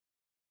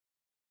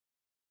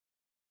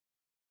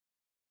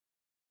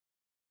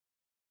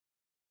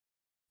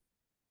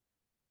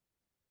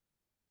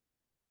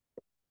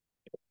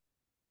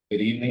Good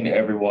evening,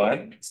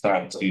 everyone. It's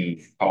time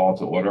to call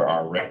to order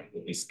our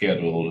regularly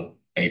scheduled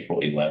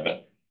April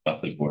 11th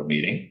monthly board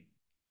meeting.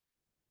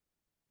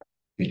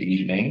 Good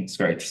evening. It's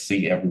great to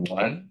see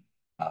everyone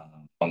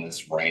on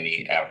this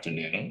rainy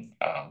afternoon.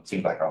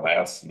 Seems like our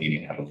last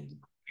meeting had a little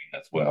rain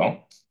as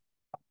well.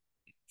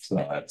 So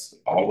that's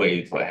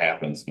always what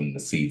happens when the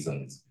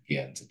seasons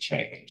begin to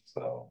change.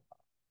 So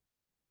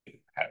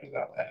happy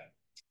about that.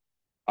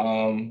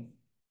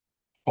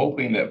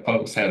 Hoping that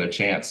folks had a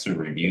chance to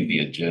review the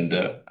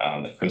agenda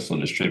that Crystal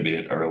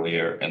distributed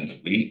earlier in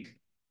the week.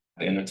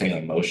 I entertain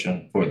a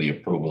motion for the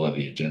approval of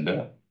the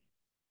agenda.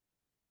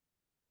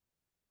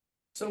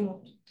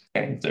 So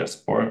Okay, is there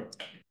support?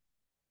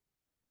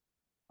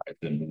 It's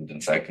been moved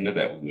and seconded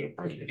that we would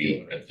approve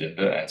the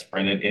agenda as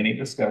printed. Any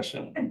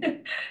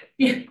discussion?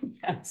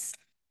 Yes,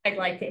 I'd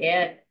like to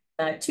add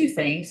two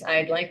things.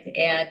 I'd like to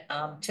add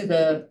to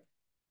the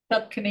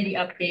subcommittee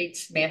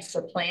updates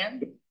master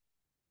plan.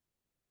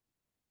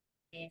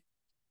 And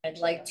I'd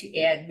like to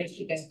add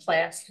Michigan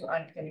class to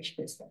unfinished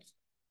business.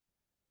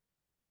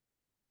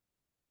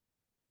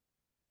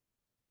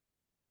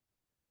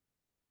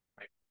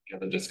 Any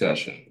other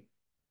discussion?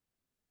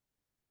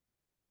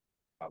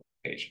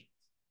 Application.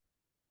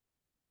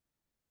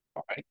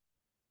 All right.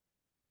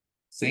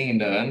 Seeing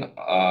none,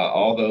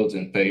 all those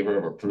in favor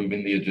of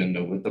approving the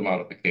agenda with the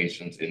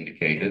modifications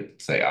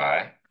indicated, say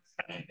aye.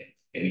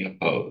 Any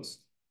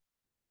opposed?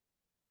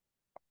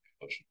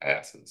 Motion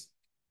passes.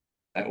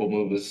 That will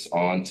move us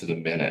on to the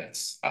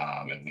minutes.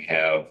 And we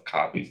have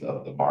copies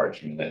of the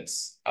March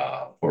minutes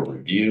for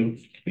review.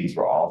 These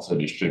were also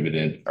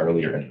distributed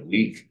earlier in the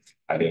week.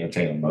 I'd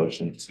entertain a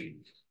motion to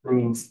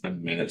approve the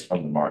minutes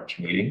from the March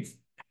meeting.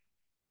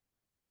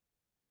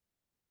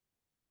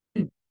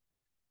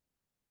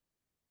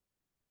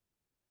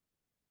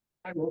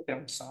 I wrote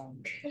down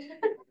song.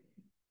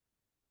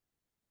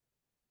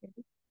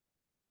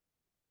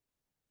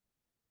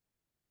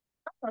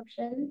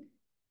 Motion.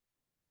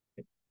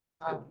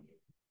 I'll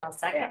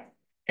second.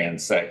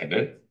 And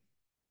seconded.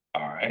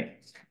 All right.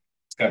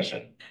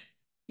 Discussion.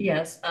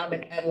 Yes,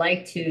 and I'd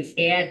like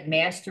to add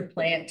master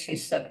plan to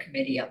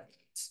subcommittee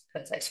updates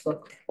because I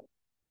spoke.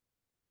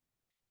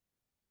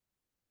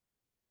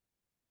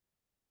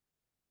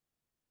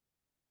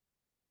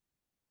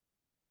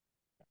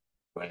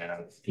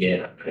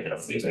 Yeah, I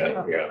don't figure out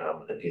how I'm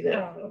gonna do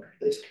that.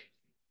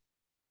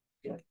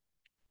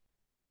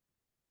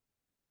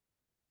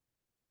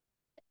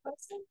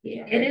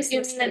 Yeah, it is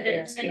in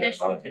addition.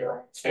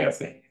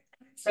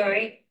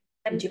 Sorry,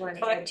 Did you want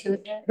to add to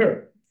it?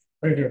 Here,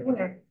 right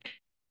here.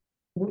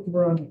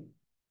 We're on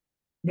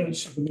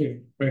minutes of the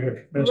meeting, right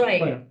here. Master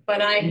Right, plan.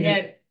 but I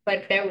had,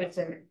 but that was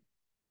a, It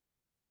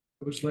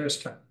was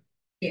last time.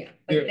 yeah,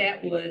 but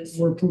that was.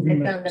 We're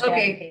approving It's on that. the back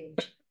Okay.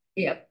 page.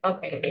 Yeah,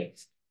 okay.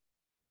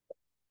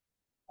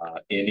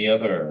 Any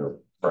other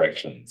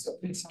corrections?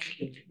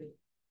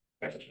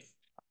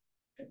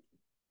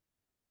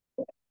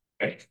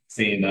 Okay.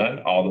 Seeing none,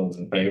 all those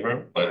in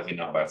favor, let me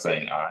know by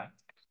saying aye.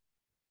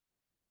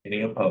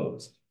 Any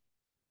opposed?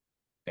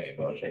 Okay,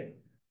 motion.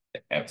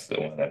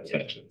 Absolutely, one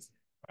abstentions.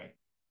 Right.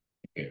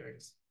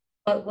 Carries.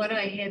 But what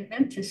I had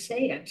meant to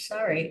say, I'm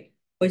sorry,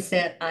 was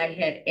that I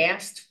had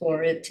asked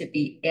for it to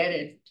be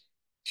added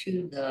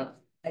to the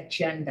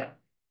agenda.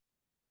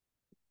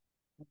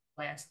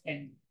 Last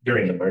and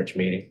During the March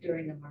meeting?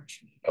 during the March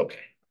meeting. Okay.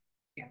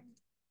 Yeah.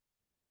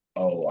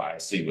 Oh, I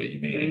see what you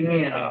mean.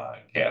 Yeah.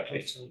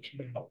 Kathy.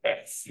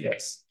 Okay,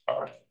 yes.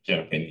 All right.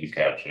 Jim, can you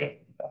capture?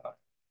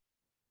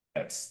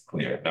 That's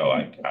clear. No,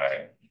 I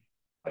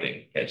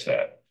didn't catch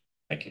that.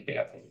 Thank you,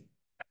 Kathy.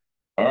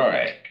 All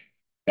right.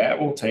 That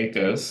will take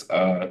us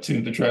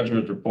to the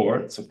treasurer's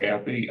report. So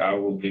Kathy, I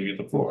will give you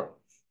the floor.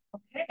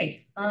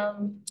 Okay,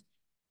 I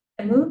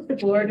move the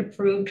board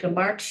approve the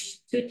March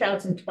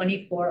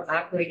 2024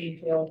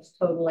 operating bills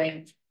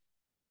totaling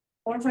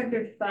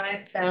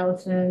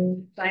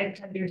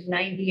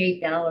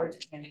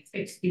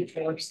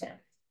 $405,598.64.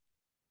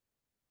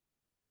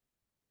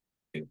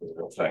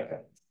 Second.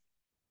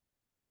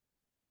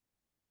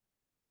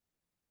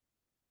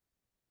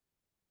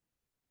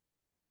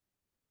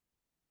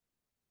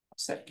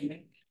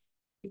 Second.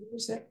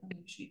 Who's that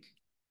sheet?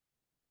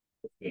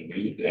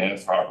 Moved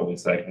and properly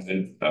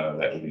seconded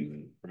that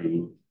we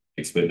approve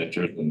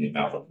expenditures in the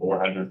amount of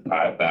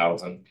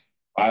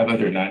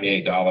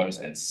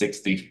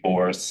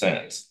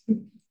 $405,598.64.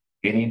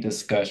 Any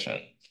discussion?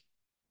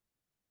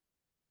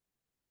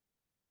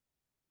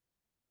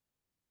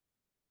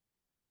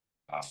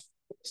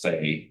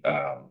 Say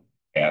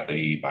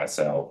Kathy,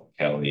 myself,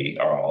 Kelly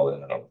are all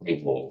in an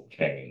approval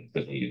chain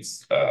for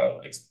these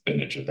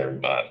expenditures every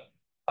month.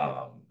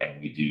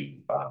 And we do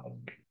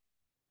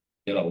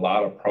get a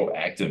lot of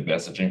proactive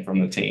messaging from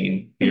the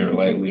team here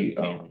lately,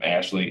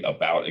 Ashley,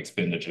 about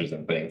expenditures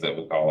and things that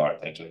would call our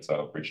attention. So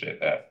I appreciate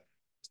that.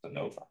 Just a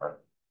note for her.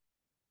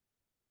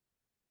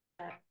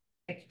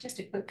 Just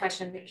a quick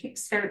question. The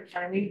Kickstart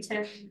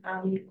Farmington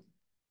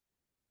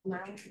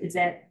amount, is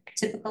that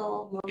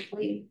typical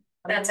monthly?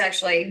 That's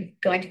actually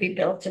going to be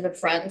billed to the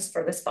Friends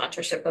for the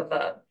sponsorship of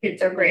a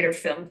third grader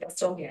film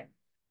festival. Yeah.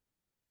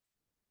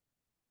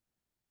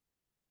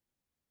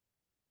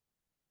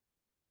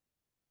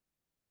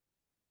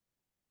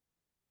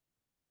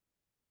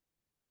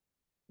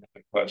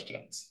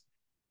 questions?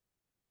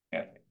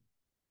 Kathy?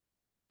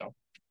 No?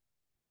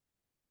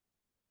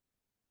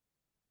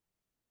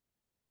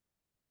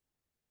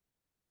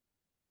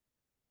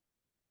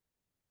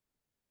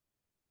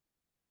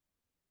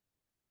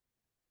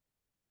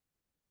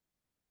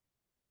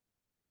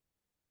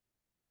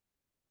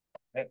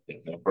 If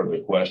no further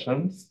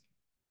questions,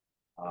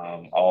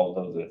 all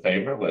those in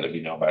favor, let it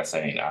be known by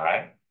saying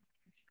aye.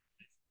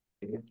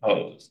 Any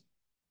opposed?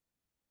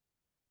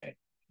 Okay,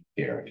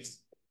 carries.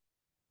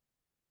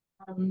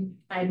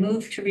 I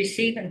move to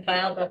receive and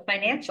file the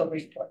financial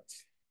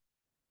reports.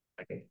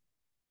 Okay.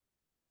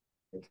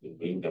 It's been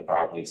moved and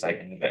properly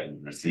seconded that we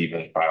receive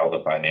and file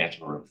the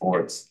financial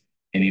reports.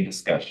 Any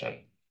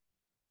discussion?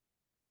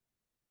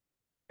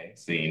 Okay,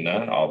 seeing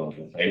none, all those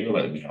in favor,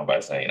 let it be known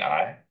by saying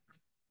aye.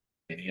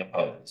 Any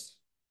opposed?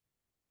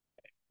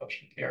 Okay,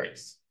 motion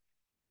carries.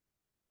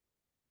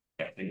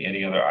 Kathy,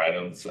 any other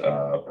items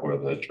for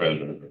the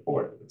treasurer's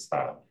report at this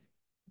time?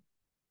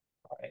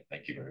 All right,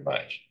 thank you very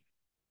much.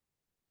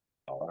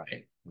 All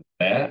right, with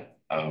that,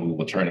 we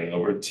will turn it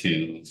over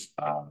to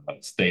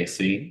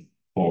Stacy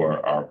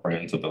for our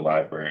Friends of the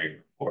Library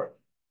report.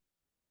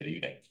 Good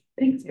evening.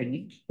 Thanks,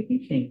 Ernie. Good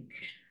evening.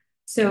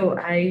 So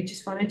I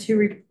just wanted to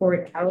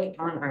report out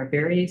on our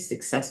very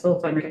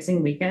successful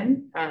fundraising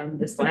weekend,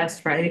 this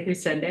last Friday through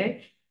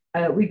Sunday.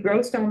 We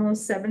grossed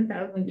almost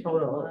 7,000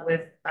 total,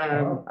 with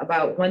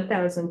about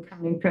 1,000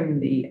 coming from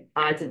the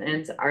odds and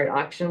ends art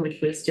auction,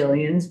 which was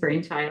Jillian's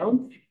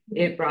brainchild.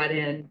 It brought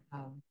in,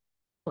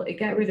 well, it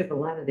got rid of a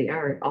lot of the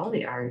art, all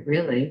the art,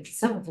 really.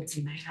 Some of it's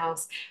in my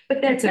house,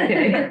 but that's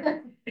okay.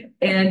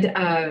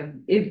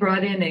 And it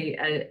brought in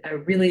a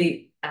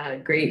really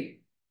great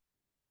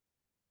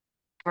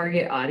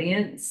target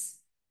audience.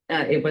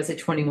 It was a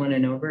 21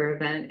 and over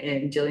event,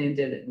 and Jillian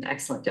did an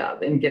excellent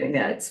job in getting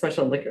that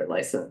special liquor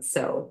license.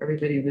 So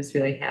everybody was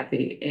really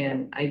happy.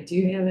 And I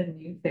do have a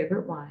new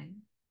favorite wine.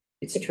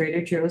 It's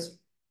Trader Joe's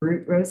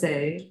Brut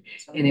Rosé,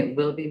 and it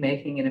will be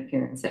making an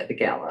appearance at the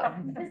gala.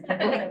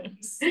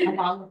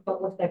 Along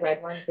with the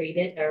red one,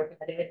 graded or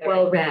read.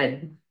 Well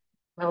read,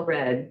 well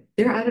read.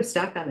 They're out of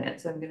stock on that,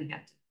 so I'm gonna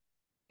have to.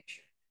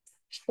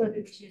 So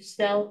did you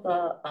sell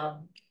the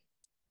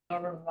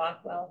Norman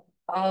Rockwell?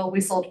 Oh,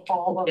 we sold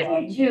all of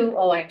them. Did you?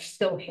 Oh, I'm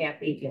so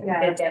happy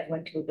Yeah. that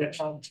went to the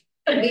home.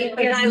 We-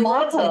 And I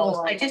love multiple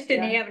those. I just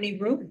didn't yeah. have any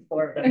room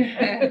for them.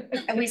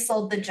 And we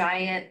sold the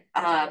giant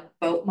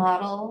boat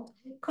model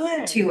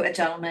Good. to a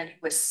gentleman who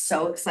was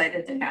so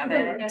excited to have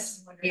it.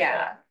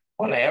 Yeah.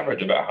 On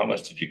average, about how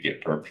much did you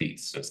get per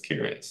piece? Just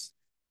curious.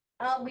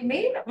 We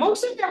made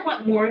Most of them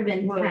want more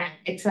than 10,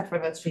 except for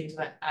those trees,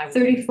 but I.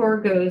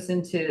 34 goes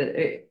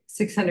into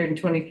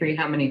 623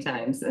 how many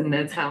times, and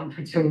that's how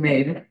much we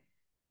made.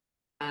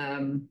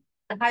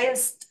 the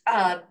highest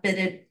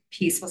bidded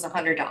piece was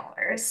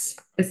 $100.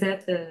 Is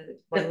that the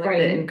one with the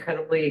frame.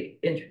 incredibly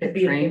intricate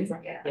beautiful frame?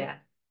 frame, yeah. Yeah.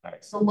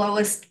 Nice. The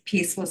lowest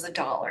piece was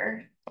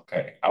 $1.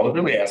 Okay, I was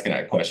really asking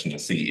that question to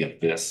see if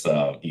this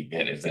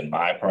event is in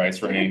my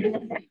price range.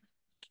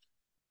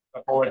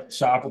 Before the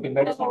shop will be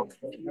next one.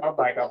 I'm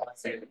like, I want to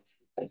say.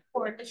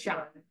 For the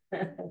shop.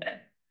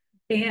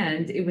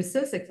 And it was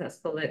so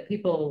successful that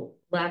people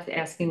left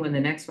asking when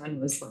the next one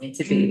was going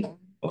to be.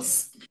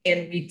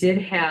 And we did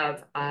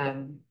have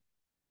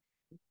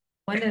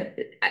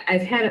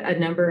I've had a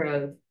number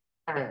of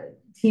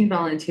teen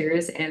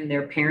volunteers, and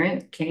their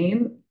parent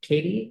came,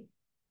 Katie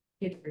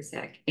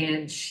Verzek,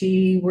 and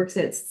she works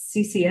at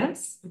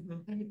CCS.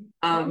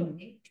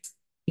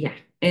 Yeah,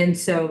 and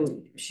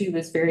so she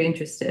was very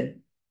interested.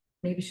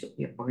 Maybe she'll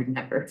be a board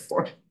member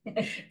for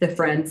the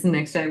Friends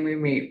next time we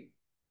meet.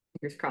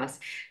 Fingers crossed.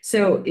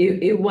 So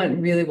it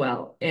went really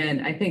well.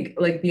 And I think,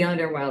 like, beyond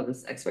our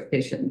wildest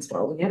expectations.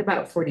 Well, we had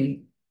about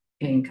 40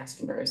 paying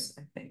customers,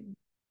 I think.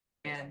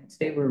 And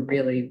they were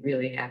really,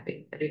 really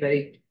happy.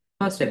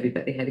 Most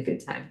everybody had a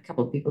good time. A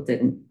couple of people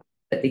didn't,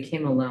 but they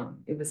came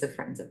alone. It was a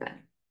Friends event.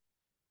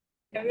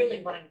 I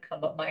really wanted to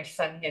come, but my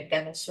son had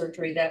dentist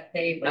surgery that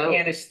day with Oh.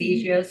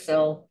 anesthesia,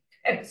 so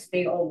I had to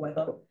stay home with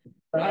him.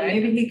 But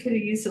Maybe he could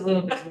have used a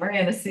little bit more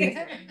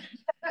anesthesia.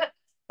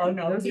 Oh,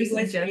 no, Those he are some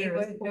was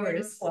generous doing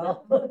pours.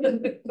 well.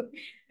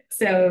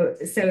 So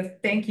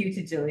thank you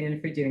to Jillian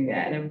for doing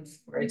that. And I'm looking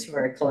forward to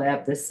our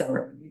collab this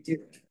summer. We do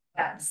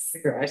Yes. the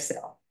garage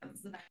sale.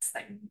 That's the next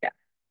thing. Yeah.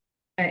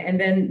 And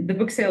then the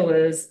book sale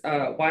was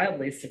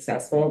wildly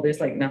successful. There's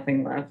like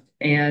nothing left.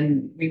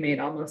 And we made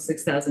almost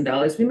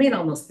 $6,000. We made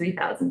almost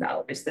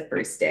 $3,000 the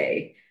first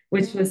day,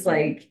 which was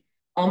like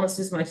almost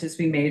as much as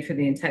we made for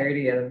the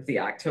entirety of the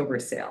October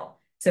sale.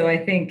 So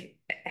I think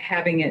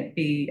having it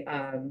be,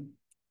 and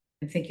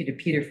thank you to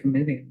Peter for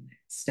moving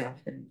stuff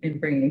and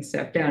bringing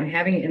stuff down.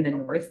 Having it in the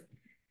north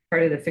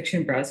part of the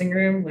fiction browsing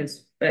room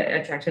was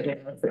attracted a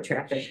lot of foot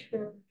traffic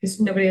because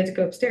nobody had to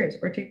go upstairs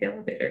or take the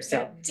elevator.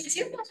 So, Did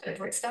you know that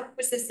Woodstock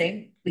was the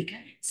same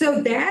weekend?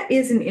 so that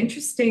is an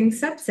interesting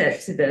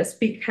subset to this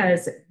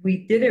because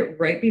we did it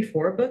right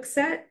before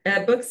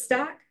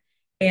Bookstock,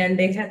 and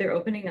they had their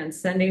opening on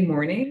Sunday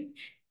morning.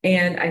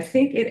 And I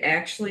think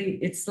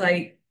it's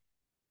like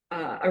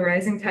a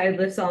rising tide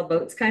lifts all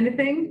boats kind of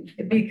thing,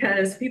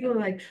 because people are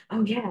like,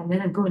 oh yeah, and then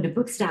I'm going to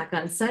Bookstock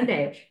on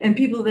Sunday. And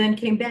people then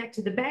came back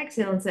to the bag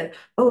sale and said,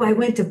 oh, I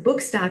went to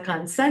Bookstock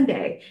on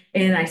Sunday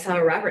and I saw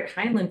Robert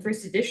Heinlein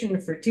first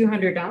edition for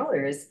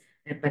 $200,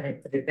 but I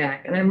put it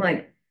back. And I'm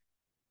like,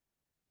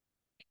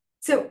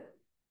 so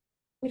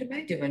what am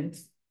I doing?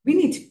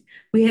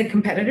 We had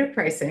competitive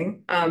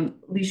pricing.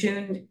 Li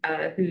Jun,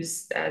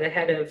 who's the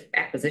head of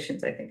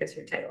acquisitions, I think is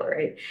her title,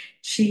 right?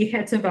 She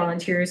had some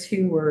volunteers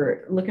who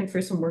were looking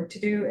for some work to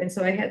do. And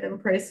so I had them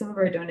price some of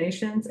our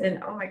donations.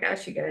 And oh my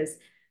gosh, you guys,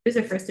 there's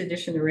a first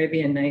edition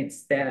Arabian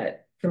Nights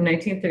that from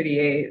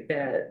 1938,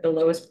 that the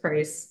lowest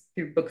price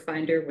through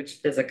Bookfinder,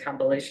 which does a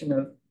compilation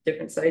of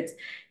different sites,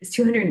 is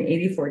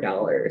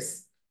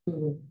 $284.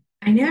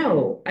 I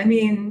know. I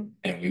mean,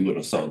 And we would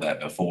have sold that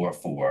before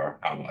for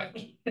how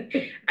much?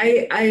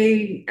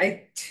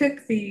 I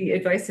took the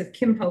advice of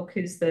Kim Hoke,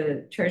 who's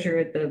the treasurer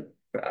at the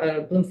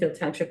Bloomfield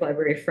Township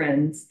Library of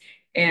Friends,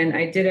 and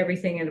I did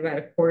everything at about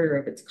a quarter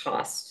of its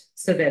cost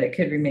so that it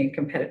could remain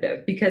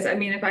competitive. Because I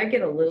mean, if I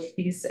get a little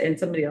piece and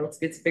somebody else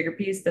gets a bigger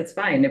piece, that's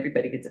fine.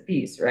 Everybody gets a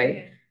piece, right?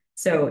 Yeah.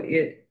 So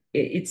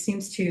it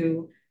seems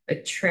to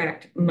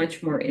attract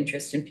much more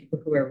interest in people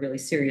who are really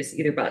serious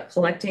either about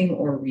collecting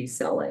or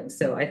reselling.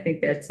 So I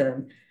think that's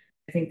a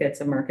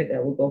market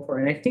that we'll go for.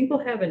 And I think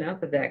we'll have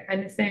enough of that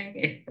kind of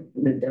thing. And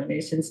the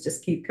donations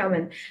just keep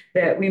coming,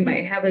 that we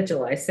might have a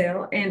July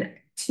sale. And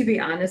to be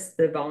honest,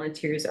 the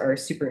volunteers are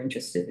super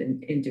interested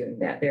in doing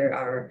that. There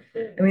are,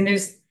 I mean,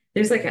 there's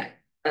like a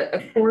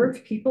core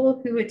of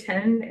people who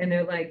attend and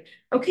they're like,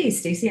 okay,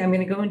 Stacy, I'm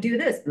going to go and do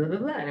this, blah, blah,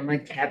 blah. And I'm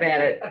like, have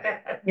at it,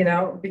 you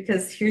know,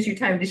 because here's your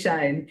time to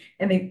shine.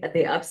 And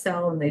they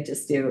upsell and they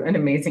just do an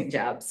amazing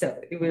job. So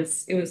it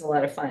was a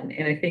lot of fun.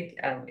 And I think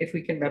if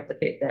we can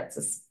replicate that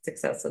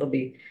success, it'll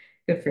be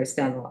good for us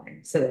down the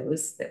line. So that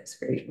was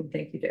great. And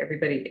thank you to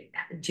everybody,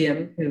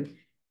 Jim, who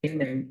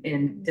came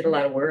and did a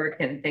lot of work.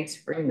 And thanks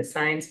for bringing the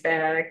signs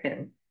back.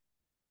 And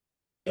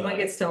you want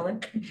to get stolen?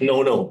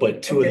 No,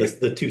 but two of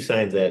the two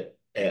signs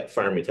at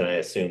Farmington, I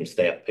assume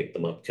staff picked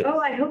them up. Oh,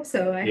 I hope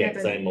so. Yeah,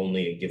 because I'm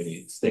only giving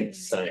you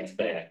 6 signs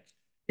back.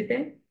 Did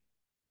they?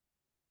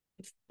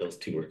 Those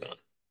 2 were gone.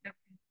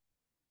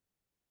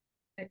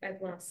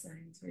 I've lost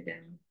signs. We're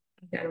down.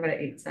 I've got about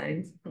 8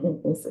 signs.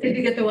 Did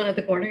you get the one at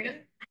the corner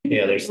yet?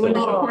 Yeah, there's Well,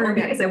 still. the corner,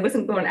 because I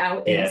wasn't going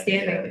out and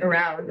standing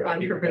around Right.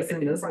 on purpose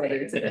in this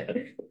weather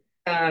today.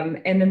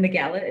 And then the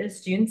gala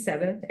is June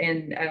 7th,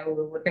 and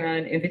we're working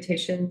on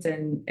invitations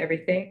and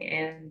everything,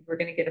 and we're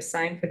gonna get a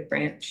sign for the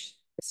branch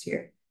this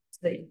year so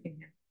that you can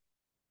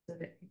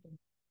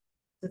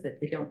so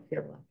that they don't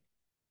feel left.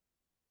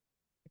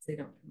 If they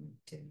don't come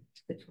to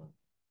the 12th.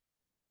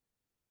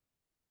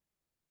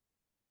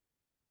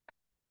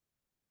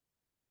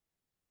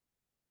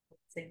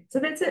 So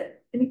that's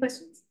it. Any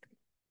questions?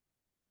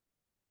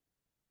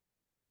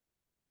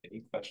 Any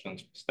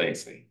questions for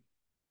Stacy?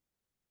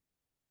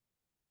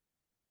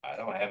 I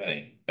don't have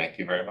any. Thank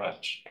you very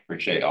much.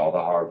 Appreciate all the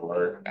hard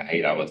work. I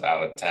hate I was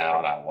out of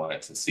town. I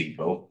wanted to see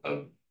both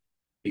of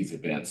these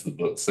events, the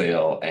book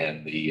sale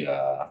and the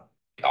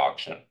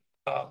auction.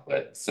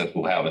 But since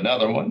we'll have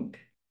another one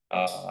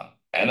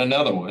and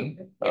another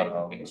one,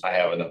 I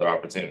have another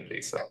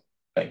opportunity. So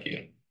thank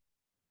you.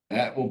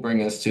 That will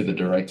bring us to the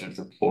director's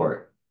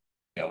report.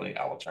 Kelly,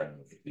 I will turn it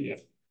over to you.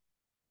 Does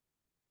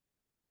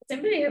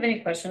anybody have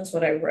any questions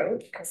what I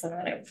wrote? Because I'm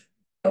gonna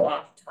go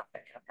off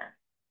topic on that.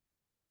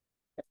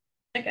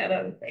 I got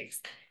other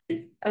things.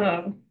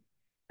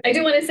 I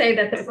do want to say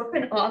that the Book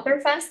and Author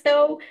Fest,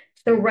 though,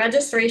 the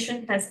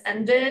registration has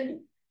ended.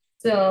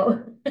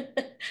 So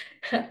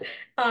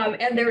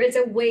and there is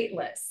a wait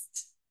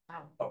list.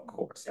 Of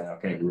course.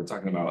 Okay, we were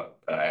talking about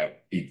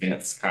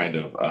events kind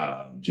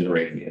of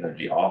generating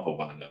energy off of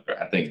one another.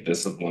 I think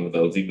this is one of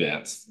those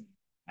events.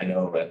 I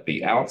know at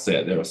the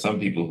outset, there were some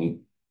people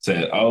who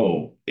said,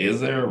 oh, is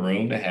there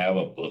room to have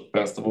a book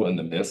festival in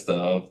the midst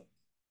of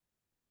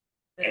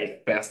a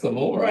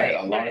festival, right?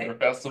 A larger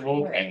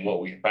festival. Right. And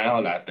what we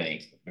found, I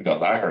think, because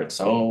I heard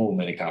so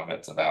many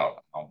comments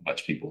about how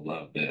much people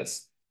love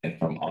this and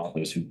from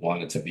authors who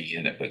wanted to be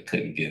in it but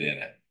couldn't get in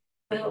it.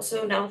 Well,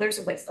 so now there's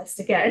a wait list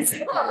again.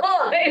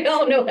 I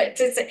don't know what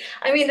to say.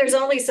 I mean, there's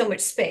only so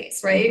much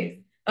space,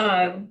 right?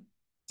 Same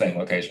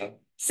location?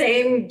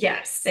 Same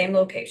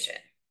location.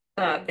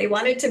 They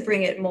wanted to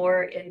bring it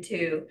more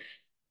into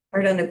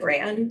Art on the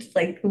Grand,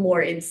 like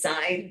more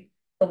inside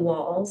the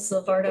walls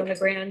of Art on the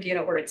Grand, you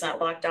know, where it's not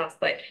locked off,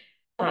 but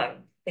they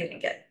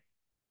didn't get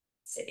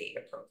city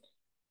approval.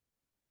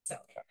 So,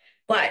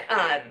 but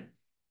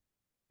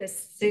the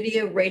city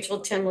of Rachel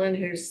Timlin,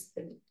 who's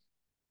the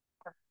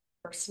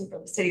person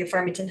from the city of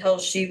Farmington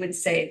Hills, she would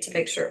say to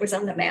make sure it was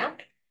on the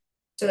map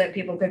so that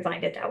people could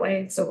find it that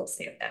way. So we'll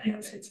see if that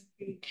happens.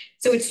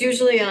 So it's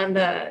usually on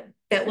that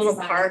little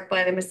park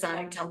by the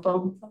Masonic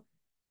Temple.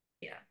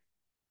 Yeah.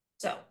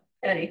 So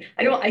I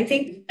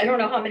don't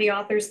know how many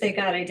authors they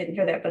got. I didn't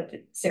hear that, but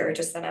Sarah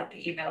just sent out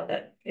the email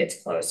that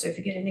it's closed. So if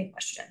you get any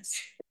questions.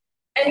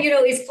 And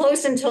it's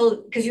closed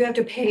until, because you have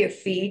to pay a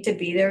fee to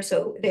be there,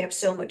 so they have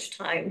so much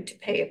time to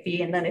pay a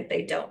fee, and then if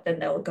they don't, then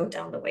they'll go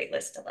down the wait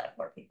list to let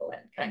more people in,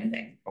 kind of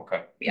thing.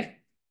 Okay.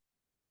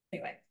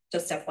 Anyway,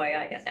 just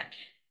FYI on that.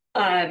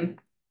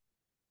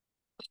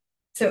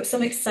 So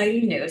some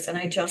exciting news, and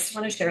I just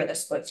want to share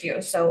this with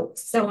you. So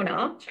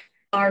Sona,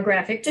 our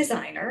graphic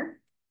designer,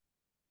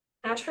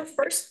 had her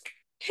first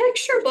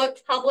picture book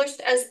published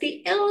as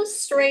the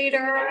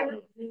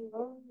illustrator.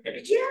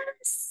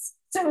 Yes.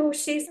 So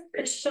she's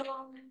official.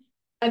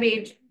 I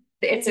mean,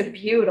 it's a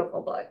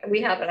beautiful book.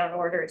 We have it on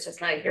order. It's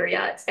just not here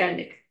yet.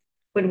 And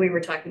when we were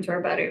talking to her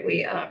about it,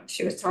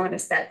 she was telling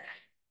us that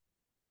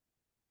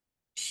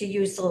she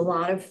used a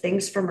lot of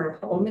things from her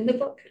home in the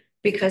book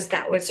because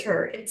that was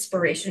her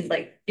inspiration,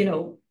 like,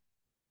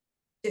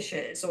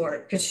 dishes, or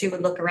because she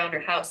would look around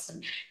her house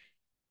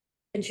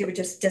and she would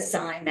just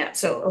design that.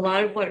 So a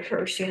lot of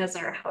what she has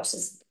in her house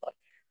is in the book.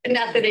 And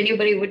not that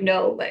anybody would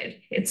know, but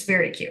it's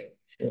very cute.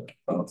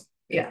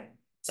 Yeah.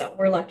 So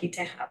we're lucky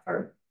to have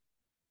her.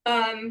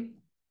 First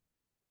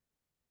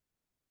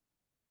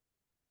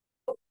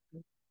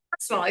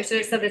of all, I should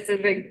have said this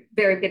at the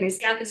very beginning.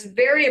 Staff is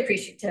very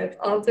appreciative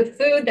of the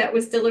food that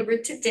was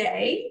delivered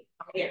today.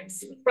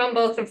 Yes, from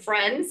both the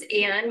friends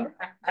and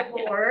the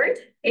board.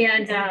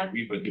 And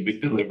Did we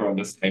deliver on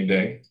the same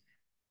day?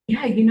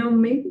 Yeah,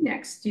 maybe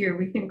next year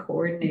we can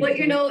coordinate. but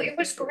it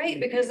was great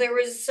because there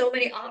was so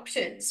many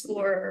options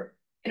for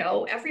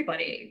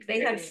everybody. They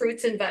had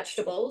fruits and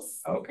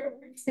vegetables. Okay.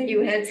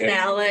 You had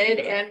salad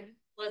and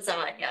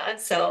lasagna.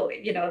 So,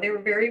 they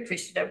were very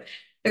appreciative.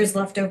 There's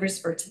leftovers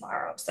for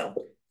tomorrow.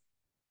 So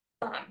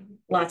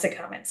lots of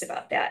comments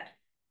about that.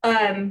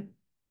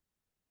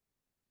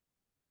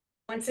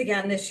 Once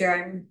again, this year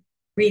I'm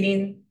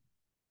reading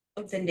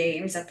of the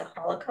names at the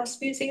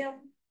Holocaust Museum.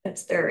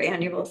 That's their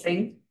annual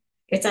thing.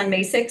 It's on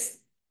May 6th.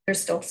 There's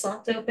still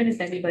slots open.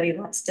 If anybody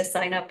wants to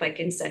sign up, I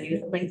can send you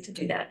the link to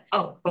do that.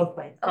 Oh, both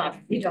ways.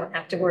 You don't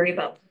have to worry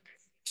about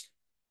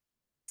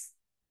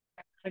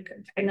a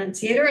good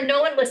enunciator, and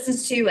no one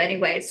listens to you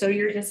anyway, so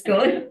you're just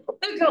going,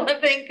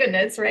 thank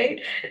goodness,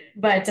 right?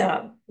 But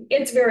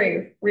it's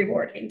very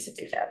rewarding to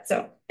do that.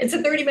 So it's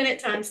a 30-minute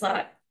time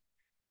slot.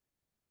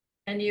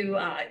 And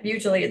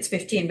usually it's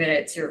 15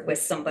 minutes, you're with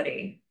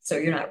somebody, so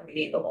you're not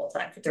reading the whole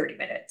time for 30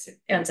 minutes. It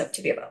ends up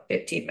to be about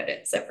 15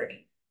 minutes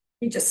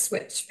you just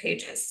switch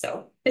pages,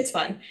 so it's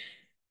fun.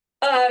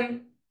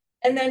 And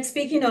then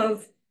speaking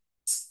of,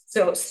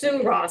 so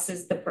Sue Ross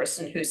is the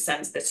person who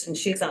sends this, and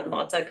she's on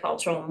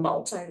multicultural,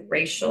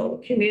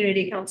 multiracial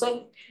community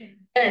council.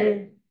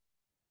 And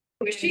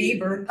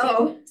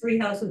oh, 3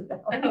 houses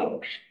down.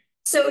 Oh,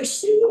 so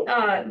she,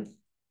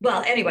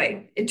 well,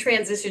 anyway, it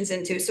transitions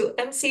into, so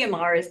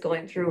MCMR is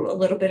going through a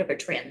little bit of a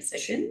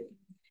transition.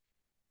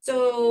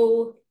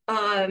 So,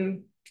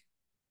 the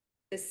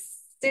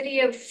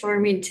city of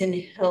Farmington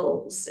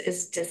Hills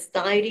is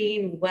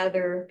deciding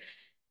whether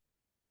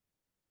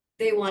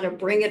they want to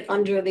bring it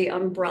under the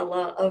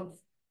umbrella of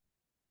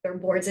their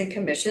boards and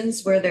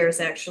commissions, where there's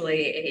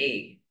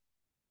actually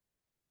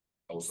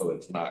So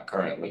it's not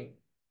currently.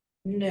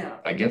 no,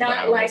 I guess not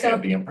I like always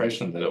had the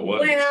impression that it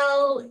was.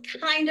 well,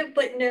 kind of,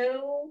 but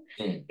no,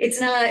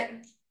 it's not.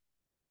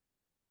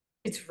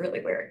 It's really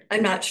weird.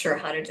 I'm not sure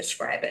how to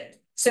describe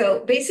it.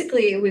 So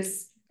basically it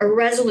was a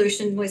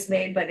resolution was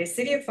made by the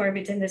city of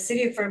Farmington, the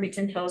city of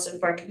Farmington Hills, and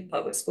Farmington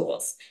Public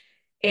Schools.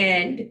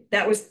 And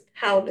that was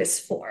how this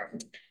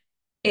formed.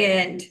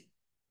 And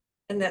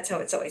that's how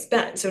it's always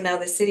been. So now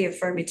the city of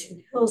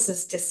Farmington Hills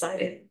has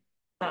decided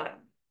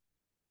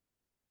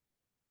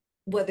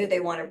whether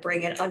they want to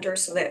bring it under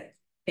so that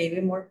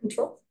maybe more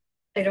control.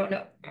 I don't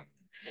know.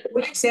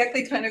 What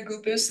exactly kind of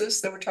group is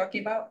this that we're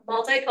talking about?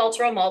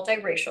 Multicultural,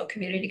 multiracial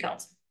community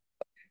council.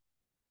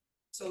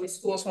 So the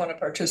schools want to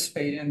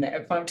participate in that.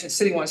 If Farmington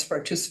City wants to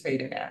participate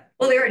in that.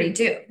 Well, they already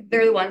do.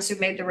 They're the ones who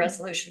made the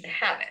resolution to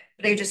have it.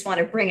 They just want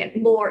to bring it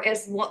more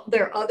as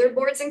their other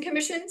boards and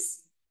commissions.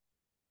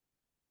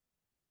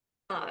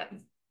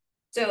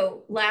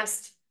 So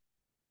last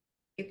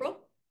April,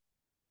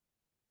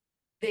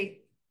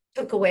 they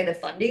took away the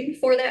funding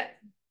for that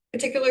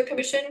particular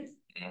commission.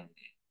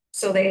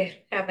 So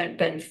they haven't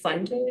been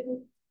funded.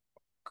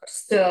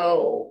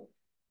 So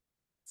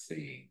Let's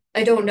see.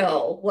 I don't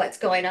know what's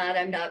going on.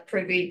 I'm not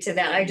privy to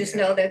that. I just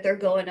know that they're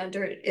going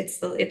under,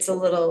 it's a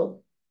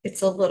little.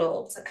 It's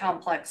a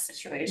complex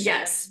situation.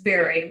 Yes,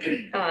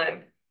 very,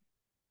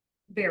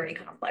 very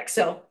complex.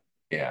 So.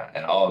 Yeah,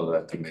 and all of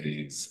the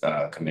committees,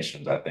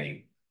 commissions, I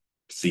think,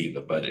 see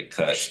the budget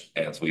cut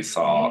as we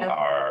saw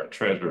our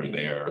treasurer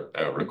there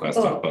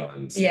requesting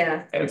funds.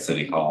 Yeah. At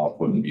City Hall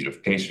for the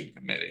beautification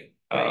committee.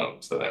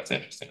 So that's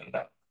interesting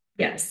enough.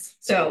 Yes.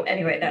 So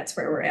anyway, that's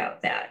where we're at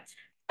with that.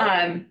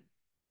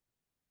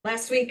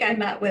 Last week I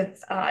met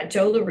with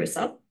Joe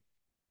LaRussa.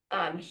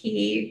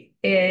 He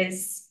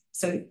is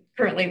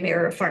currently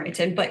mayor of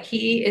Farmington, but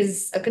he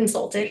is a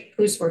consultant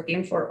who's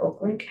working for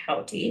Oakland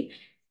County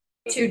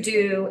to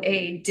do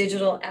a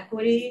digital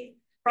equity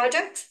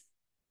project.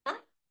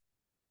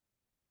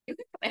 You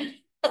can come in.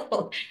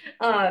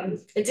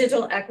 A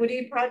digital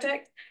equity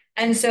project.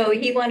 And so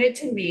he wanted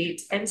to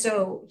meet, and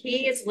so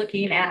he is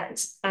looking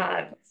at,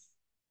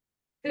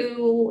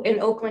 who in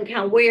Oakland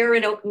County, where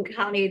in Oakland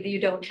County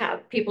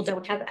people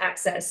don't have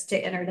access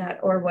to internet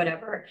or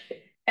whatever.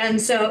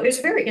 And so it was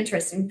very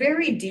interesting,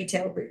 very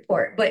detailed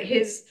report, but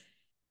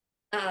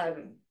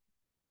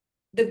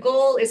the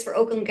goal is for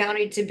Oakland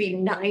County to be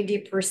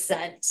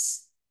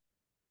 90%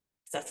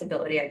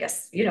 accessibility, I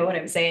guess, you know what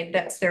I'm saying?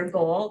 That's their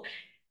goal.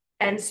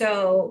 And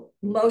so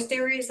most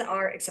areas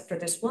are, except for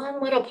this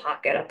one little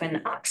pocket up in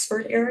the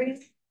Oxford area.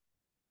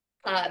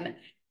 But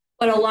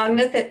along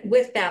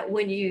with that,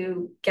 when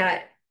you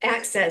get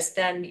access,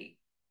 then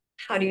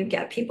how do you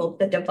get people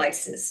the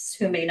devices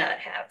who may not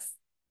have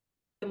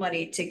the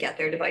money to get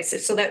their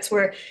devices? So that's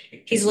where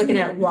he's looking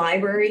at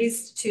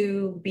libraries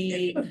to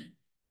be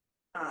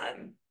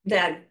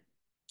that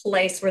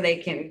place where they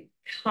can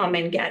come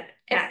and get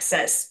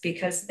access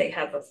because they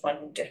have a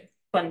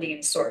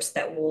funding source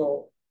that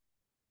will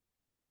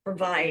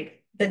provide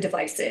the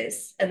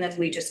devices, and then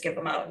we just give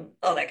them out and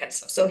all that kind of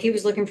stuff. So he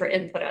was looking for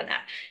input on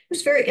that. It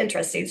was very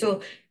interesting.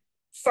 So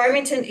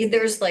Farmington,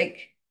 there's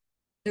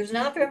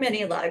not very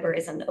many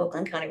libraries in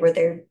Oakland County where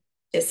they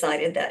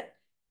decided that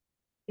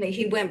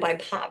he went by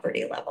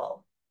poverty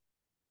level.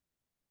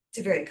 It's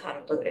a very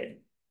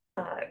convoluted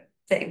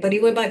thing, but he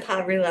went by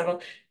poverty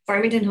level.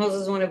 Farmington Hills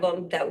is one of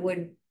them that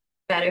would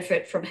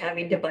benefit from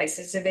having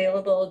devices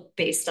available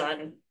based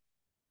on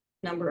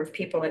number of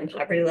people in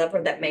poverty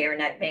level that may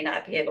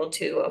not be able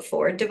to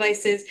afford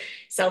devices.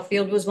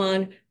 Southfield was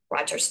one,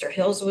 Rochester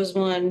Hills was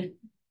one,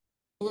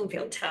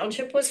 Bloomfield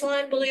Township was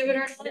one, believe it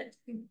or not,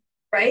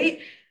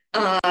 right?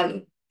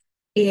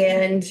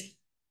 And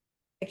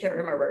I can't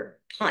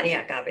remember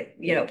Pontiac,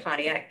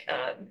 Pontiac.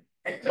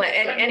 But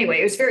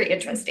anyway, it was very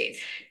interesting.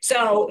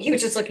 So he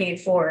was just looking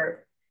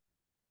for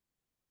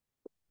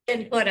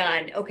input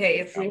on, okay,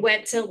 if we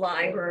went to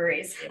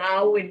libraries,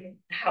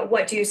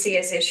 what do you see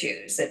as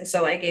issues? And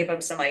so I gave him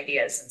some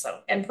ideas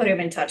and put him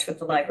in touch with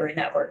the library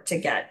network to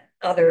get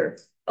other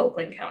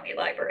Oakland County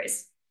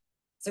libraries.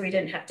 So we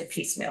didn't have to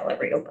piecemeal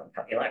every Oakland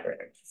County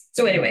library.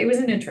 So anyway, it was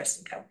an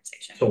interesting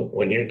conversation. So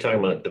when you're talking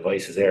about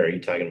devices there, are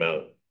you talking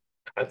about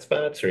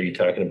hotspots or are you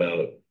talking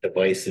about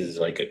devices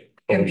like a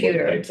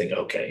computer type thing?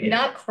 Okay.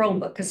 Not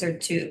Chromebook because they're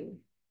two.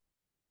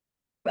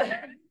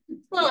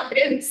 Well, I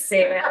didn't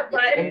say that,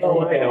 but.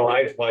 Oh, I know.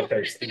 I watch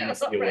our students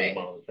deal with Right.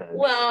 them all the time.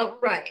 Well,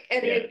 right,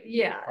 and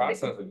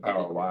Processing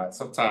power wise,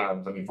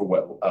 sometimes, I mean, for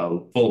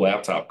what full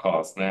laptop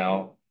costs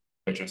now,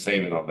 but you're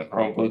saving on the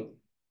Chromebook,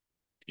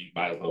 you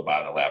might as well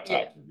buy the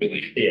laptop to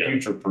really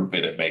future proof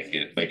it and make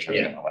sure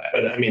it's gonna last.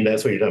 But I mean,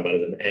 that's what you're talking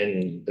about as an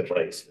end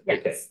device.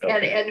 yes,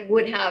 Okay. and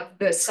would have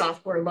the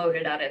software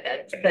loaded on it,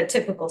 that the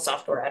typical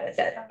software on it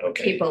that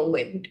people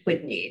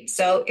would need.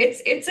 So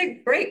it's a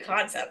great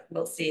concept.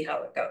 We'll see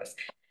how it goes.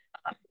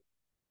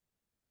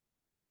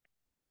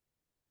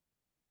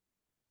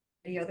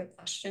 Any other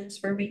questions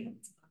for me?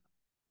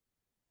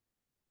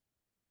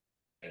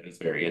 It is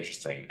very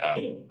interesting. I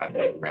think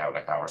we're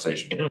having a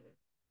conversation.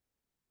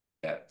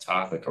 That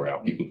topic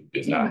around people who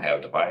did not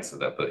have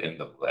devices at the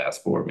end of the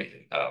last board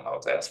meeting. I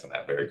was asking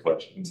that very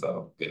question,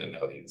 so good to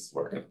know he's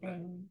working on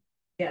that.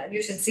 Yeah,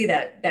 you should see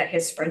that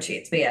his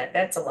spreadsheets. But yeah,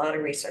 that's a lot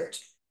of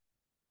research.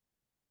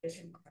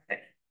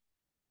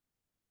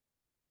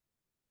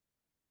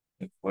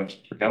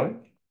 Questions for Kelly?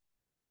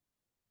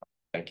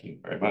 Thank you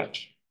very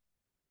much.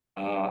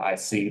 I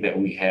see that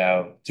we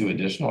have two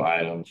additional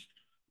items.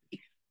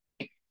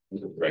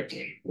 So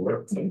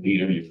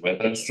Peter, you're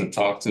with us to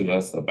talk to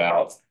us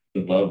about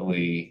the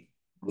lovely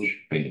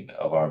roofing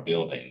of our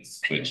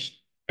buildings, which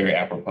very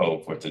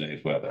apropos for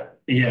today's weather.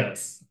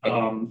 Yes.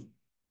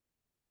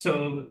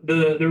 So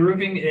the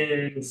roofing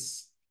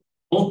is,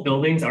 both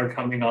buildings are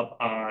coming up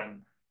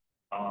on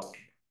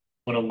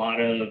what a lot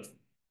of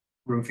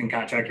roofing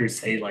contractors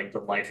say, like the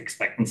life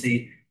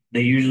expectancy.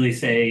 They usually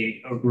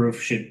say a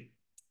roof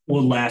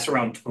will last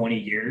around 20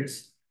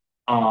 years.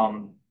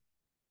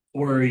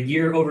 We're a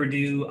year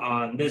overdue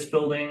on this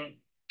building,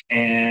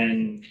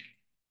 and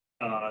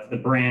the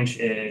branch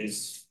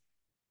is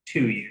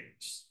 2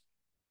 years.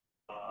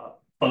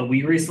 But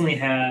we recently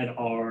had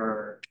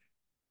our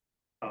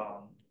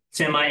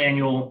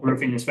semi-annual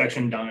roofing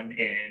inspection done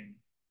in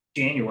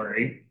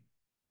January,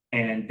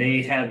 and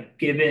they have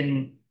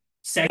given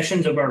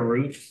sections of our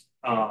roofs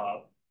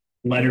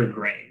letter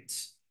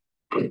grades.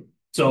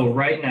 So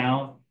right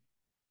now,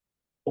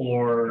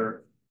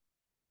 for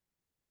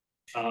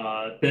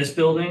this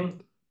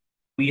building,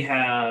 we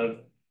have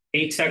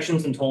 8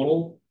 sections in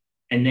total,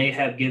 and they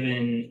have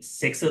given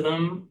 6 of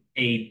them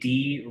a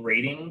D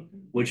rating,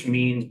 which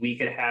means we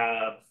could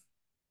have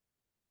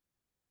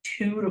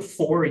 2 to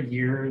 4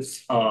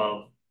 years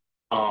of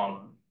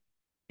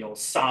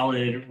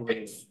solid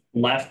roof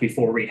left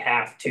before we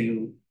have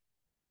to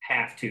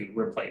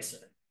replace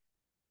it.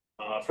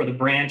 For the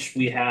branch,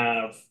 we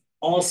have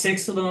all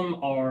 6 of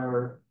them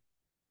are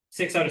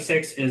 6 out of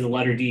 6 is a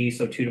letter D,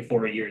 so 2 to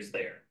 4 years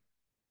there.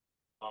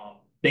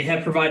 They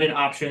have provided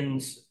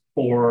options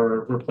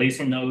for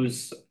replacing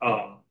those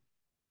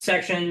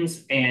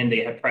sections, and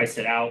they have priced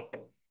it out.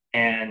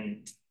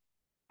 And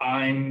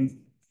I'm,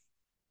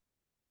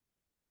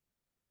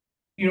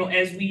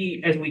 as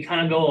we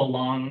kind of go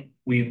along,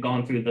 we've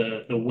gone through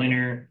the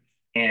winter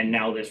and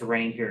now this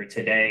rain here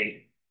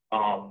today.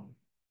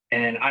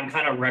 And I'm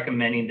kind of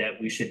recommending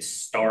that we should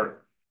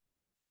start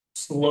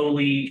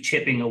slowly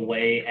chipping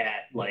away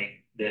at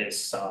like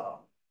this,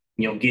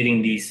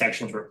 getting these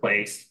sections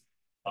replaced.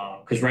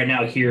 Because right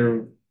now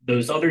here,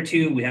 those other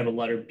two, we have a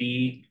letter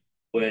B,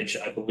 which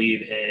I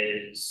believe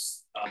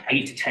is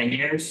 8 to 10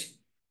 years.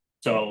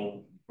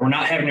 So we're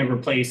not having to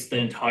replace the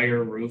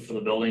entire roof of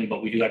the building,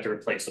 but we do have to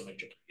replace the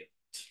majority of it.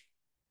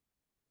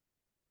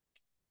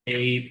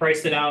 They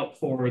priced it out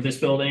for this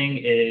building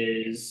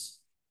is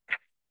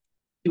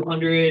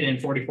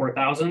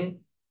 $244,000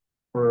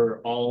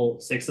 for all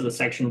 6 of the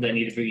sections that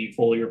need to be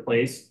fully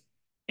replaced.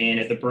 And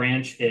if the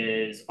branch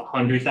is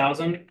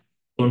 $100,000,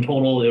 so in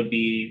total, it would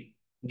be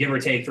give or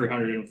take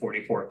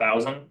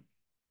 $344,000.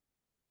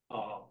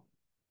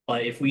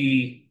 But if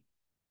we,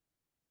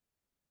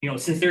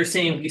 since they're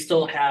saying we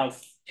still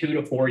have 2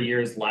 to 4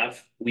 years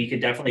left, we could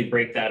definitely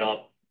break that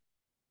up.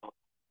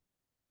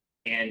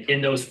 And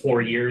in those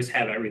 4 years,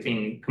 have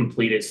everything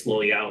completed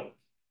slowly out.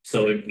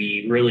 So it'd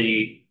be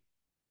really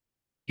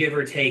give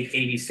or take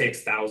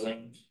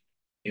 86,000,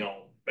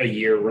 a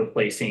year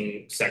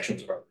replacing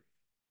sections of our.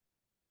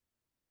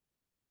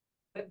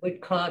 It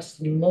would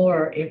cost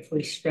more if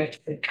we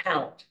stretched it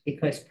out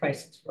because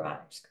prices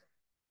rise.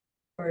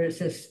 Or is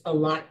this a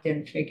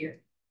locked-in figure?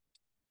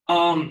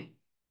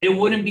 It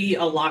wouldn't be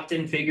a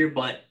locked-in figure,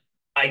 but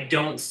I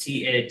don't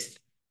see it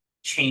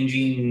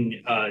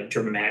changing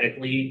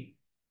dramatically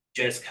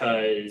just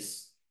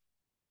because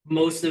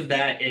most of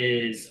that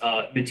is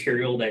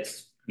material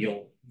that's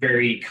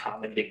very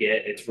common to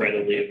get. It's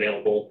readily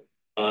available.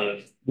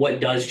 What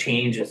does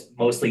change is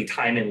mostly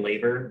time and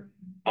labor.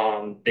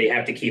 They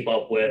have to keep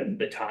up with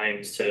the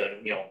times to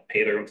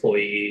pay their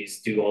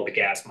employees, do all the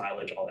gas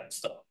mileage, all that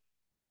stuff.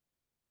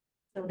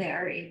 So they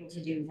are able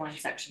to do one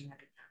section at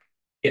a time.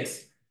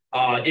 Yes.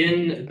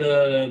 In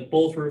the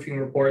both roofing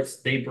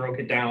reports, they broke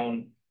it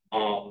down.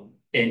 In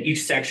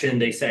each section,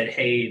 they said,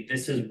 hey,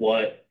 this is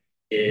what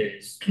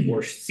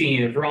we're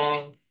seeing is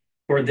wrong.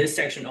 For this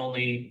section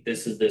only,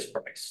 this is this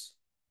price.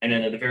 And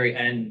then at the very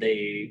end,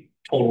 they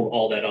totaled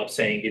all that up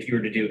saying, if you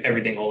were to do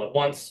everything all at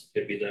once,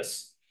 it'd be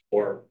this,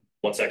 or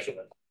one section.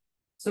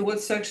 So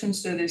what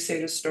sections do they say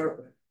to start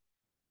with?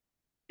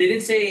 They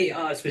didn't say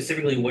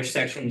specifically which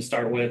section to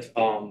start with.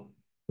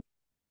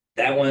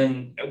 That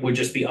one would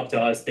just be up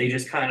to us. They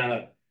just kind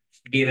of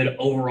gave it an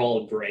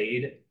overall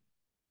grade,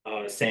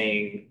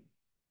 saying,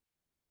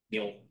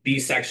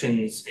 these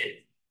sections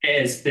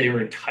as their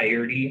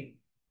entirety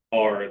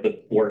are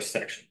the worst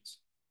sections.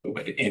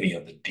 But any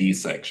of the D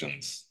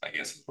sections, I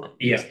guess, is where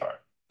we Yeah.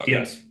 start. Okay.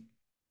 Yes.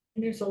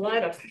 And there's a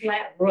lot of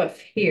flat roof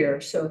here,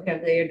 so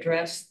have they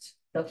addressed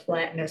the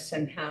flatness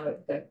and how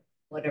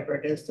whatever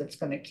it is that's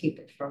going to keep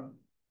it from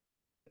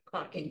the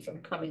caulking from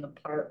coming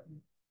apart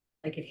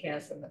like it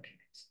has in the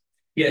past?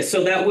 Yeah,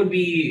 so that would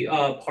be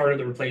part of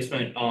the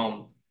replacement.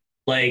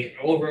 Like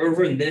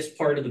over in this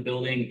part of the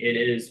building, it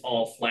is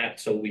all flat,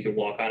 so we could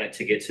walk on it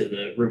to get to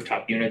the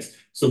rooftop units.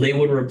 So they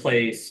would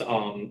replace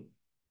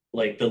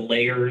like the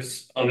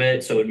layers of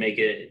it, so it would make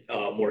it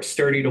more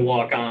sturdy to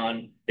walk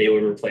on. They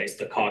would replace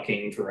the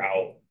caulking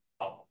throughout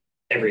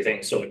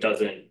everything, so it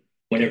doesn't,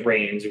 when it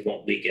rains, it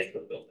won't leak into the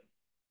building.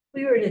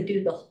 If we were to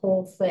do the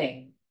whole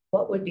thing,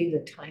 what would be the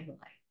timeline?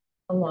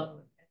 How long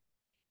would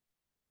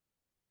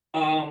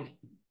that?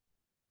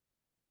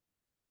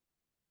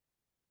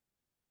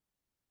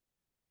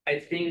 I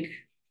think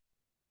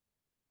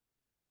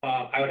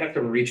I would have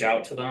to reach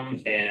out to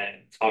them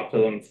and talk to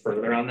them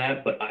further on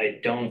that, but I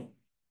don't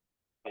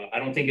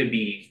think it'd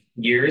be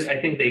years.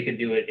 I think they could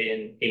do it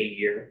in a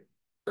year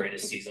or in a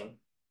season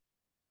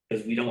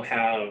because we don't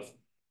have,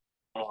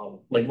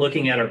 like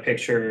looking at our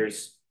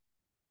pictures,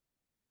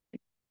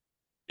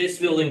 this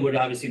building would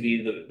obviously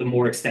be the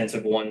more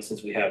extensive one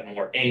since we have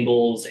more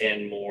angles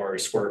and more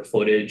square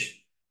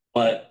footage,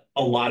 but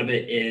a lot of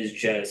it is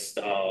just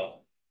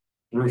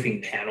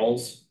roofing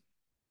panels.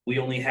 We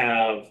only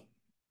have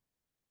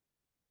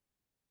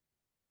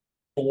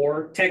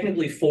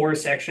technically four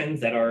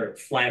sections that are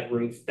flat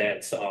roof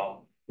that's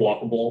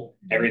walkable.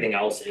 Everything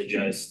else is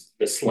just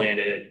the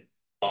slanted,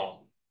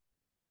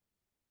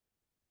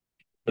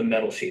 the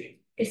metal sheeting.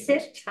 Is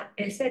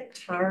it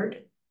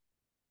tarred?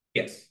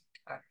 Yes.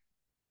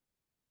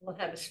 We'll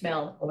have a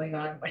smell going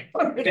on when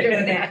we're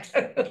doing that.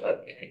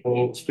 Okay.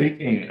 Well,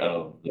 speaking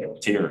of the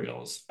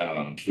materials,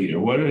 Peter,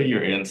 what are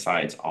your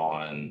insights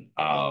on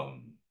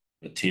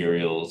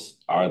materials?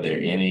 Are there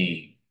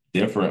any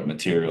different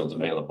materials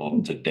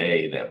available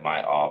today that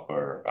might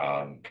offer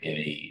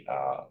any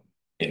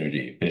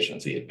energy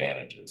efficiency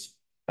advantages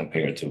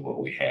compared to what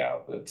we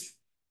have that's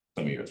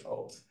some years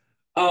old?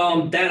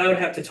 That I would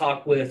have to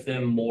talk with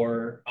them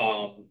more.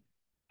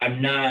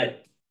 I'm not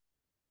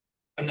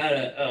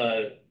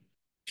a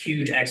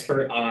huge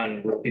expert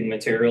on roofing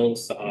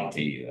materials.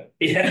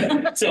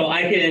 Yeah, so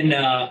I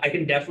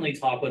can definitely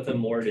talk with them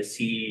more to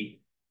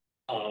see,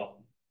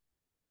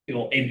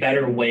 a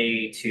better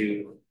way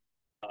to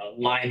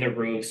line the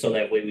roof so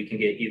that way we can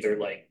get either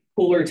like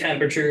cooler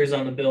temperatures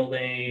on the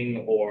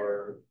building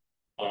or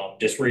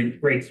just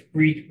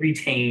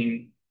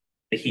retain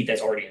the heat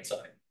that's already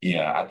inside.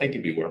 Yeah, I think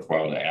it'd be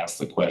worthwhile to ask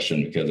the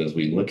question because as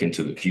we look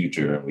into the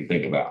future and we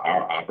think about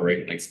our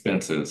operating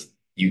expenses,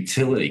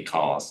 utility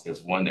cost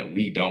is one that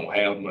we don't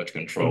have much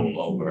control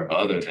over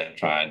other than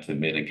trying to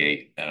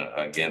mitigate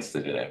against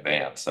it in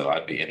advance. So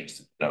I'd be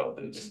interested to know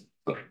there's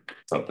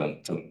some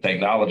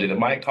technology that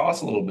might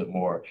cost a little bit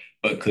more,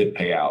 but could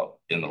pay out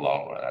in the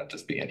long run. I'd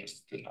just be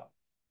interested to know.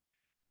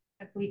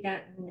 Have we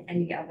gotten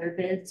any other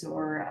bids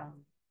or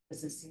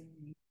was this?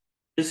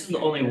 This is the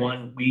only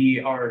one.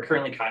 We are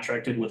currently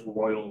contracted with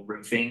Royal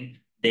Roofing.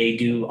 They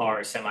do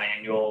our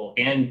semi-annual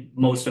and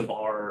most of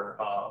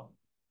our,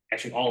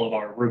 actually all of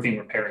our roofing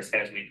repairs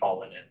as we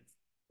call it in.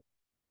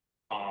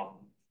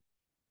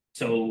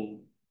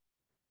 So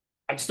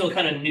I'm still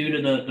kind of new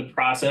to the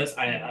process.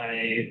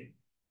 I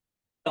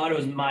thought it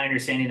was my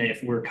understanding that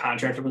if we're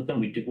contracted with them,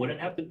 we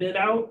wouldn't have to bid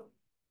out.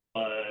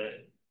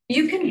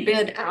 You can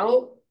bid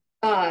out,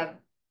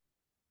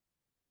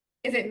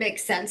 if it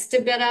makes sense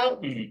to bid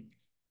out. Mhm.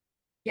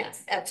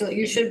 Yes, absolutely.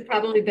 You should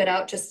probably bid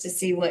out just to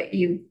see what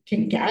you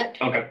can get.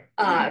 Okay.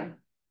 But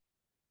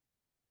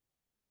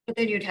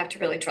then you'd have to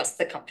really trust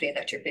the company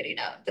that you're bidding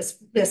out.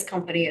 This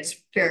company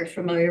is very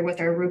familiar with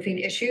our roofing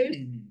issues.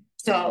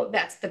 So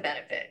that's the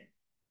benefit.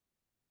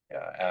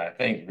 Yeah, and I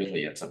think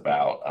really it's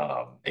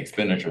about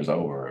expenditures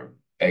over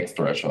X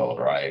threshold,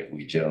 right?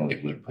 We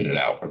generally would put it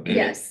out for bid.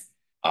 Yes.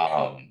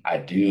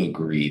 I do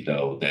agree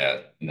though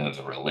that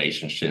the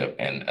relationship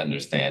and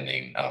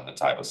understanding of the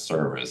type of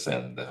service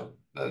and the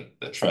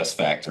trust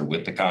factor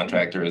with the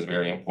contractor is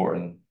very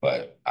important,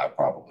 but I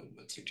probably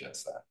would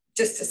suggest that.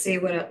 Just to see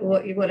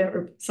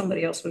whatever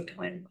somebody else would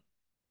come in.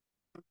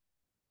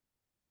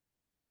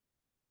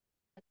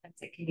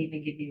 Sometimes it can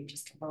even give you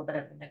just a little bit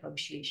of a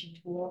negotiation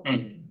tool.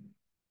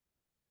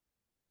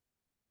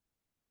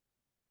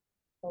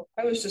 Well,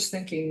 I was just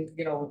thinking,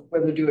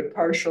 whether to do it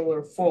partial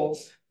or full,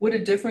 would a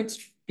difference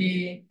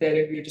be that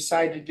if you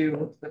decide to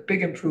do the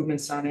big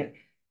improvements on it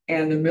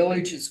and the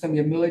millage is going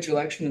to be a millage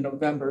election in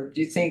November,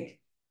 do you think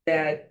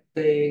that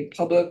the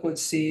public would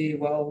see,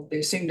 well,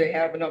 they seem to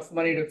have enough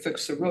money to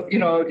fix the roof?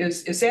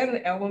 Is that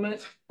an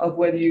element of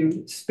whether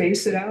you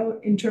space it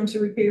out in terms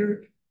of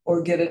repair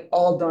or get it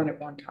all done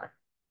at one time?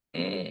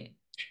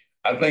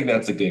 I think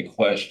that's a good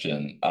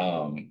question.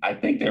 I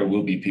think there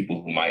will be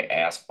people who might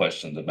ask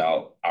questions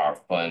about our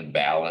fund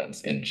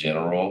balance in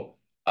general.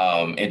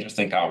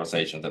 Interesting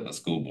conversations at the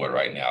school board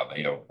right now.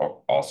 They are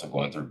also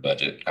going through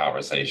budget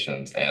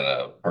conversations, and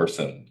a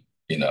person,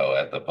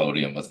 at the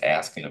podium was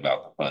asking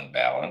about the fund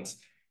balance.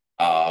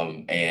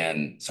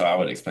 And so I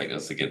would expect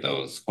us to get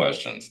those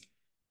questions.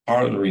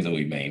 Part of the reason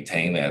we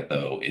maintain that,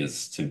 though,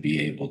 is to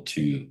be able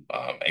to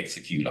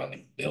execute on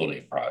the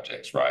building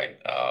projects, right?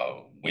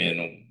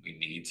 When we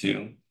need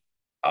to.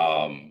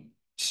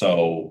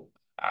 So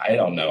I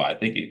don't know. I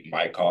think it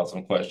might cause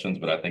some questions,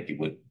 but I think it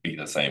would be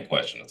the same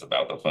question. It's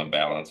about the fund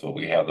balance. Well,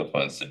 we have the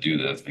funds to do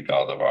this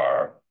because of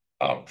our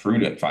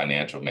prudent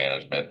financial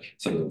management,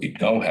 so that we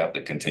don't have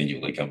to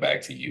continually come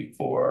back to you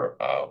for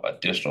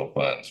additional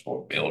funds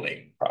for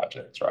building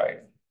projects, right?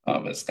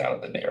 It's kind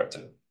of the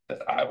narrative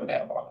that I would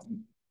have on it.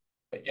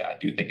 But yeah, I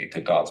do think it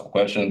could cause some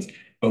questions.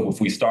 But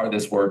if we start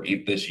this work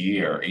this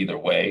year, either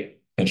way,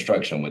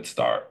 construction would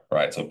start,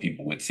 right? So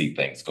people would see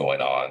things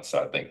going on.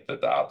 So I think that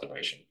the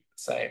observation would be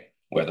the same,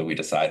 whether we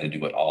decide to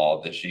do it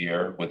all this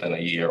year, within a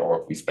year,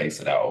 or if we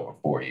space it out over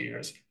 4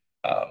 years.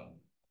 I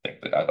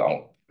think that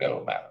that'll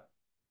matter.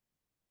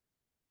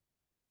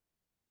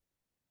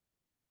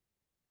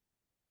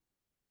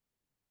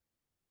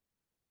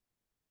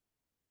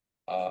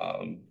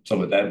 So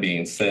with that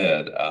being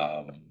said,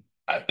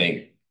 I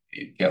think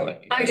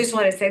Kelly. I just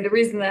want to say the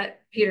reason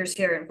that Peter's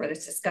here and for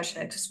this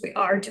discussion is because we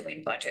are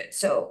doing budget.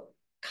 So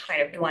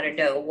kind of want to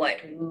know what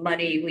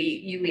money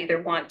you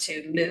either want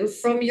to move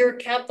from your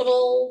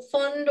capital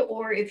fund,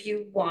 or if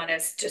you want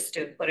us just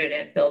to put it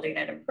in building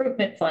and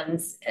improvement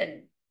funds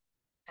and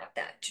have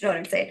that. Do you know what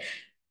I'm saying?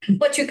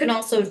 But you can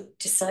also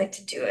decide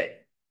to do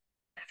it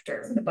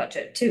after the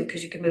budget too,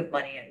 because you can move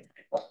money in.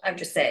 Well, I'm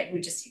just saying,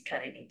 you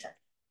kind of need to.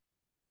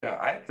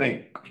 Yeah,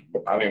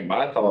 I mean,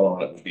 my thought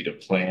on it would be to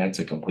plan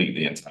to complete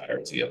the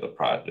entirety of the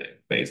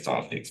project based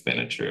on the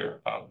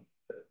expenditure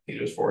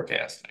Peter's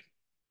forecasting.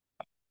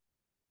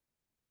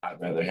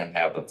 I'd rather him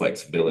have the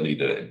flexibility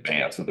to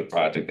advance with the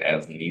project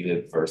as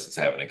needed versus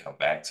having to come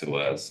back to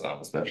us,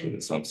 especially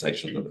with some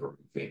sections of the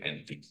roofing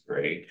in each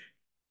grade.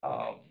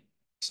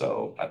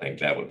 So I think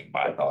that would be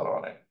my thought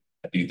on it.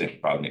 I do think we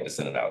probably need to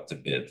send it out to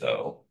bid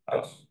though,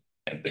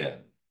 and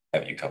then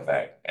have you come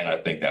back. And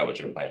I think that was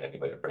your plan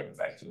anyway, to bring it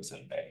back to us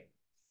in May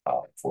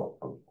for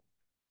approval.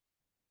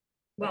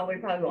 Well, we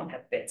probably won't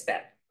have bids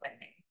back by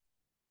May.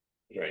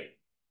 Right.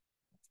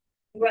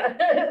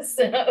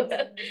 So,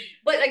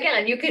 but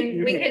again, we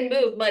can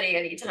move money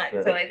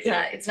anytime, so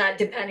it's not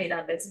depending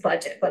on this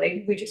budget, but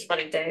we just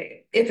wanted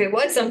to, if it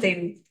was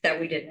something that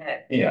we didn't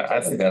have. Yeah,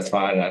 I think that's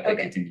fine. I think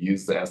if you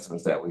use the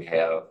estimates that we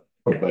have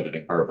For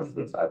budgeting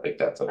purposes, I think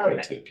that's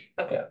okay too.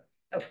 Okay.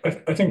 Yeah.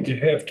 I think you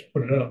have to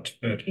put it out to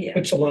bid. Yeah.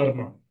 It's a lot of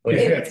money. Well,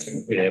 You yeah, have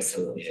to. we'd have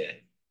to, yeah.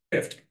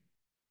 Have to.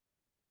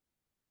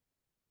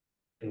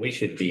 And we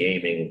should be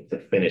aiming to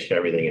finish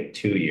everything in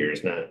 2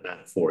 years,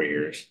 not 4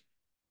 years.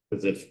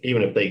 Because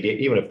even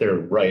if they're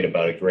right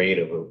about a grade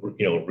of a,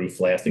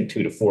 roof lasting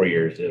 2 to 4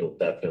 years, it'll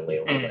definitely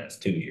only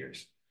last 2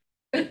 years.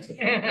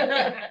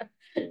 And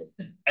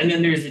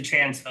then there's a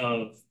chance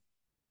of,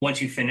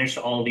 once you finish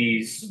all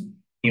these,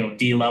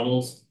 D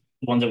levels,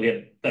 the ones that we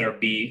have that are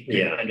B,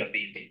 they're gonna end up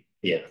being B.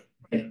 Yeah.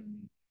 Yeah.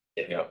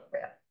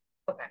 Okay.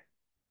 Okay.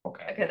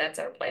 Okay, that's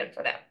our plan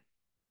for that.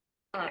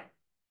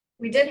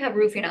 We did have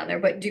roofing on there,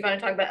 but do you want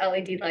to talk about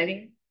LED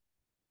lighting?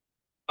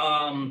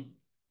 Are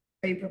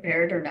you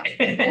prepared or not?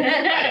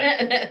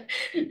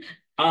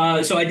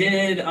 So I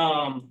did,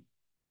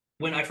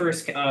 when I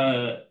first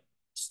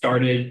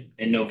started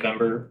in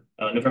November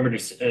to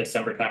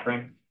December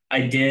timeframe,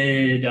 I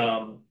did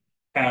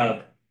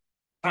have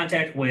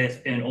contact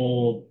with an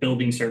old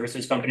building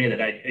services company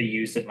that I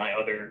used at my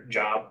other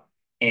job.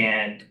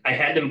 And I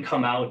had them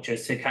come out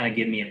just to kind of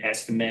give me an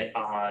estimate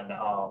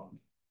on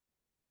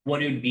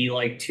what it would be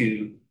like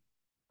to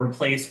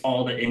replace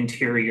all the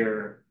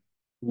interior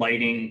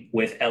lighting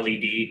with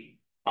LED.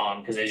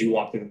 Because as you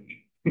walk through,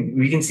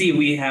 we can see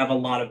we have a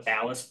lot of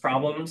ballast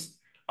problems.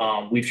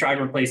 We've tried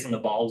replacing the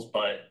bulbs,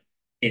 but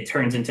it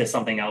turns into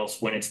something else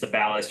when it's the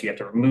ballast. You have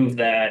to remove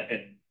that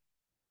and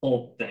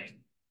whole thing.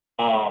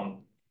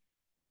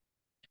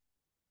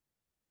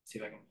 See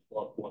if I can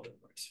pull up what the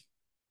price.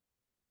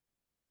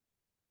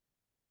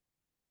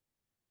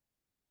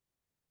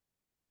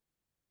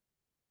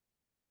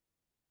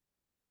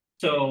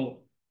 So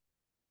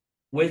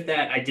with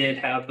that, I did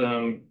have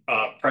them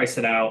price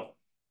it out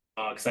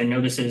because I know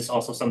this is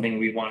also something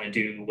we want to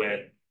do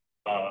with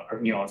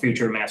our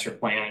future master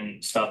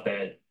plan stuff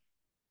that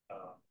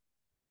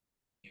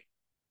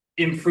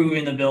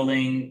improving the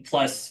building.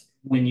 Plus,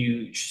 when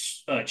you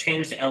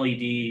change to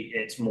LED,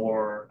 it's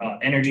more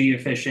energy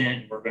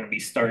efficient. We're going to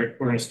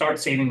start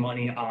saving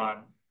money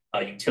on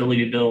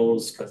utility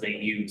bills because they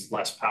use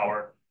less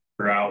power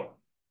throughout.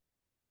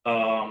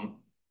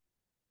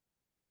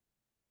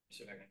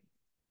 So I can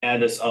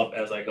add this up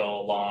as I go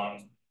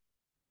along.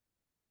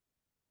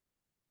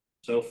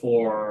 So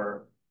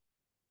for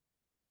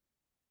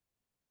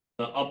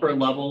the upper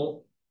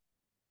level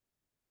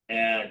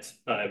at,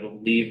 I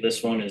believe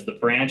this one is the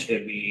branch,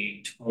 it'd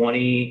be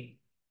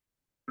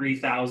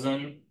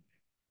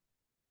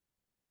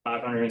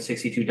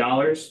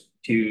 $23,562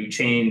 to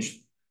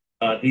change.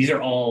 These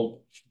are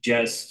all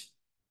just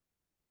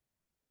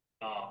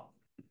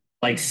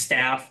like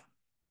staff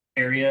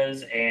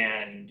areas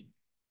and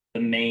the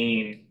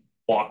main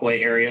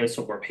walkway areas,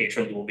 so where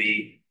patrons will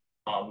be,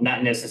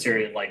 not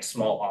necessarily like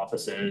small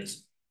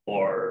offices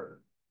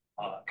or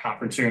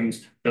conference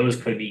rooms. Those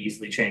could be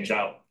easily changed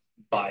out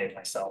by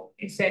myself.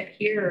 Is that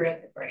here or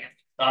at the branch?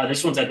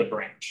 This one's at the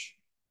branch.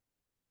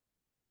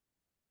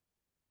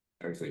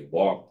 Actually,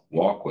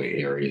 walkway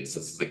areas.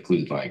 Does this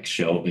include like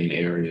shelving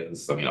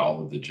areas? I mean,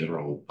 all of the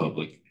general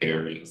public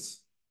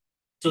areas.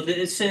 So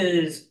this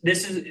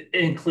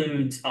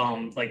includes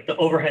like the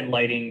overhead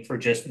lighting for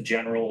just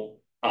general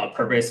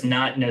purpose,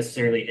 not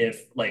necessarily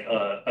if like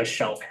a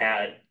shelf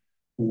had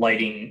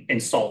lighting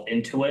installed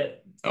into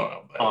it.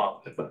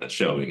 Oh, but the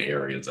shelving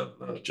areas of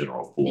the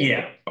general pool.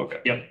 Yeah. Okay.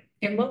 Yep.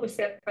 And what was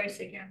that price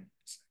again?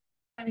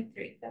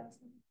 23,000.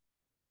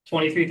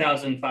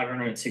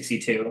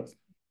 23,562.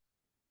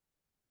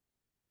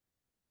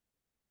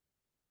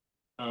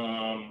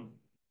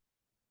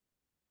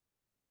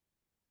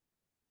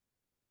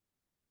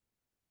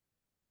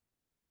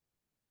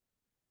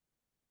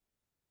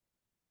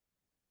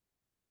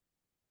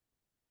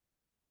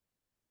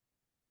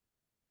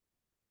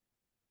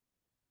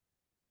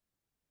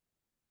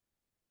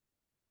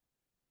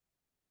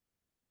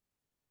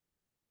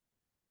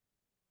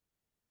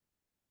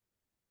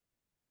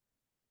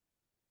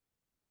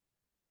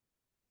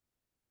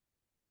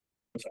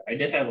 Sorry, I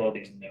did have all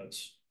these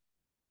notes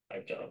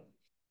typed up.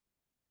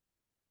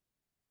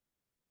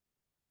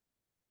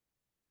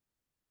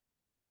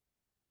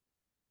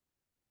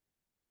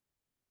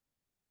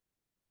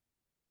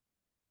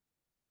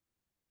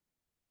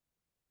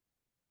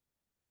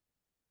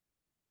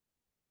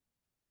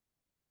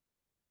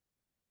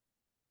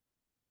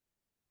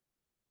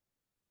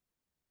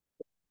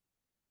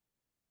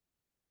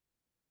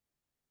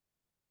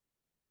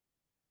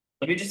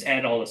 Let me just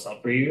add all this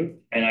up for you,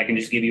 and I can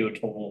just give you a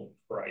total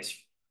price.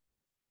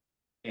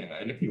 Yeah,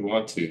 and if you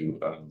want to,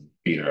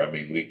 Peter, I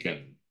mean, we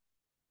can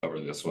cover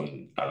this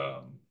one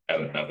at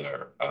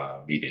another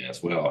meeting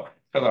as well.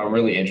 Because I'm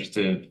really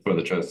interested for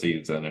the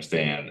trustees to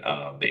understand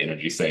the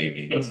energy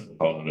savings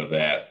component of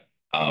that,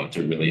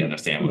 to really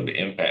understand what the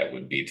impact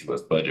would be to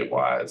us budget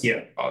wise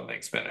on the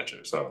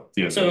expenditure. So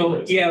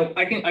yeah,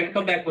 I can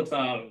come back with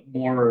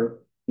more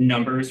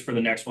numbers for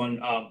the next one,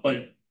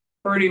 but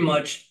pretty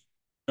much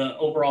the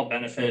overall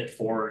benefit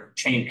for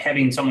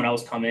having someone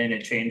else come in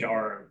and change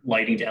our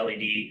lighting to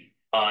LED,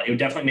 it would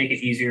definitely make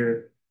it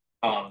easier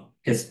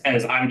because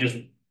as I'm just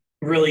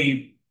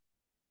really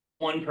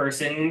one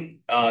person,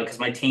 because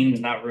my team's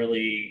not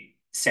really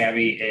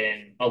savvy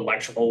in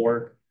electrical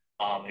work.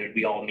 It would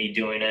be all me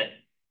doing it,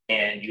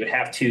 and you would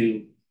have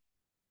to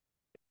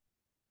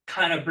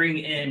kind of bring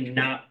in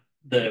not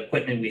the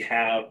equipment we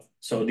have.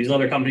 So these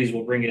other companies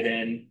will bring it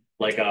in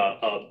like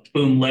a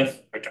boom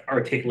lift,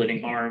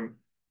 articulating arm,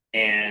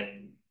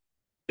 and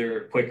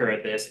they're quicker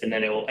at this, and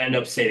then it will end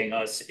up saving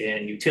us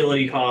in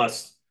utility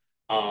costs.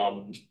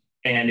 And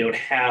it would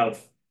have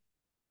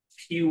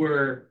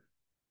fewer,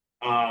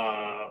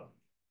 I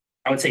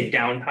would say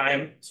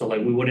downtime. So like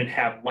we wouldn't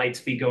have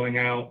lights be going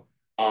out.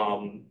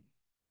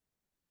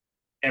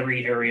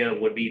 Every area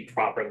would be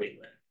properly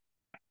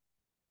lit.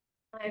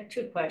 I have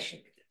two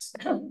questions.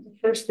 The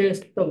first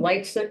is the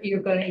lights that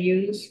you're gonna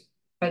use,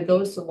 are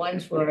those the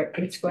ones where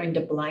it's going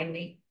to blind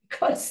me?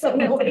 Because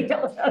somebody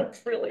else,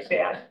 that's really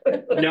bad.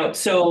 No,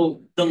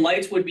 so the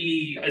lights would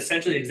be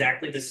essentially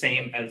exactly the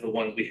same as the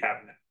ones we have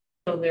now.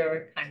 So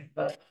they're kind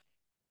of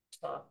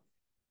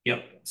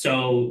Yep.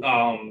 So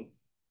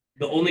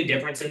the only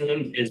difference in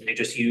them is they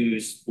just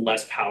use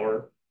less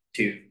power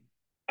to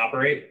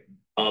operate,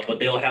 but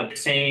they'll have the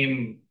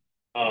same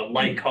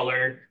light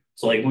color.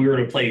 So like we were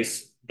to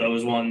place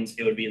those ones,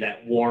 it would be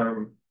that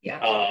warm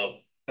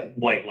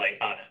white light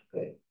on it.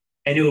 Good.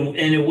 And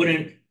it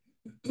wouldn't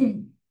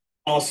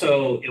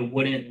also it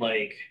wouldn't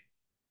like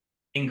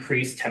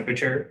increase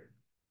temperature,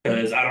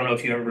 because I don't know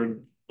if you ever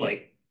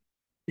like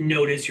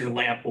notice your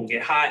lamp will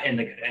get hot and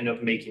it could end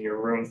up making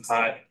your room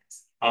hot.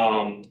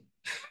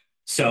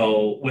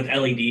 So with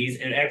LEDs,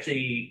 it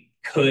actually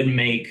could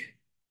make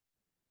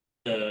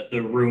the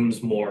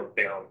rooms more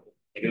bearable.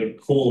 Like it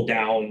would cool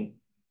down,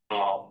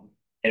 and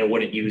it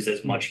wouldn't use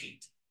as much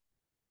heat.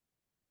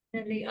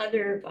 And the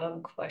other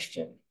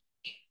question,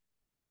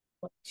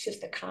 well, it's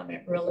just a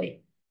comment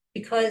really,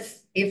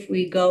 because if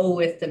we go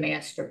with the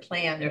master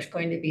plan, there's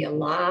going to be a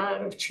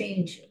lot of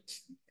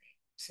changes.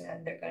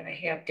 And they're going to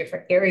have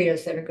different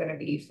areas that are going to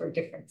be for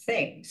different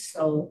things.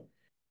 So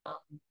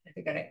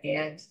they're going to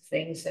add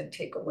things and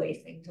take away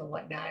things and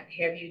whatnot.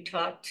 Have you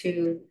talked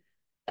to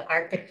the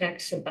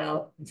architects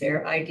about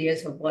their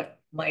ideas of what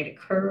might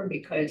occur?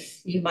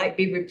 Because you might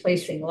be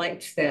replacing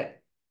lights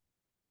that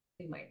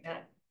you might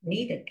not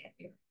need in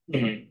here.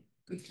 Mm-hmm.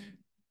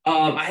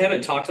 I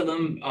haven't talked to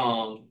them.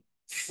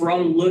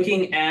 From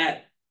looking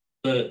at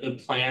the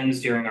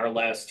plans during our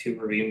last two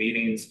review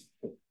meetings,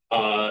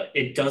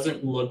 it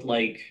doesn't look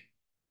like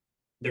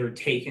they're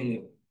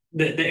taking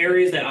the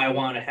areas that I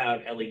want to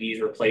have LEDs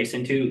replaced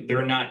into,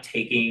 they're not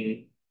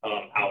taking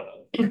out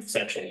of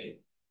essentially.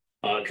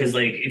 Because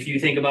like if you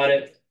think about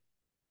it,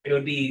 it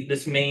would be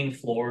this main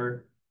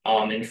floor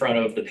in front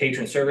of the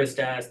patron service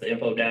desk, the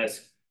info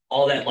desk,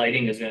 all that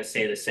lighting is going to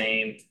stay the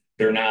same.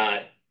 They're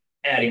not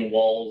adding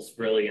walls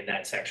really in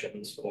that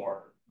sections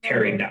or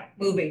tearing down.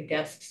 Moving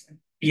desks.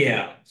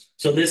 Yeah.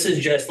 So this is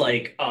just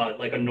like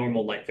a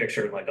normal light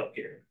fixture like up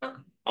here.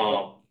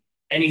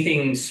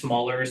 Anything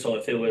smaller, so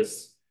if it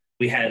was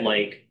we had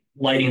like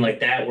lighting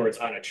like that where it's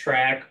on a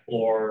track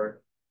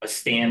or a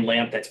stand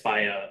lamp that's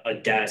by a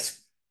desk,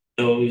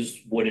 those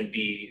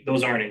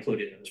aren't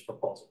included in this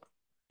proposal.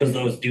 Because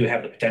those do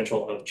have the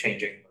potential of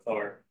changing with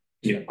our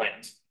new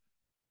plans.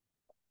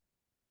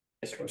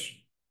 Yes, question.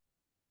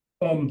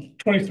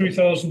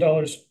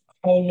 $23,000,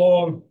 how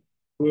long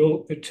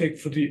will it take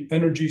for the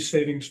energy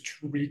savings to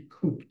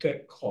recoup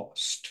that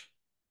cost?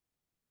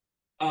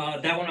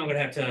 That one I'm gonna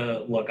have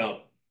to look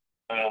up.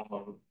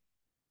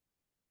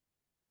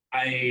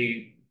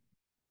 I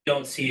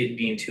don't see it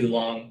being too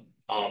long,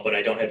 but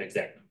I don't have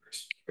exact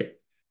numbers.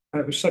 I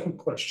have a second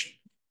question,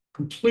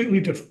 completely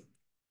different.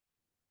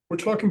 We're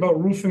talking about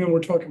roofing and we're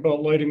talking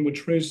about lighting,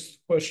 which raises the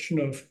question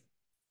of,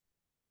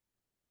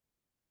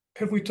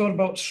 have we thought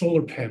about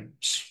solar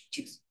panels?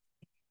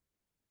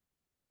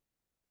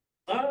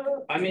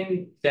 I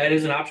mean, that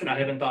is an option. I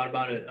haven't thought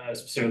about it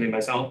specifically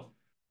myself.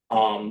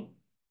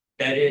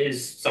 That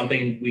is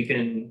something we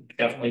can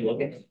definitely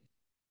look at.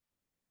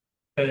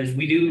 Because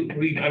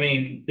I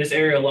mean, this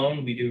area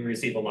alone, we do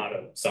receive a lot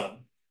of sun.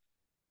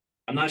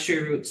 I'm not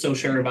so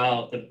sure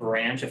about the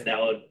branch, if that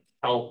would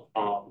help.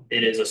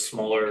 It is a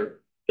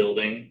smaller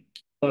building.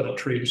 A lot of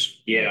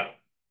trees. Yeah.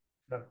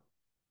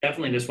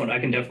 Definitely this one, I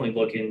can definitely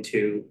look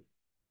into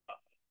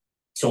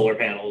solar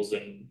panels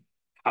and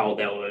how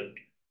that would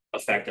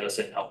affect us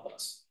and help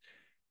us.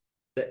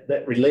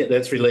 That's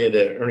related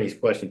to Ernie's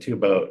question too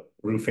about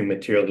roofing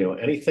material. You know,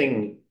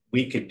 anything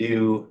we could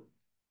do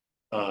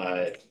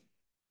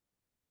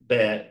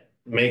that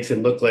makes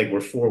it look like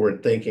we're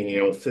forward thinking. You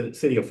know,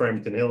 City of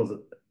Farmington Hills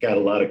got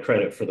a lot of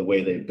credit for the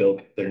way they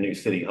built their new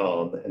city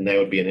hall, and that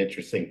would be an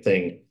interesting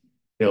thing.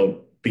 You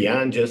know,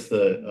 beyond just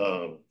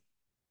beyond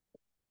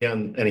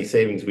any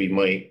savings we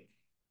might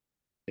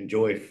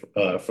enjoy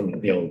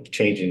from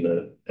changing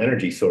the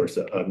energy source.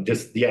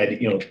 Just the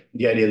idea,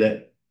 the idea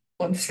that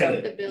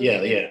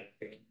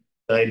the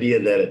idea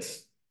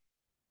that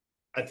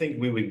I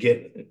think we would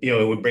get,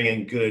 it would bring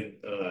in good,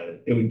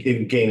 it would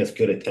gain us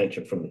good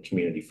attention from the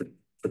community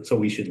so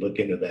we should look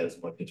into that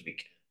as much as we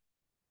can.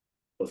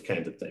 Those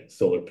kinds of things,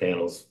 solar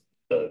panels,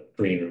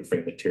 green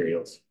roofing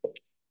materials.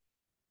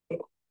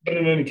 But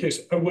in any case,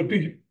 I would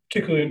be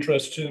particularly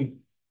interested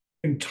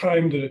in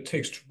time that it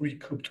takes to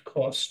recoup the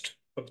cost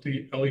of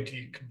the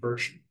LED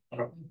conversion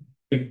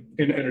in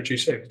energy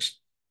savings.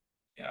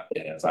 Yeah,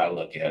 and as I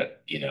look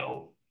at,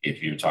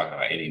 if you're talking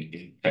about any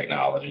new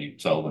technology,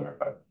 solar,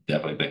 I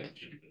definitely think we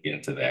should get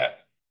into that.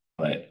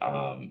 But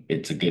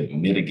it's a good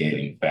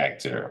mitigating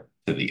factor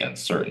to the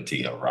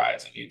uncertainty of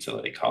rising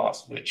utility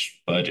costs,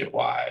 which budget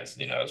wise,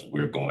 as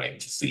we're going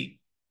to see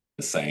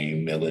the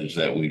same millage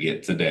that we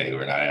get today.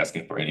 We're not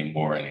asking for any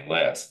more, any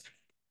less.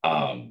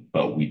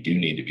 But we do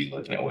need to be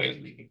looking at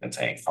ways we can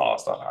contain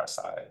cost on our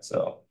side.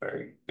 So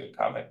very good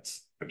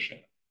comments. Appreciate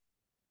it.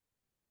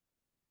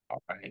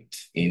 All right.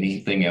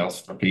 Anything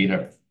else for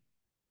Peter?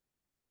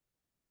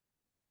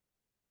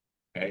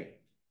 Okay.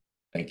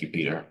 Thank you,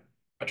 Peter.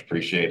 Much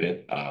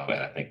appreciated. And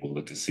I think we'll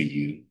look to see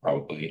you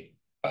probably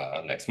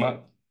next month.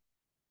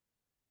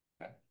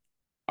 Okay.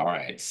 All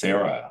right,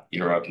 Sarah,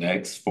 you're up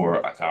next for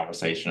a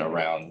conversation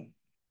around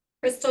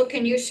Crystal,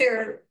 can you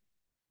share?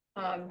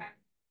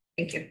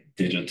 Thank you.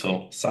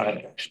 digital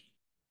signage.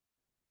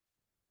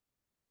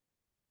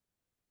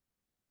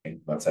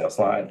 Let's have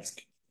slides.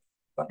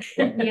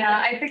 Yeah,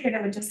 I figured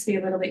it would just be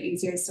a little bit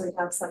easier so we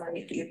have some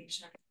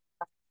information.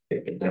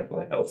 It can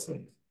definitely help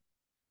me.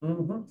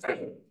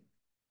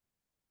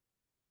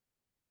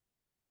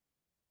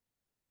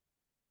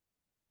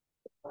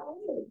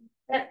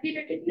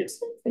 Peter, did you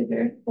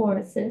figure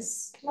for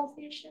this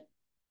location?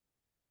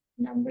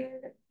 Number.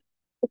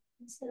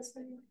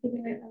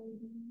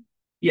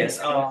 Yes,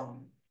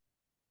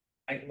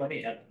 let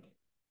me add.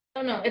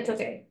 Oh, no, it's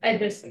okay. I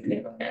just.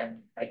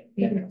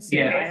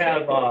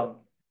 Yeah,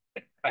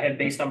 I have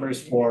base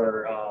numbers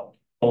for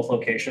both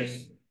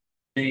locations.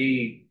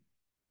 When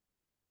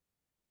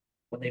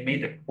they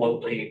made the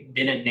quote, they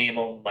didn't name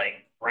them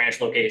like branch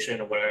location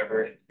or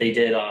whatever. They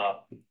did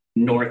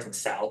north and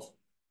south.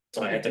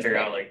 So I had to figure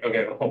out like,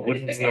 okay, well,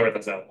 which is north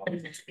and south?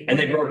 And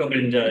they broke up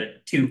into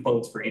 2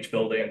 quotes for each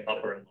building,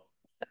 upper and lower.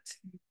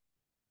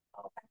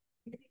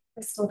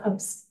 Crystal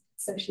hosts,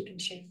 so she can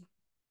share.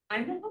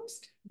 I'm the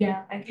host?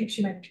 Yeah, I think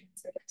she might have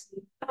transferred it to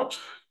you. Oh,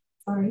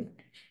 sorry.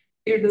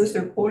 Here, does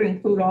their quote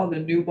include all the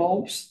new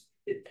bulbs?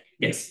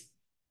 Yes.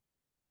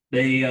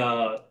 They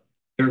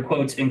their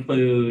quotes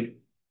include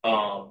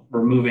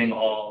removing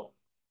all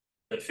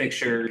the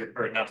fixture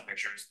or not the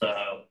fixtures,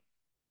 the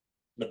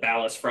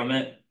ballast from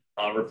it,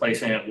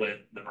 replacing it with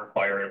the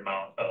required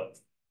amount of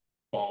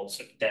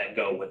bulbs that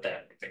go with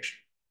that fixture.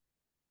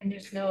 And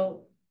there's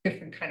no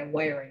different kind of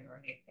wiring or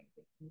anything.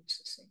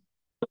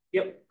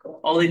 Yep.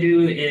 All they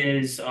do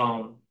is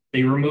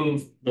they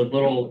remove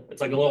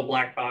it's like a little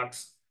black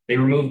box. They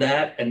remove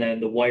that, and then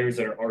the wires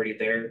that are already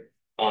there,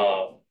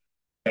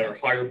 that are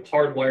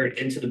hardwired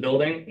into the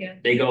building, Yeah.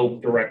 they go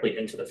directly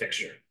into the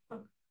fixture.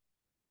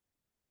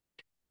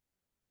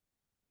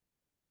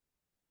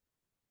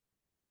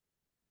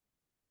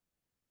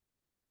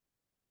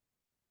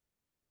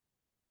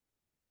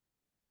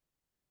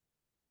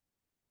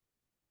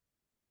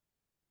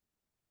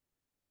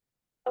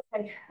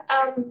 Okay,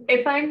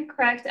 if I'm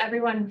correct,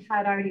 everyone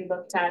had already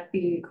looked at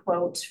the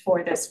quote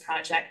for this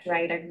project,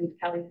 right? I believe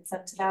Kelly had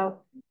sent it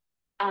out.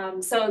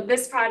 So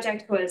this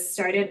project was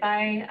started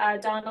by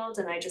Donald,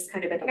 and I just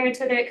kind of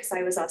inherited it because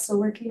I was also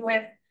working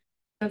with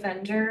the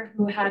vendor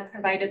who had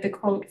provided the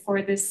quote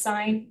for this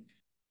sign.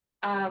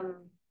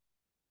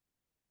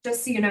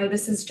 Just so you know,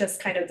 this is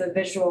just kind of the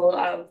visual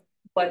of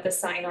what the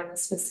sign on the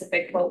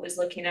specific quote was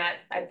looking at.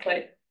 I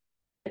put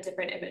a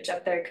different image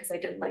up there because I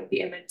didn't like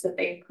the image that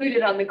they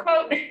included on the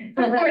quote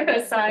for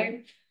the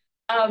sign.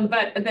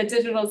 But the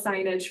digital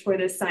signage for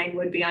this sign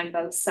would be on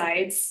both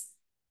sides.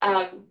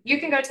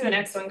 You can go to the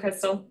next one,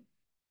 Crystal.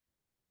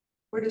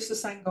 Where does the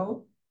sign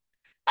go?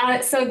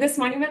 So this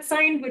monument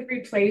sign would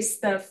replace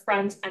the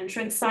front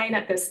entrance sign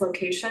at this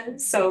location.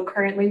 So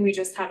currently we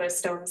just have a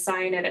stone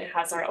sign and it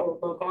has our old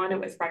logo on it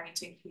with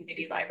Farmington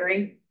Community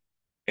Library.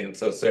 And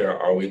so, Sarah,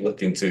 are we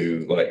looking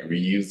to like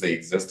reuse the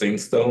existing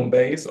stone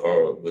base,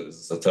 or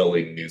was this a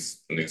totally new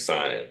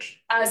signage?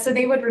 So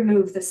they would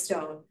remove the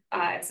stone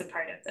as a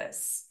part of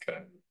this.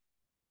 Okay.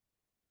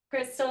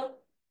 Crystal?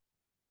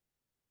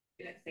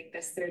 I didn't think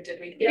this through,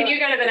 did we? Can you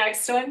go to the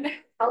next one?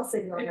 I'll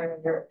signal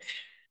her.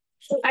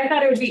 I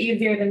thought it would be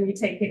easier than me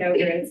taking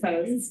over as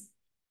host.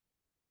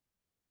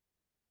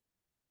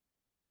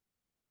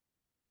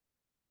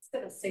 It's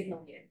gonna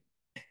signal you.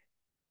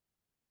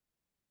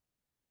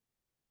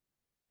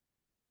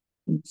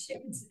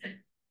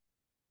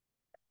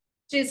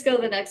 Just go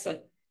to the next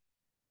one.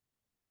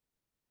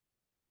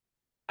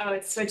 Oh,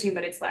 it's switching,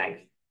 but it's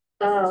lagged.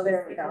 Oh,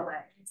 there we go.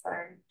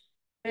 Sorry.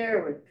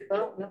 There we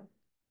go.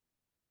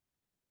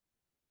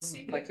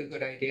 Seemed like a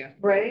good idea.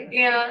 Right?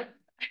 Yeah.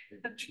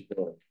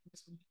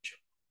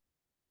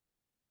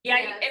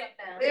 Yeah,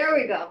 There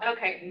we go.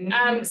 okay.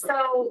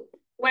 So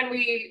when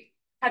we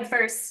had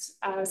first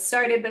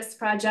started this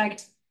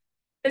project,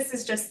 this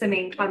is just the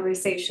main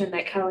conversation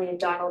that Kelly and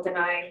Donald and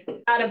I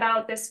had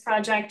about this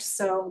project.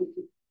 So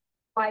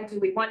why do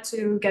we want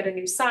to get a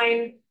new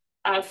sign?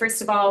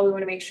 First of all, we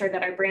want to make sure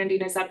that our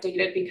branding is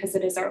updated because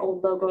it is our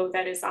old logo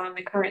that is on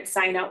the current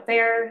sign out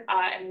there,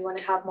 and we want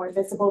to have more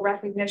visible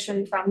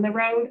recognition from the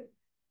road.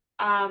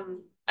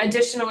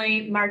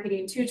 Additionally,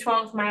 marketing to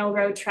 12-mile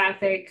road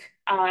traffic.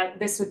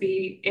 This would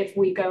be if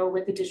we go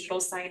with the digital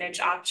signage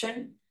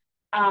option.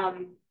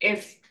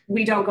 If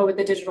we don't go with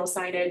the digital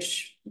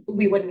signage,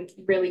 we wouldn't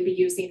really be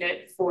using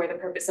it for the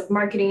purpose of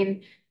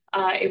marketing.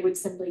 It would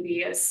simply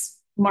be as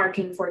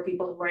marking for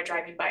people who are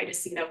driving by to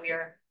see that we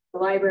are the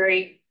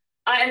library.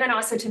 And then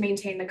also to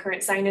maintain the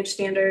current signage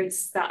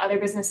standards that other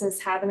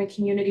businesses have in the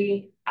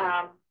community.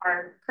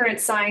 Our current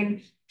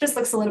sign just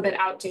looks a little bit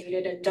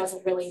outdated and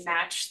doesn't really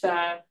match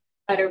the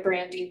better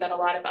branding that a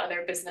lot of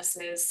other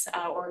businesses,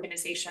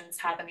 organizations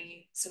have in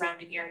the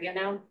surrounding area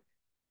now.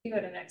 You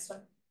go to the next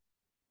one.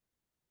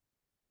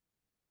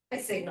 I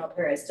signaled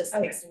her as just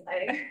Okay.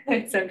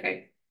 It's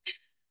okay.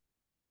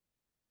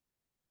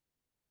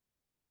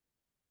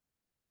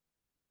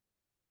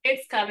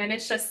 It's coming,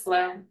 it's just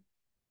slow.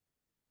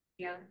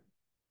 Yeah.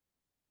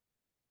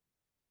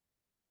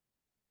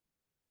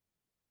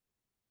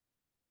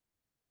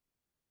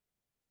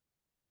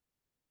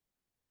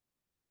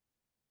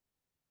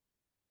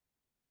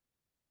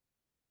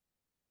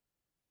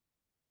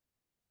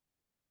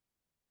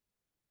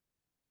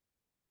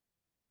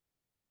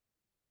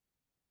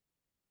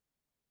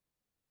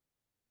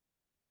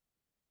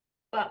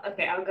 Well,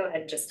 okay, I'll go ahead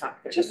and just talk.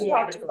 Just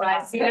talk.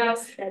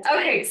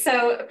 Okay,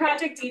 so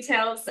project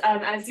details,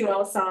 as you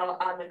all saw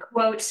on the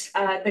quote,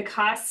 the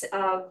cost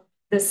of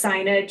the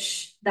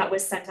signage that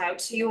was sent out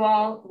to you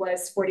all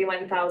was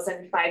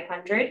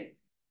 $41,500.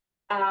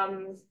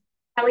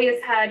 Kelly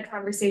has had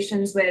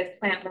conversations with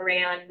Plant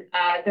Moran.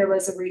 There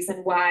was a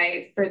reason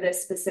why for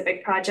this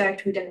specific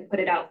project, we didn't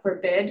put it out for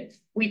bid.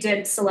 We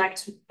did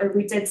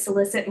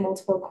solicit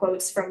multiple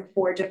quotes from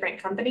 4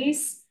 different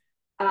companies.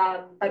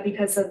 But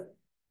because of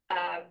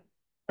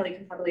Kelly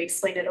can probably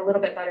explain it a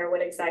little bit better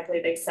what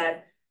exactly they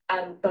said.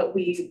 But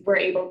we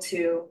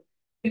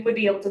would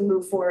be able to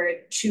move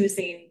forward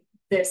choosing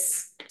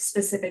this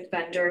specific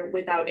vendor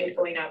without it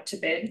going out to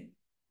bid.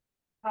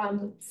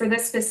 For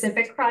this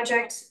specific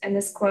project and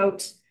this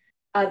quote,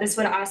 this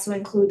would also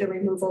include the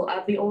removal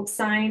of the old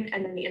sign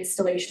and then the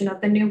installation of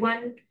the new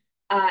one.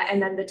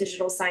 And then the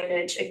digital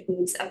signage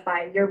includes a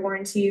 5-year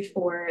warranty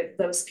for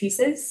those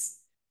pieces.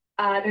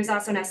 There's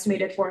also an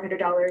estimated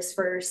 $400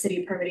 for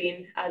city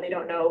permitting. They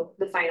don't know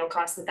the final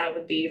cost that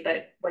would be,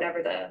 but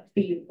whatever the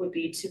fee would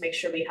be to make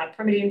sure we have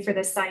permitting for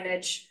this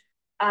signage.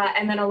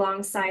 And then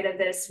alongside of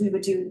this, we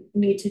would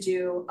need to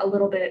do a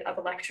little bit of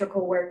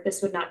electrical work.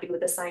 This would not be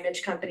with the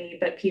signage company,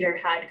 but Peter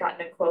had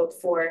gotten a quote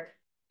for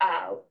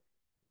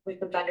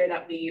with the vendor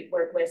that we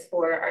work with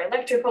for our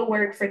electrical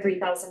work for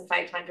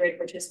 $3,500,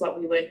 which is what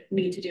we would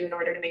need to do in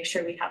order to make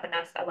sure we have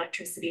enough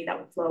electricity that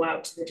would flow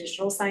out to the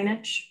digital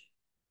signage.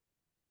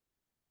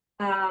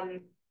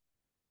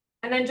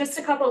 And then just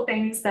a couple of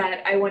things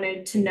that I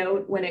wanted to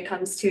note when it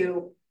comes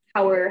to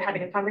how we're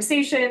having a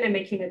conversation and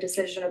making a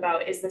decision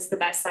about, is this the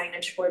best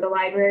signage for the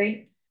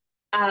library?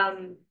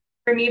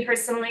 For me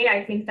personally,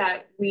 I think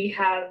that we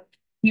have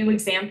few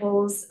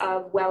examples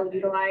of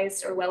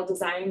well-utilized or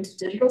well-designed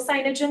digital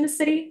signage in the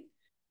city.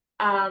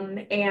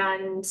 By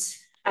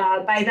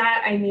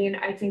that, I mean,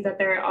 I think that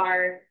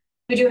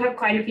we do have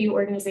quite a few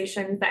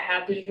organizations that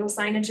have digital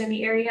signage in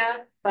the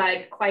area,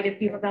 but quite a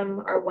few of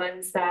them are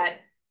ones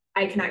that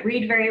I cannot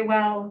read very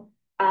well.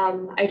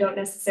 I don't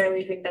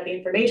necessarily think that the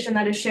information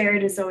that is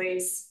shared is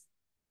always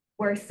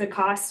worth the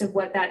cost of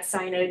what that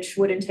signage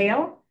would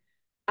entail.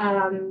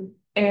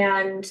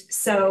 And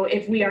so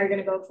if we are going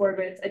to go forward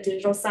with a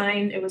digital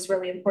sign, it was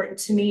really important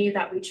to me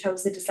that we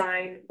chose a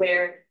design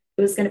where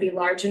it was going to be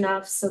large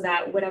enough so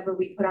that whatever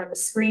we put on the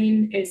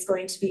screen is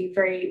going to be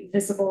very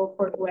visible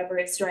for whoever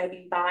is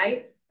driving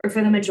by, or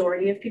for the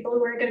majority of people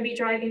who are going to be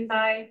driving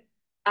by.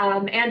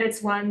 And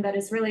it's one that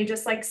is really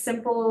just like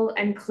simple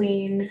and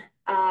clean,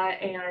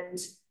 and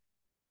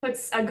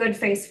puts a good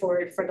face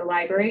forward for the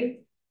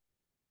library.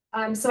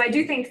 So I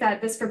do think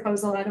that this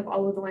proposal, out of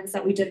all of the ones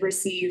that we did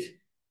receive,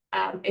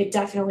 it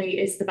definitely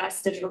is the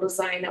best digital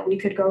design that we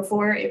could go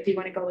for if we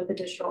want to go with the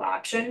digital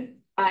option,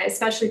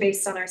 especially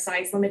based on our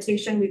size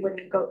limitation. We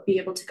wouldn't be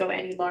able to go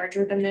any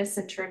larger than this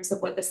in terms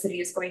of what the city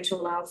is going to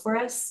allow for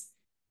us.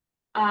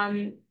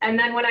 And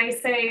then when I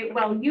say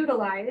well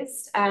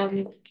utilized,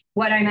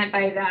 what I meant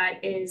by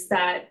that is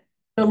that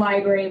the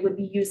library would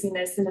be using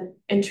this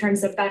in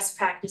terms of best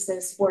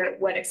practices for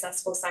what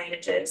accessible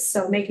signage is.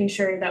 So making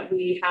sure that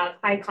we have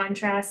high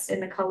contrast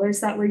in the colors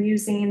that we're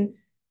using,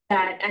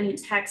 that any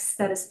text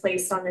that is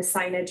placed on this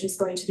signage is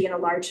going to be in a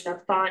large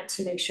enough font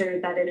to make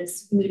sure that it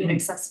is meeting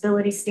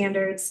accessibility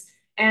standards,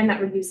 and that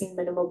we're using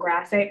minimal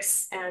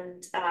graphics.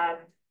 And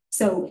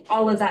so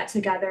all of that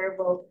together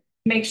will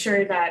make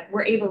sure that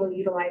we're able to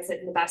utilize it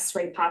in the best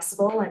way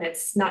possible. And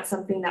it's not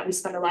something that we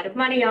spend a lot of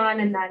money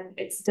on, and then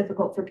it's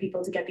difficult for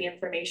people to get the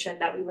information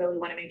that we really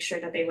want to make sure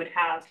that they would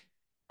have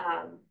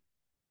on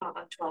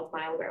 12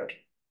 Mile Road.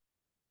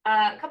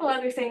 A couple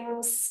other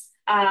things.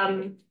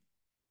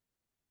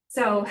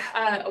 So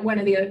one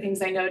of the other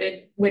things I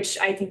noted, which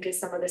I think is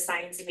some of the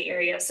signs in the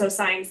area, so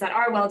signs that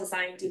are well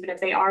designed, even if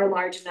they are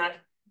large enough,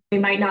 they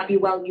might not be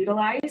well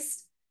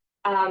utilized.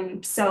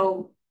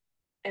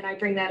 And I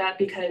bring that up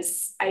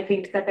because I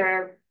think that there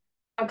are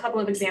a couple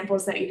of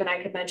examples that even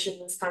I could mention in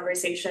this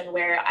conversation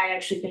where I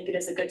actually think it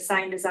is a good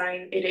sign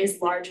design. It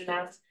is large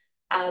enough,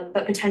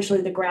 but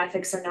potentially the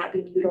graphics are not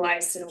being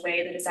utilized in a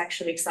way that is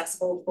actually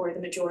accessible for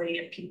the majority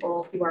of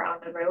people who are on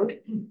the road.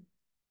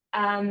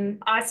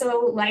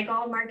 Also, like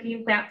all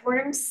marketing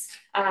platforms,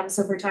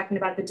 so if we're talking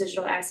about the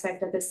digital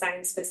aspect of the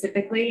sign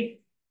specifically,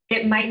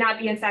 it might not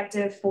be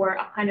effective for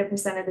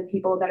 100% of the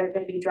people that are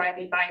going to be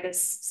driving by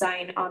this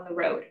sign on the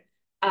road.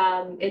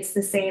 It's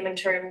the same in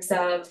terms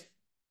of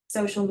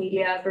social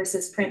media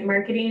versus print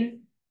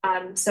marketing.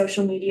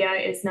 Social media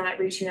is not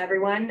reaching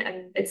everyone,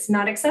 and it's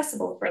not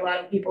accessible for a lot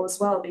of people as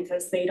well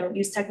because they don't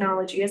use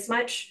technology as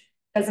much.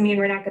 Doesn't mean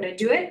we're not going to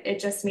do it. It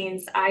just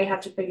means I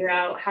have to figure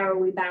out how are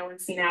we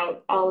balancing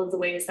out all of the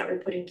ways that we're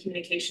putting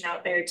communication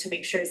out there to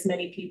make sure as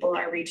many people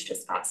are reached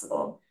as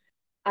possible.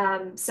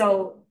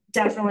 So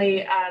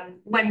definitely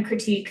one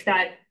critique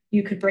that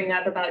you could bring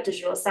up about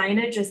digital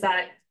signage is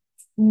that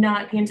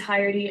not the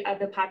entirety of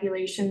the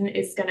population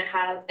is going to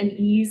have an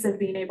ease of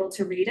being able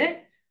to read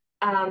it.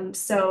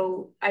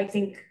 So I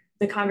think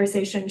the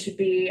conversation should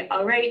be,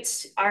 all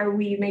right, are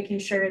we making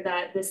sure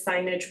that this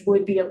signage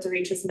would be able to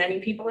reach as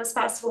many people as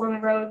possible on the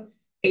road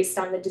based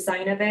on the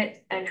design of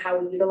it and how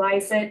we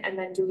utilize it? And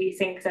then do we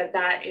think that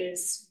that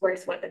is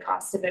worth what the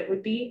cost of it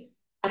would be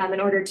in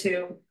order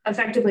to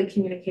effectively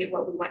communicate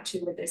what we want to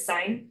with this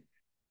sign?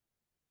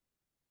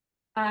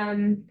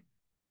 And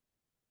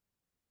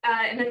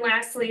then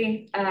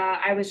lastly,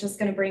 I was just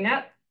going to bring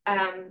up,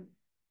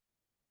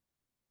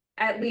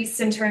 at least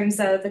in terms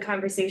of the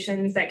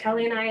conversations that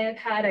Kelly and I have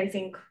had, I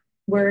think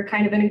we're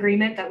kind of in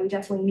agreement that we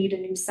definitely need a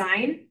new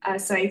sign.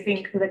 So I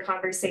think the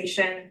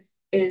conversation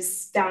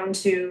is down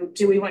to,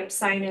 do we want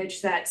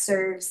signage that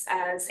serves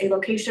as a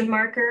location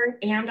marker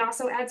and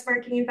also adds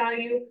marketing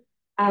value?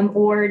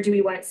 Or do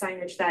we want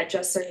signage that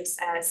just serves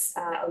as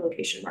a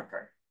location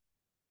marker?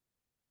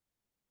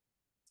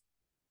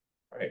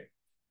 All right.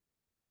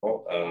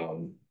 Well,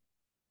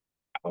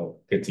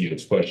 I'll get to your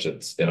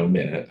questions in a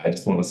minute. I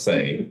just want to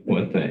say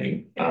one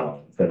thing,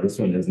 that this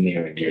one is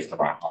near and dear to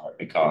my heart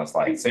because,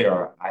 like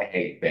Sarah, I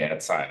hate bad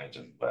signage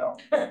as well.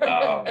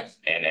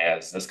 And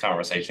as this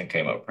conversation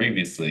came up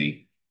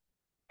previously,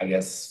 I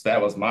guess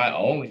that was my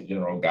only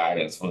general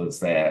guidance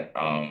was that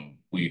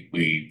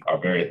we are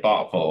very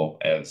thoughtful,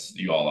 as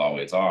you all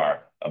always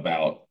are,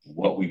 about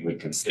what we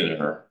would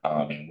consider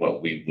and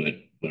what we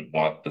would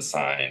want the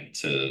sign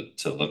to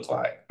look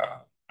like.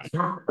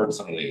 I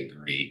personally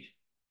agree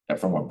that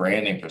from a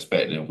branding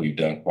perspective, we've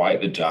done quite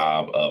the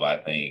job of, I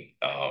think,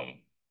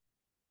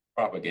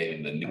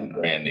 propagating the new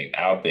branding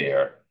out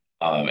there.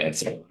 And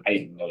so I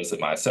even notice it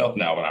myself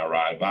now when I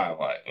ride by, I'm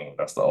like, oh,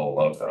 that's the old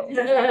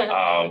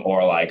logo.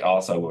 Or like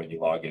also when you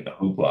log into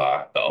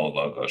Hoopla, the old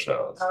logo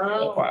shows.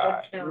 Oh,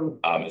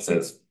 FYI. It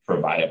says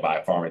provided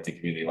by Farmington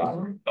Community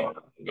Library.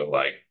 Go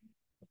like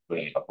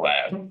putting a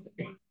flag.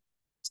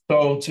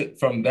 So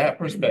from that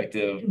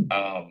perspective,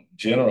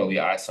 generally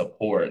I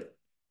support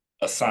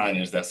a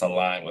signage that's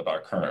aligned with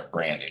our current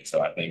branding.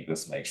 So I think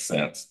this makes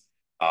sense.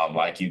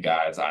 Like you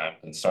guys, I'm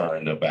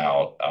concerned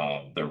about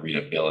the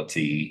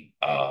readability,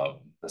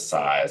 the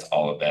size,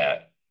 all of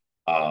that.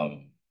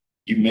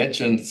 You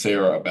mentioned,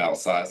 Sarah, about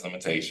size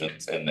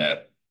limitations and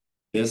that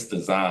this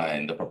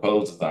design, the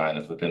proposed design,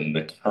 is within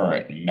the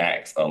current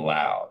max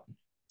allowed.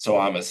 So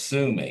I'm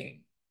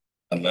assuming,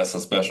 unless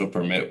a special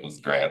permit was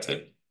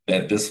granted,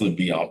 that this would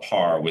be on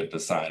par with the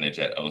signage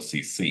at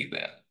OCC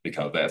then,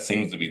 because that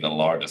seems to be the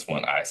largest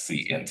one I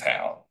see in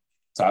town.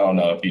 So I don't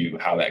know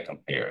how that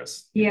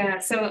compares. Yeah,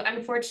 so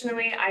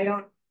unfortunately, I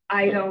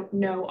don't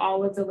know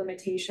all of the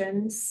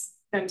limitations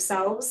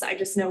themselves. I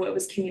just know what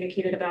was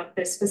communicated about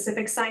this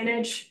specific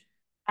signage.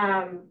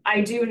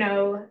 I do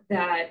know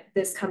that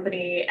this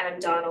company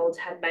and Donald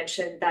had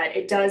mentioned that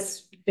it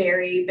does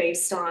vary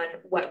based on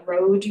what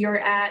road you're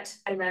at,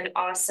 and then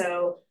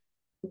also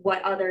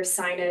what other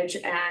signage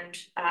and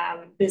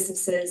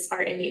businesses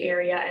are in the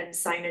area and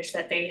signage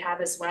that they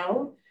have as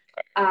well.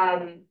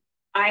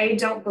 I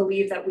don't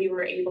believe that we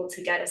were able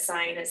to get a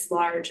sign as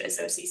large as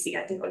OCC.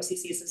 I think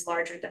OCC's is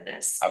larger than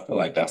this. I feel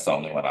like that's the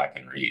only one I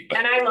can read.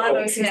 And I love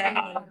OCC.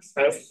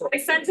 I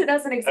sent it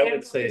as an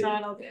example to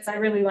Donald because I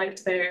really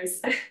liked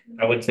theirs.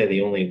 I would say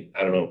the only,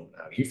 I don't know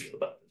how you feel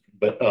about this,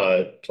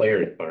 but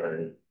Players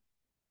Barn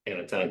and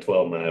it's on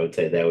 12 mile, I would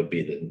say that would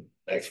be the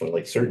next one,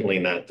 like certainly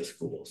not the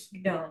schools.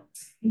 No,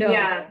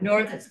 Yeah.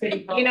 North is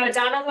pretty. You know,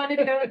 Donald wanted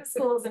to go to the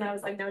schools and I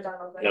was like, no,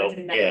 Donald. No,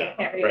 yeah,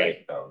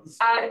 right.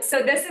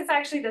 So this is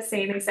actually the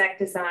same exact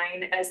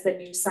design as the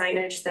new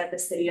signage that the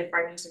city of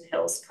Farmington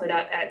Hills put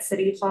up at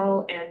City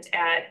Hall and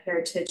at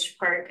Heritage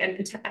Park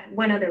and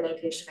one other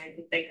location I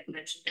think they had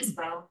mentioned as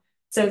well.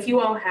 So if you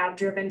all have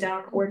driven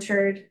down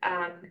Orchard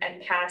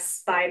and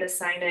passed by the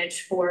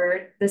signage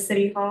for the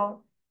City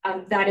Hall,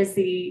 that is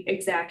the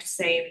exact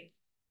same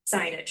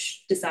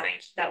signage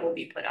design that will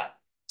be put up.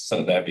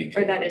 So that'd be.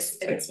 Or that is-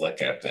 Take a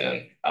look at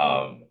then.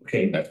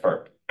 Okay. That's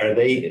perfect. Are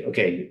they,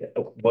 okay,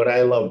 what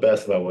I love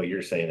best about what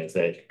you're saying is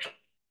that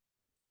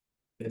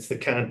it's the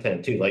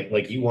content too,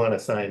 like you want a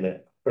sign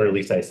that, or at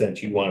least I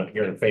sense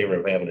you're in favor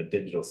of having a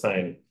digital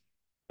sign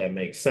that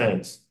makes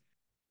sense.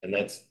 And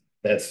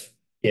that's,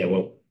 yeah,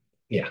 well,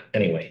 yeah,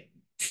 anyway.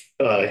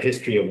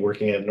 History of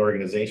working at an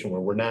organization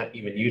where we're not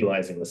even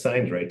utilizing the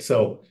signs right.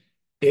 So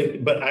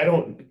but I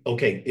don't,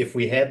 okay, if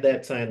we had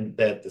that sign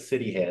that the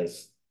city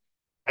has,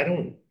 I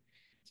don't,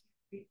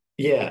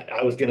 yeah,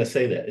 I was gonna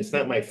say that. It's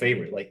not my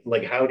favorite.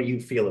 Like, how do you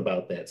feel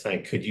about that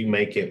sign? Could you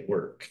make it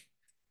work?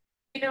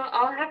 You know,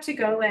 I'll have to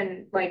go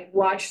and like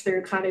watch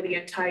through kind of the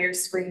entire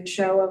screen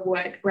show of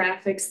what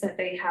graphics that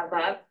they have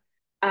up.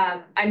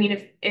 I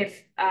mean,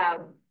 if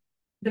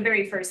the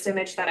very first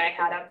image that I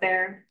had up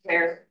there,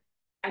 where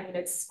I mean,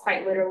 it's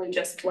quite literally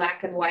just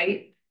black and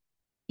white.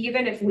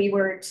 Even if we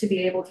were to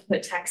be able to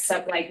put text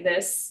up like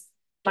this,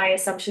 my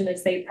assumption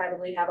is they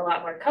probably have a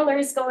lot more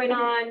colors going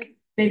on,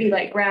 maybe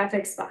like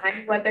graphics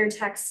behind what their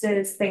text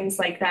is, things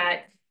like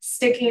that.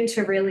 Sticking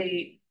to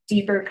really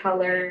deeper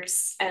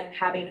colors and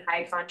having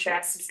high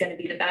contrast is going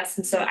to be the best.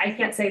 And so I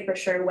can't say for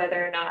sure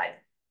whether or not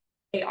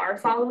they are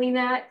following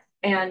that.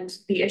 And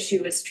the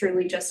issue is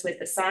truly just with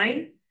the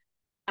sign.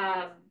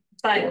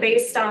 But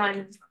based on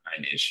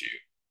An issue.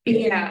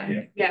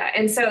 yeah.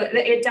 And so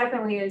it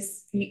definitely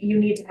is, you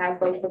need to have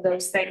both of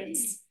those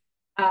things.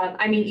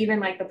 I mean, even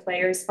like the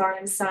players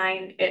farm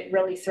sign, it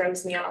really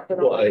throws me off with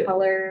all the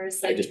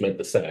colors. I just meant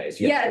the size.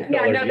 Yeah, the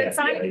colors, no, the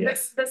sign, yeah.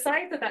 the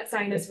size of that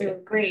sign is really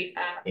great.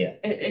 Yeah.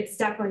 It's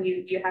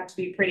definitely, you have to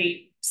be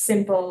pretty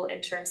simple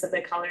in terms of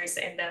the colors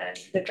and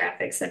the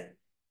graphics and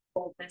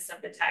boldness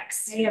of the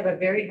text. I have a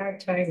very hard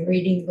time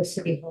reading the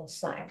city hall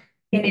sign,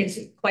 and it's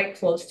quite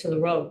close to the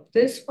road.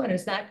 This one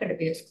is not going to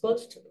be as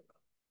close to the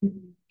road.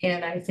 Mhm.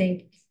 And I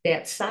think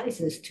that size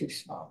is too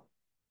small.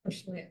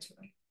 Personally, that's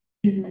right.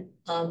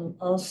 Mhm.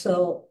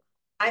 Also,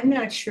 I'm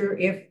not sure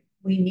if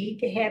we need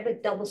to have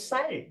it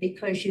double-sided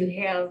because you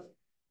have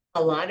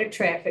a lot of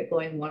traffic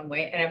going one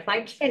way. And if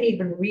I can't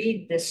even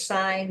read the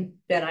sign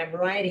that I'm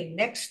riding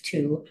next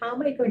to, how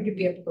am I going to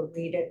be able to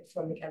read it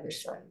from the other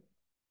side?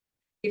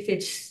 If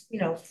it's, you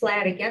know,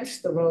 flat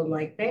against the road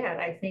like that,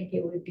 I think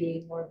it would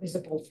be more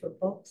visible for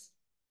both.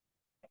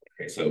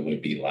 Okay, so it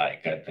would be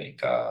like, I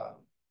think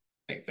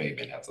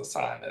Fabian has a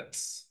sign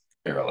that's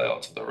parallel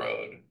to the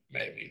road,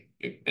 maybe,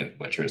 if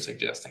what you're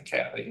suggesting,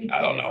 Kathy.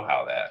 I don't know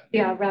how that.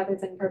 Yeah, rather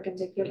than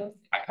perpendicular.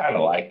 I kind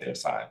of like their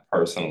sign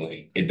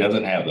personally. It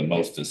doesn't have the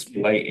most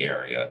display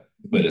area,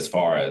 but as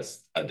far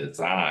as a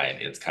design,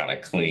 it's kind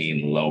of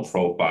clean, low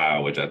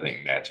profile, which I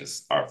think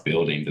matches our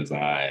building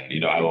design.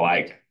 You know, I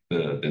like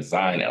the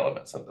design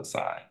elements of the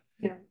sign.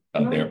 Yeah.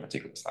 Of their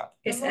particular sign.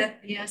 Is that,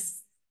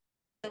 yes,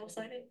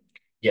 double-sided?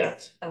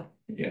 Yes.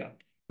 Yeah.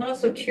 I'm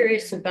also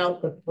curious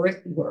about the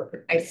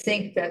brickwork. I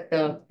think that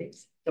the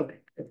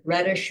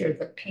reddish or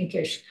the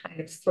pinkish kind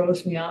of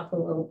throws me off a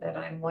little bit.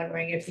 I'm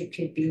wondering if it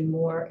could be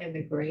more in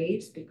the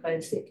grays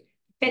because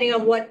depending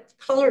on what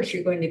colors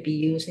you're going to be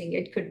using,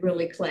 it could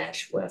really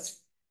clash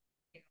with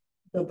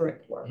the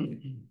brickwork.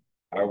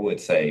 I would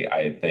say,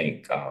 I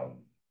think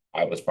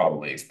I was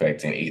probably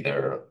expecting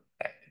either,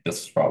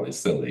 this is probably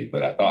silly,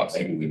 but I thought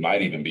maybe we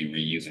might even be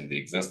reusing the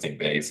existing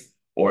base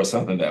or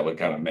something that would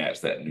kind of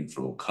match that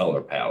neutral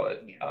color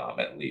palette,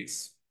 at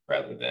least,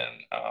 rather than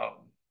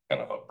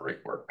kind of a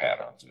brickwork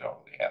pattern. You don't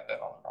really have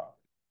that on the property.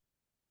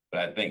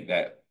 But I think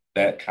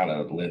that kind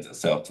of lends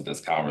itself to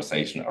this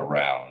conversation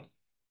around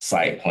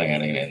site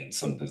planning and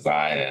some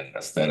design and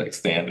aesthetic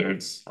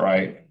standards,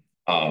 right?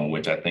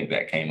 Which I think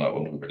that came up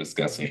when we were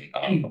discussing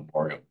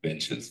memorial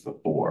benches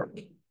before.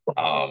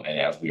 And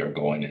as we are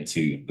going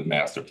into the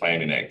master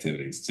planning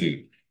activities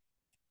too,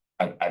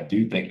 I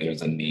do think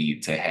there's a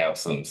need to have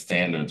some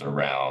standards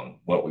around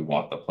what we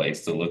want the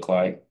place to look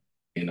like,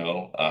 you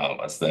know,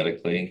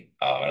 aesthetically.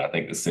 And I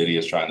think the city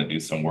is trying to do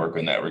some work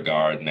in that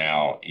regard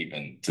now,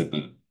 even to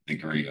the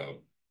degree of,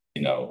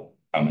 you know,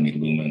 how many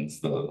lumens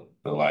the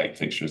light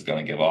fixture is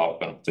going to give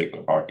off in a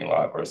particular parking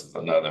lot versus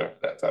another,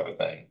 that type of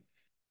thing.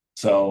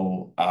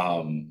 So,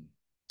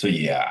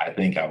 yeah, I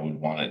think I would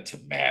want it to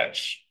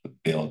match the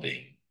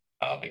building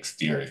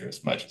exterior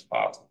as much as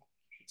possible.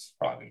 It's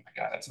probably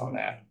my guidance on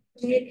that.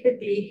 It could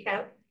be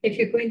if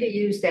you're going to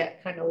use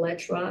that kind of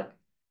ledge rock,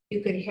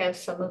 you could have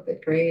some of the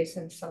grays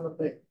and some of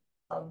it,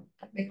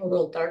 maybe a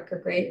little darker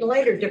gray,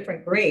 lighter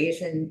different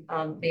grays and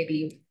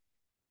maybe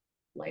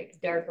like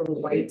darker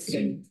whites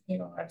and you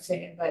know what I'm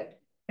saying, but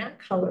not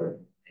color.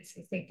 I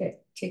think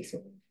that takes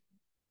away.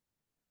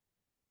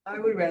 I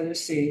would rather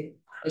see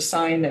a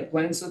sign that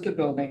blends with the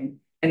building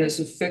and is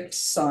a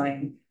fixed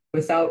sign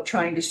without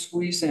trying to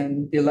squeeze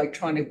in the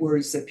electronic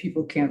words that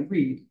people can't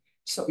read.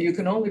 So you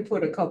can only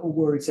put a couple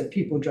words that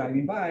people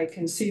driving by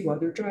can see while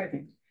they're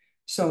driving.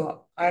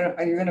 So you're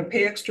going to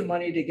pay extra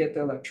money to get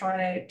the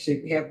electronic,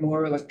 to have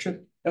more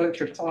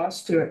electric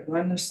costs to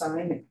run the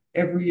sign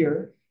every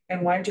year.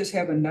 And why just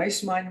have a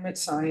nice monument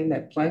sign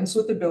that blends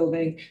with the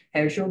building,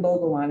 has your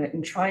logo on it,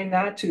 and try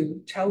not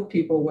to tell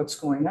people what's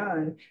going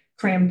on,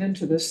 crammed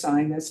into this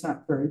sign that's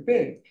not very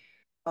big.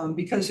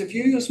 Because if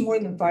you use more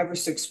than 5 or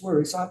 6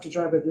 words off to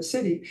drive by the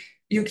city,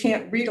 you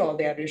can't read all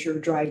that as you're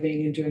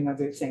driving and doing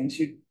other things.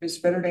 It's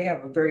better to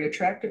have a very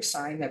attractive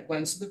sign that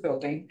blends the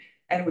building,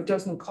 and it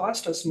doesn't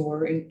cost us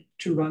more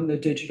to run the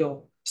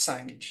digital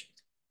signage.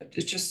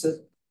 It's just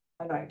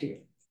an idea.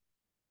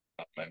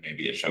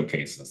 Maybe it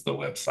showcases the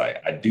website.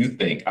 I do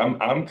think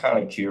I'm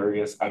kind of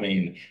curious. I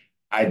mean,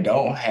 I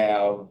don't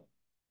have,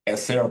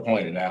 as Sarah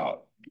pointed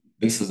out,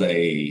 this is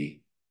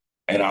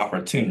an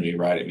opportunity,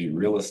 right? It'd be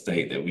real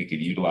estate that we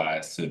could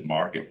utilize to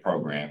market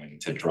programming,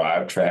 to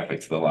drive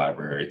traffic to the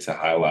library, to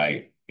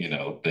highlight,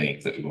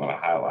 things that we want to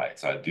highlight.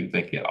 So I do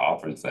think it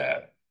offers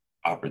that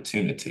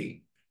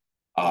opportunity.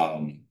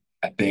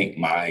 I think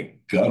my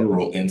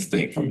guttural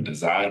instinct from a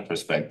design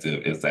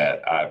perspective is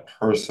that I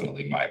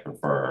personally might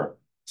prefer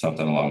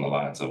something along the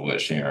lines of what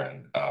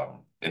Sharon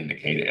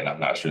indicated, and I'm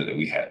not sure that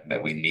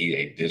we need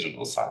a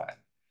digital sign.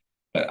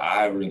 But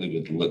I really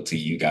would look to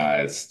you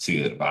guys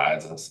to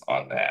advise us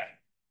on that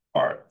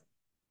part.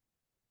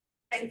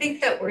 I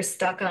think that we're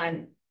stuck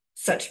on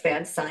such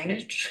bad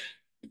signage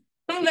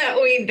that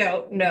we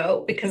don't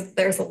know, because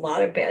there's a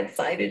lot of bad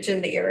signage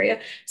in the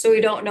area. So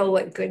we don't know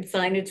what good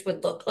signage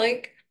would look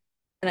like.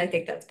 And I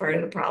think that's part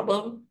of the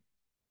problem.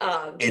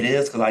 It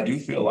is, because I do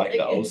feel like the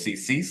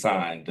OCC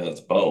sign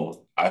does both.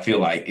 I feel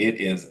like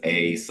it is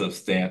a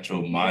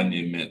substantial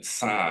monument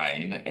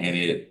sign, and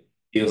it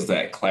gives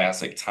that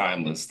classic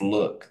timeless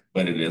look,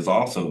 but it is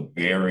also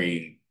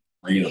very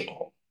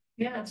readable.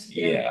 Yes.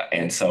 Yeah,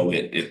 and so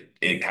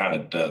it kind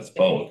of does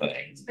both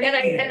things.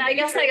 And I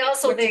guess I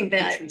also think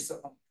that,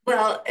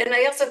 well, and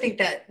I also think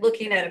that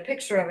looking at a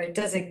picture of it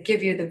doesn't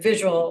give you the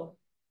visual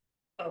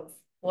of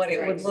what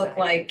it would look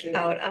like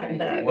out on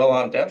the. Well,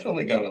 I'm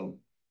definitely gonna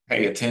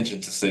pay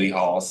attention to City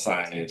Hall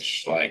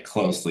signage like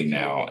closely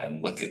now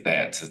and look at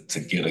that to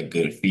get a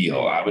good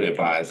feel. I would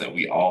advise that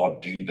we all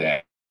do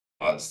that.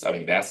 I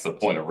mean, that's the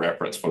point of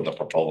reference for the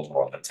proposal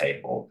on the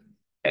table,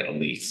 at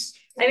least.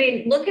 I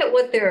mean, look at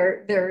what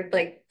they're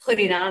like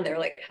putting on there,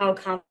 like how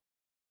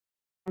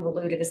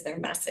convoluted is their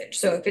message.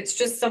 So if it's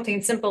just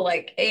something simple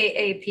like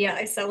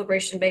AAPI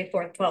celebration May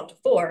 4th, 12 to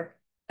 4,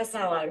 that's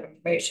not a lot of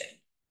information.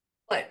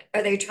 But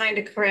are they trying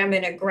to cram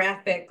in a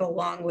graphic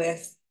along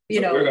with,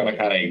 we're gonna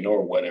kind of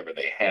ignore whatever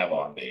they have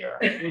on there,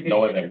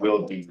 knowing that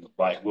we'll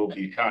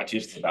be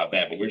conscious about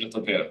that, but we're just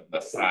looking at the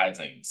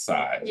sizing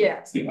side.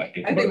 Yeah.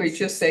 I think we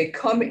just say,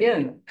 come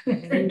in.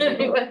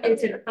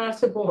 Is it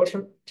possible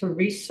to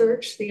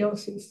research the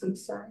OCC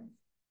sign?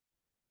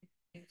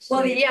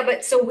 Well, yeah,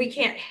 but so we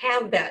can't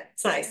have that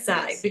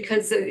size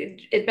because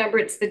remember,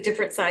 it's the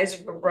different size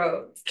of the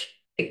roads.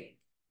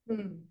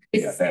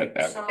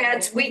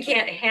 We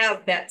can't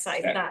have that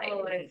size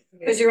sign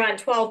because you're on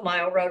 12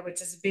 Mile Road,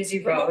 which is a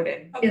busy road.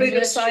 And how big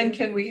a sign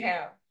can we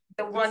have?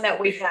 The one that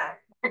we have.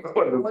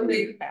 What do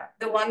you have?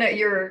 The one that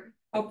you're.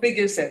 How big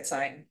is that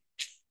sign?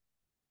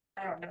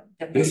 I don't know.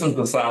 This is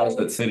the size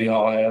that City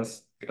Hall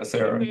has,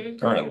 Sarah,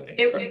 currently.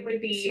 It would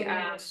be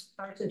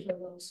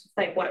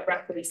like what,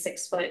 roughly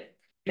 6 foot,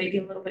 maybe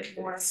a little bit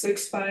more.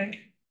 6 by?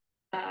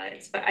 I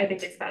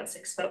think it's about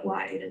 6 foot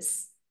wide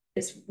is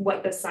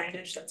what the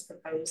signage that's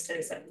proposed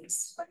is at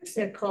least. What is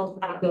it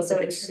called? Go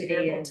to the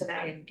city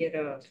and get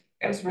a.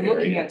 As we're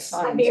looking at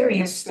signs,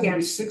 it's gonna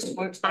be 6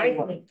 foot. I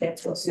think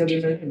that's what's the other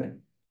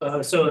measurement.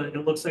 So it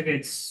looks like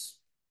it's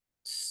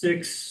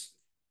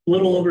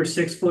little over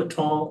 6 foot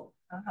tall.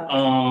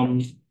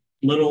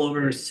 Little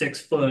over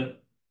 6 foot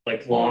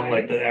like long,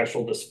 like the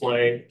actual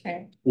display.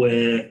 Okay.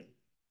 With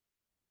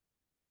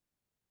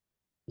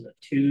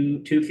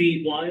 2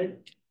 feet wide.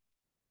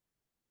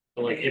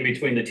 So like in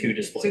between the two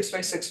displays. 6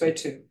 by 6 by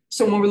 2.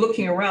 So when we're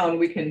looking around,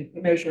 we can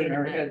measure in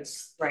our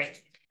heads.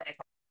 Right.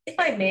 If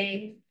I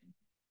may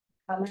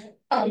comment,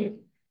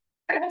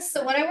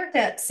 so when I worked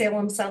at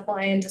Salem South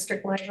Lyon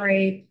District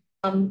Library,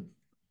 in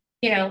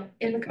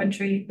the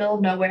country, middle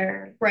of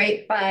nowhere,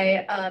 right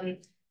by,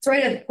 it's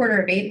right at the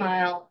corner of 8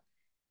 Mile.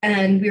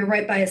 And we were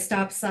right by a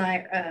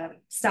stoplight,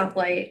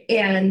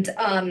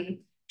 and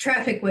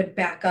traffic would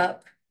back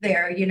up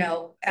there,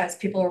 as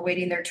people were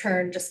waiting their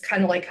turn, just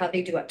kind of like how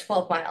they do at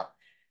 12 Mile.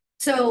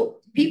 So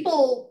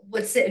people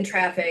would sit in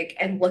traffic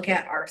and look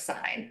at our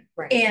sign.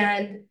 Right.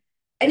 And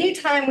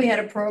anytime we had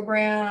a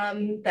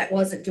program that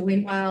wasn't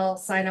doing well,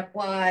 sign up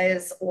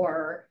wise,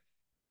 or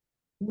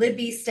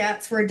Libby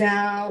stats were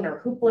down, or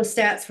Hoopla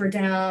stats were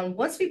down,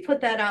 once we put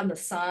that on the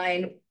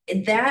sign,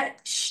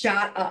 that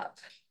shot up.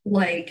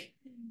 Like,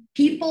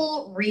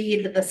 people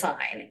read the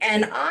sign.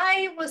 And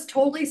I was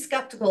totally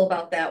skeptical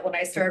about that when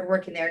I started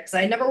working there, because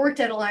I never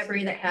worked at a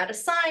library that had a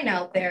sign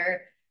out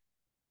there.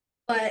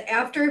 But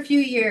after a few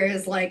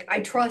years,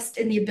 I trust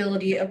in the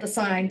ability of the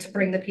sign to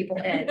bring the people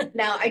in.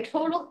 Now, I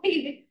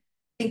totally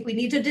think we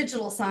need a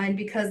digital sign,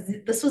 because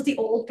this was the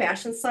old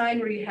fashioned sign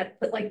where you had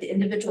to put the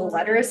individual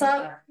letters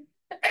up.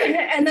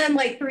 And then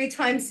 3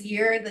 times a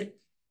year, the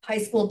high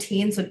school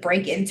teens would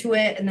break into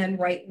it and then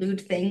write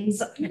lewd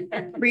things,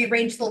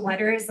 rearrange the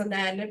letters, and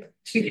then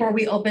before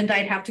we opened,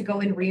 I'd have to go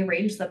and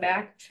rearrange them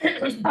back.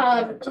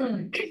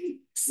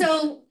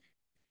 So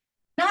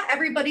not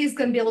everybody's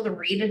gonna be able to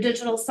read a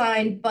digital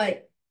sign,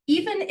 but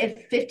even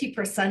if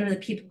 50% of the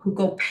people who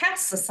go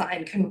past the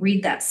sign can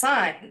read that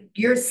sign,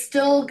 you're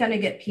still gonna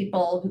get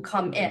people who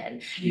come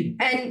in.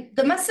 And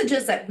the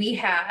messages that we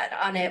had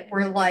on it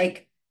were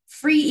like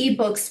free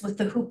ebooks with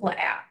the Hoopla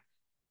app,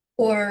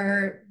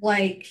 or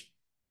like,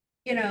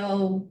 you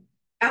know,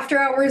 after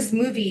hours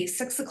movie,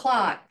 6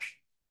 o'clock,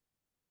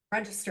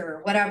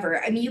 register,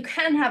 whatever. I mean, you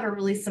can have a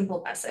really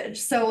simple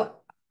message. So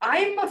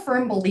I'm a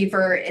firm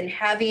believer in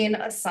having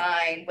a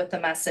sign with a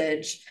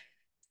message.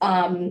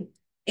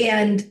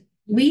 And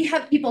we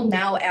have people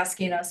now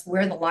asking us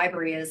where the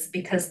library is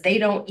because they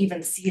don't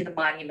even see the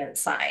monument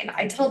sign.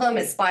 I tell them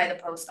it's by the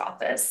post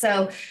office.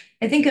 So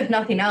I think if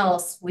nothing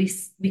else, we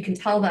can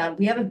tell them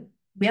we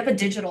have a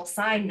digital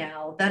sign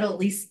now that'll at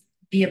least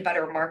be a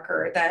better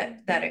marker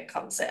that it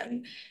comes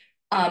in.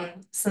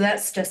 So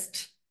that's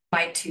just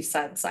my 2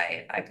 cents.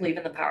 I believe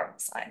in the power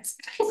of signs.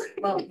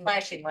 Well,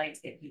 flashing lights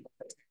get people.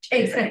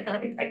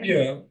 Exactly.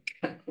 Yeah.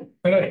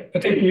 And I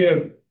think we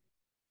have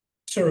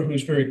Sarah,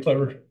 who's very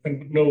clever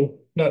and know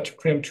not to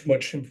cram too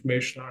much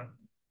information on.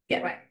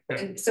 Yeah, right.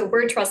 And so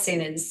we're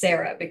trusting in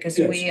Sarah because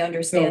Yes. we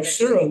understand. No, that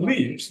Sarah she's-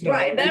 leaves. No.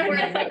 Right, then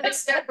we're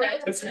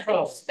separate. That's a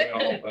problem.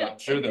 Well, but I'm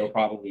sure there'll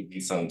probably be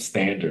some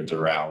standards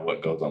around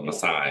what goes on the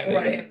sign. and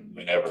Right.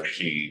 Whenever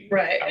she,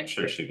 Right. I'm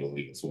sure she will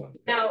leave us one.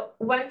 Now,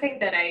 one thing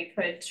that I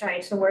could try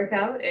to work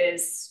out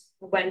is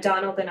when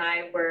Donald and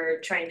I were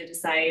trying to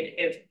decide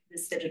if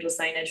this digital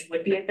signage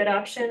would be a good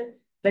option,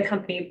 the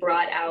company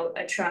brought out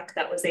a truck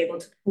that was able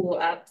to pull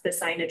up the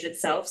signage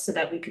itself so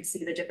that we could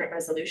see the different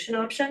resolution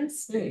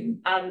options.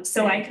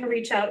 So I can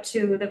reach out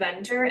to the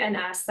vendor and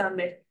ask them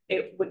if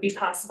it would be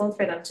possible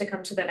for them to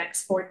come to the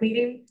next board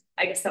meeting.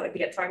 I guess that would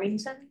be at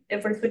Farmington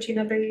if we're switching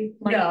every.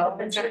 No,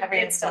 it's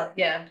still.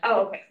 yeah.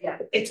 Oh, okay. Yeah.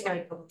 It's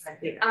fine.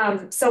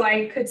 So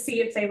I could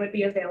see if they would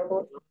be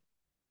available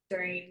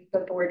during the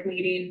board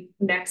meeting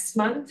next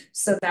month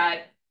so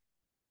that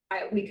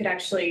we could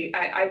actually,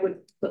 I would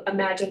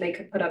imagine they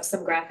could put up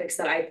some graphics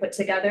that I put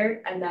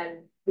together and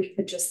then we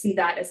could just see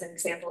that as an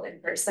example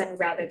in person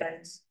rather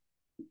than.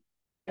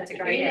 That's a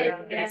great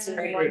idea. That's a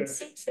great idea.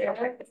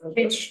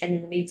 And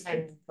in the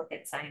meantime, look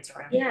at science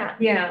around. Yeah.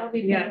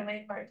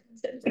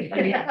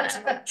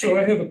 So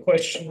I have a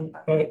question.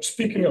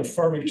 Speaking of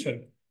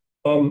Farmington,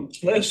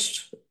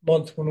 last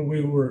month when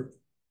we were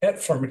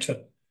at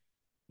Farmington,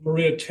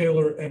 Maria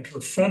Taylor and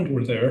her friend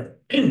were there.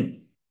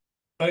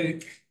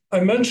 I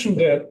mentioned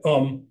that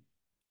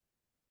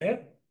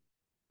that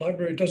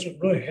library doesn't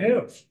really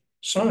have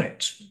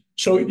signs.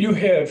 So you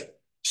have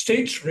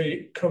State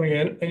Street coming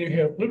in and you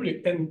have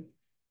Liberty, and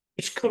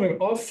it's coming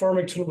off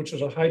Farmington, which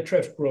is a high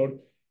traffic road,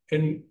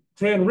 and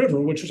Grand River,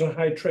 which is a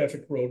high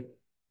traffic road.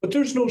 But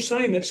there's no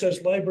sign that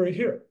says library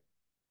here.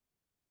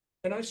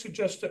 And I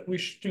suggest that we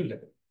should do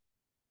that.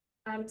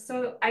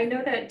 So I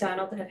know that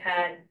Donald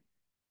had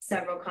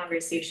several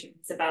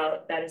conversations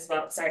about that as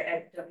well. Sorry,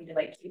 I don't mean to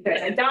like keep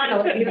it. And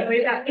Donald,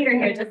 we've got Peter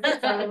here,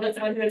 just Donald was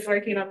one who was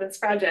working on this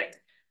project.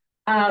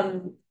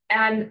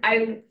 And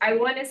I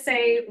want to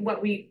say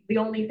the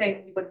only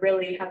thing we would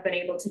really have been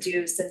able to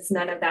do, since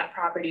none of that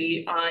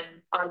property on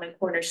the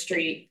corner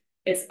street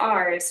is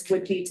ours,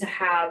 would be to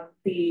have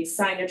the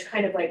signage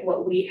kind of like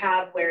what we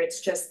have, where it's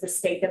just the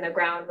stake in the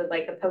ground with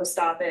like the post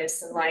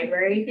office and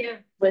library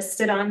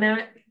listed on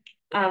that.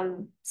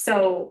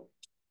 So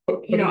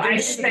I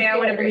should say I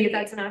wouldn't believe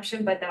that's an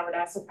option, but that would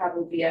also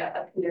probably be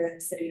a Peter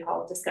and City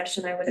Hall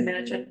discussion, I would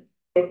imagine.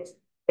 But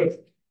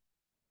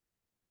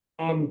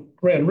on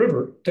Grand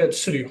River,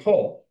 that's City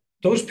Hall.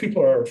 Those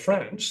people are our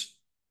friends.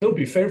 They'll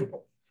be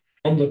favorable.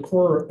 On the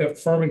corner at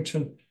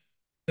Farmington,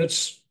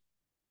 that's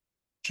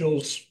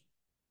Jill's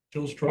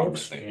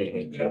Drugs.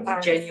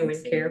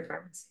 Genuine care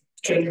pharmacy.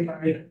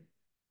 Genuine,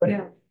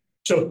 Yeah.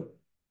 So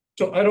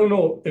I don't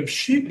know if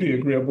she'd be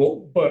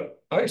agreeable,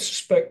 but I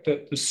suspect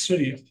that the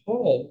City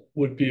Hall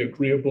would be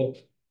agreeable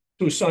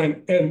to a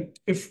sign. And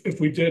if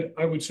we did,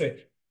 I would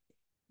say,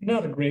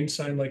 not a green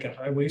sign like a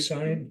highway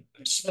sign,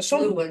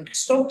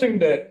 something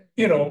that,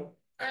 On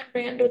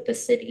brand with the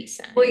city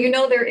sign.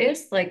 Well, there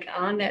is like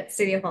on that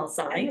City Hall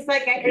sign. It's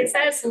like It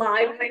says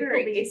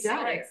library police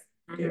yeah.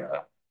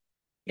 fire.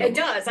 It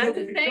does. I'm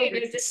just saying. Nobody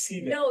It's just,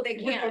 see that. no, they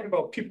We're talking can't.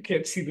 about people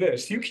can't see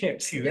this. You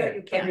can't see No, that.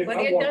 you can't, but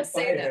I it walk does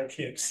say by and that. I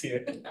can't see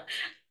it.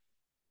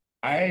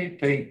 I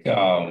think,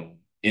 I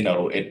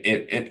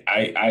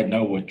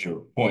know what your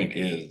point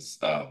is,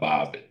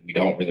 Bob. We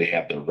don't really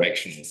have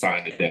directional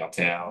signage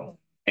downtown.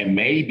 And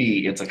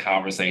maybe it's a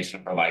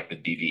conversation for like the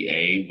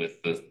DDA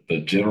with the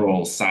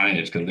general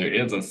signage, because there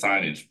is a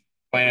signage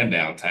plan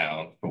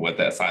downtown for what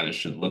that signage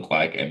should look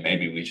like. And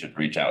maybe we should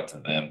reach out to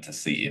them to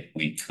see if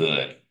we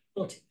could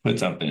put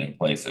something in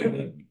place that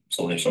would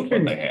solution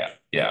what they have.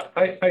 Yeah.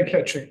 I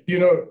catch it.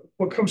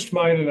 What comes to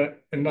mind,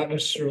 and not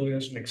necessarily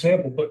as an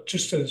example, but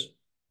just as,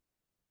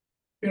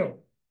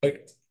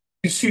 like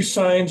you see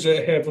signs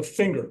that have a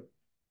finger,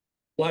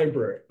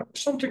 library,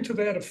 something to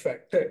that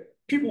effect, that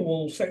people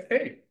will say,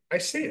 hey, I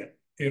see it,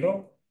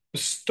 the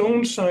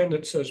stone sign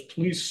that says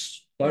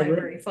police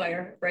library.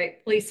 Fire,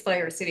 right? Police,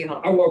 fire, City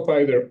Hall. I walk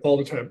by there all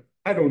the time.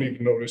 I don't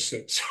even notice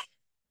it.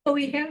 Well,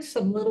 we have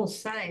some little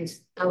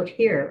signs out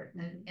here,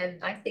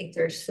 and I think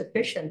they're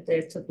sufficient.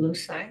 There's a blue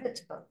sign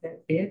that's about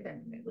that big,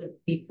 and it would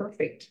be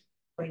perfect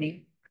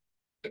pointing.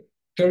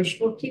 There's,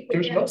 We'll keep it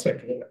there's in.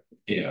 nothing.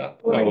 Yeah.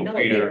 Well, I Oh, know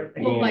Peter,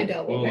 they're- We'll find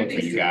out. we'll look for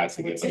you guys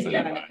to give us We'll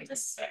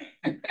advice.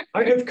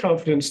 I have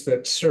confidence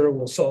that Sarah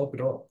will solve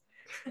it all.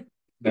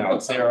 Now,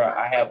 Sarah,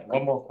 I have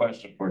one more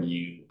question for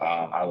you.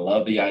 I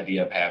love the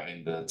idea of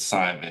having the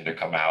sign vendor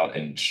come out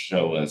and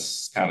show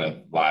us kind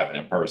of live and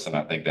in person.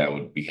 I think that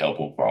would be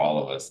helpful for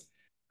all of us.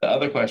 The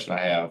other question I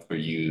have for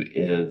you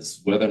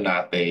is whether or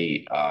not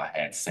they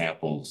had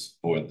samples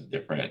for the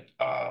different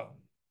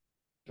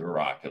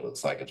rock, it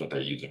looks like it's what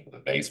they're using for the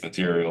base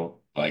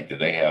material. Like, do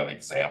they have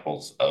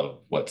examples of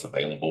what's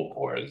available,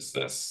 or is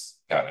this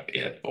kind of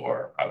it,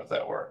 or how does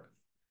that work?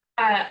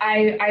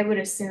 I would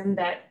assume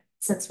that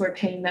since we're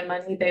paying them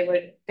money, they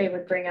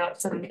would bring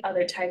out some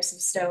other types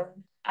of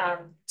stone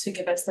to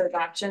give us those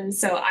options.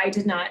 So I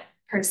did not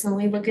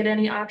personally look at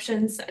any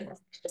options.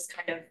 Just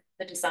kind of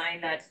the design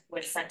that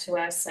was sent to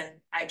us, and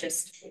I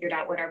just figured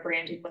out what our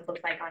branding would look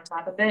like on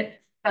top of it.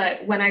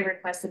 But when I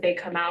request that they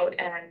come out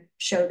and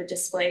show the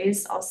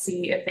displays, I'll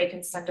see if they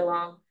can send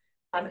along.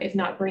 If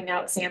not bring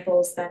out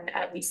samples, then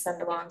at least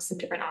send along some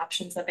different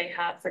options that they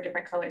have for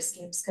different color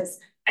schemes. Because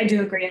I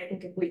do agree, I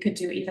think if we could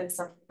do even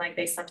something like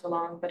they sent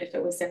along, but if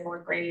it was in more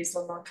grays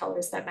or more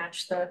colors that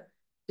match the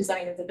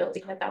design of the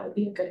building, that would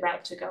be a good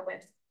route to go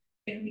with.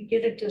 Can we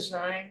get a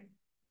design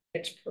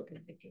that's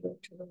perpendicular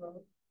to the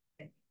road?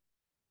 And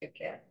get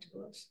that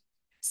to us.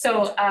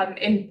 So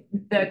in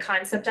the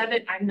concept of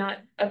it, I'm not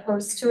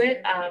opposed to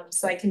it.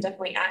 So I can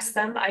definitely ask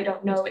them. I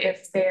don't know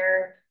if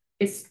there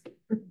is,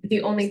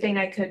 the only thing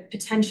I could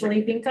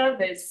potentially think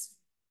of is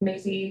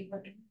maybe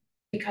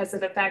because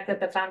of the fact that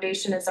the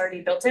foundation is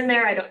already built in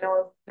there. I don't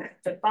know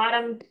if the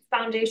bottom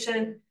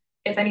foundation,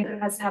 if anything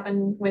has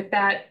happened with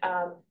that,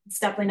 it's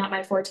definitely not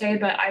my forte,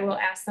 but I will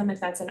ask them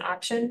if that's an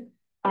option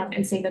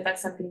and say that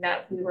that's something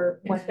that we were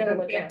wanting to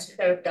look into.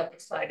 Instead of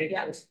double-sided.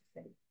 Yeah.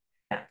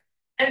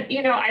 And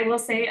you know, I will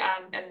say,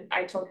 and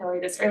I told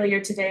Hillary this earlier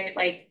today,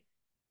 like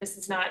this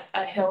is not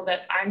a hill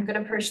that I'm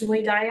gonna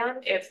personally die on.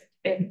 If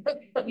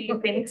we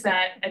think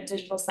that a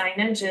digital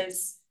signage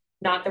is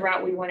not the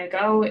route we want to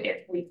go,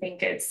 if we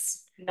think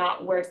it's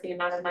not worth the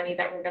amount of money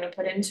that we're gonna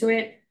put into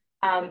it,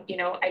 you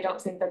know, I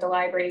don't think that the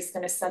library is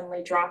gonna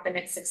suddenly drop in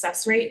its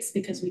success rates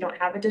because we don't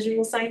have a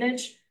digital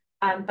signage.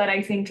 But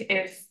I think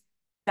if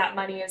that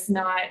money is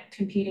not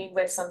competing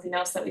with something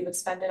else that we would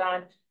spend it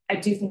on, I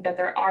do think that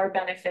there are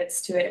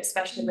benefits to it,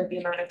 especially with the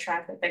amount of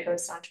traffic that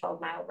goes down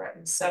 12-mile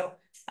roads. So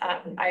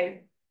I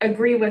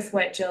agree with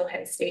what Jill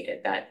had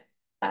stated, that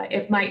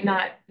it might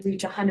not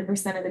reach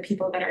 100% of the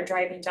people that are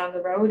driving down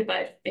the road,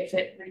 but if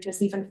it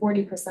reaches even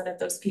 40% of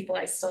those people,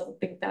 I still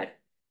think that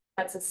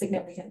that's a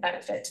significant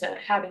benefit to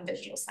having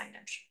digital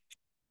signage.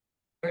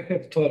 I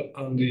have thought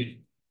on the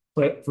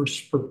flat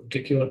versus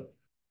perpendicular.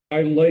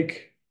 I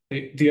like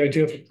the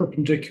idea of a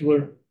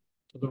perpendicular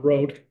to the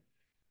road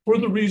for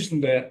the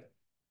reason that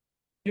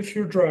if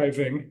you're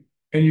driving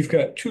and you've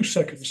got 2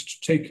 seconds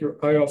to take your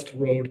eye off the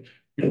road,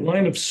 your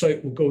line of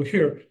sight will go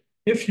here.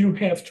 If you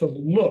have to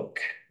look,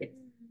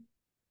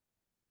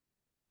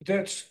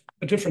 that's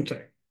a different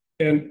thing.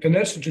 And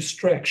that's a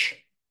distraction.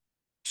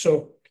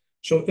 So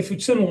if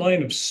it's in a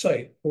line of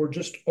sight or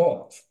just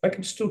off, I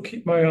can still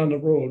keep my eye on the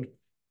road,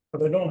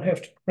 but I don't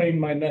have to crane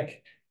my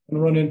neck and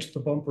run into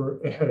the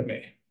bumper ahead of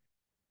me.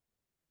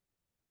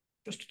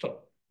 Just a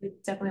thought. We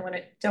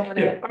definitely don't want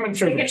Yeah, to I'm in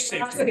favor of make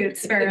safety.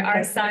 lawsuits for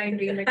our sign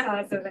being the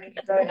cause of any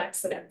road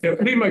accident. Yeah,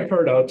 leave my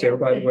card out there,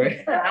 by the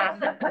way.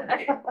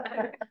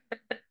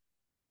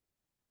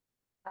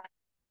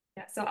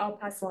 Yeah, so I'll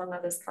pass along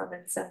all those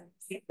comments and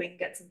see if we can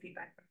get some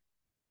feedback.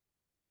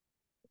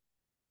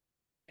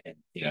 And,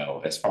 you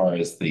know, as far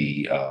as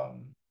the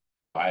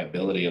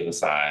viability of the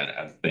sign,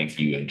 I think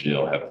you and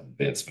Jill have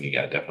convinced me.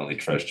 I definitely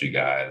trust you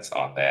guys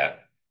on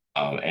that.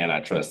 And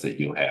I trust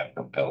that you'll have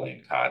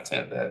compelling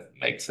content that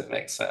makes it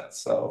make sense.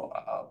 So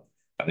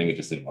I think we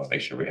just didn't want to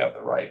make sure we have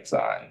the right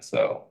sign.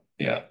 So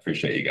yeah,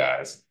 appreciate you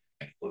guys.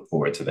 Look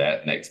forward to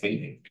that next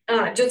meeting.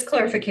 Just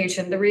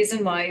clarification, the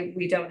reason why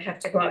we don't have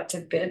to go out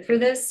to bid for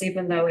this,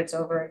 even though it's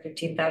over a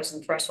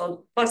 15,000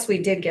 threshold, plus we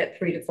did get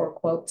 3 to 4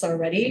 quotes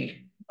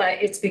already,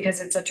 but it's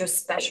because it's such a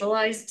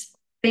specialized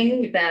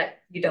thing that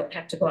you don't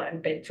have to go out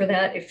and bid for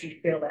that if you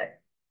feel that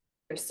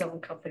there's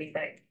some company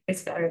that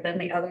is better than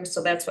the other.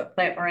 So that's what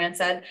Plant Moran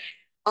said.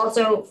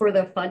 Also, for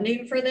the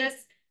funding for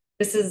this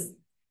is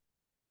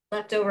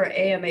leftover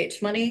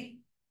AMH money.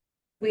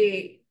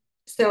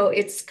 So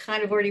it's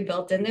kind of already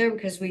built in there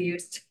because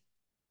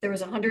there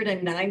was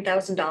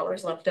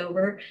 $109,000 left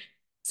over.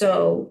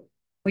 So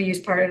we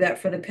used part of that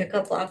for the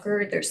pickup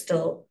locker. There's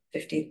still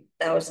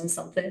 50,000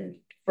 something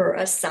for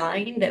a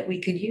sign that we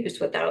could use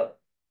without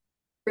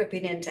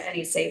ripping into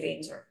any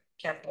savings or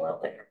capital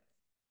outlay.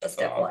 Just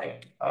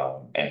FYI.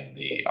 And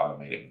the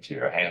automated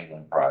material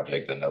handling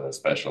project, another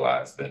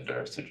specialized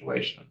vendor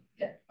situation.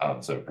 Yeah.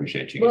 So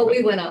appreciate you. Well,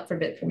 we went out for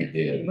bid. We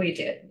did. We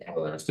did.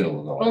 Well, there's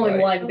still Only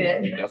one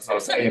bid. That's what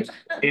I'm saying.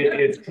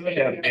 It could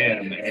have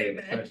been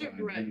a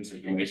special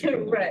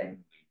situation. Right.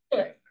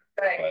 Right.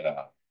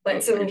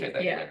 But so, appreciate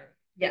that. yeah.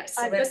 Yes.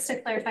 So Just to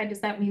clarify,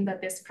 does that mean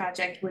that this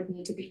project would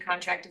need to be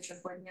contracted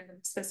before the end of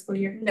this fiscal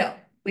year? no,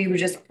 we would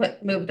just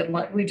move the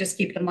money, we just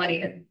keep the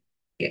money in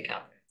the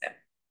account.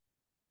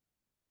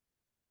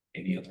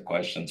 Any other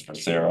questions for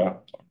Sarah,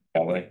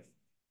 Kelly,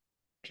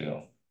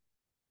 Jill?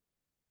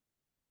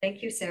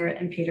 Thank you, Sarah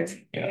and Peter.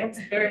 Yeah. Thanks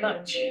very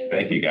much.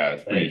 Thank you,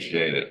 guys.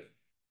 Appreciate it.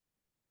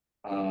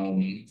 All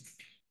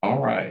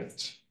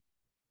right.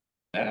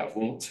 That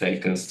will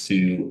take us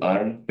to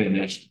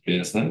unfinished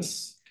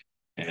business.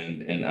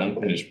 And in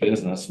unfinished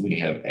business, we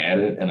have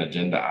added an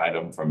agenda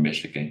item for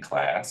Michigan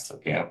class. So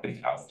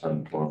Kathy, I'll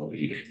turn the floor over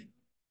to you.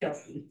 A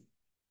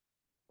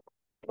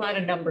lot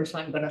of numbers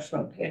I'm gonna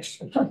throw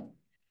past.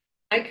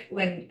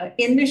 When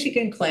in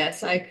Michigan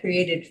class, I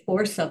created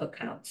 4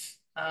 sub-accounts.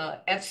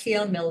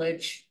 FCL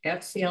millage,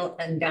 FCL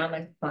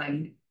endowment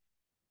fund,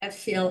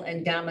 FCL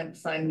endowment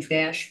fund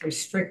dash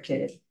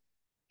restricted,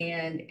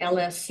 and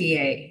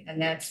LSCA, and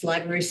that's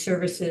Library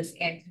Services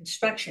and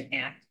Construction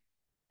Act.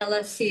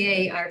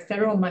 LSCA are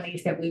federal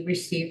monies that we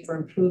receive for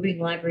improving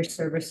library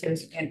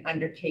services and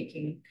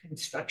undertaking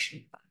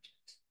construction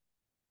projects.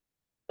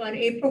 On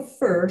April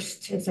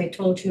 1st, as I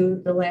told you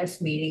the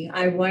last meeting,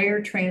 I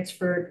wire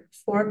transferred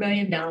 $4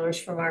 million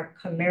from our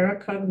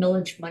Comerica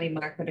Millage Money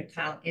Market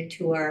account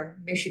into our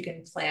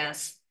Michigan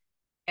class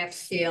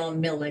FCL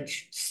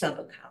Millage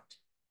sub-account.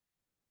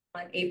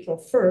 On April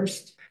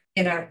 1st,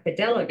 in our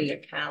Fidelity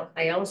account,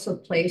 I also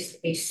placed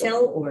a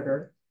sell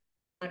order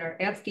on our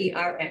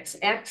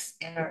FDRXX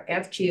and our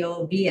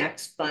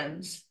FGOVX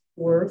funds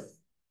worth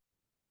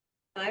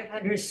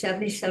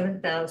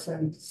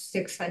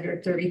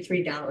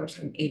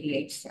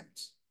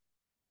 $577,633.88.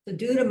 So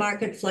due to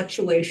market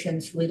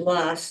fluctuations, we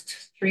lost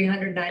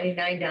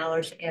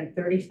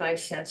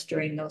 $399.35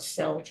 during those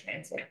sell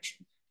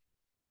transactions.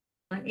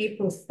 On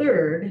April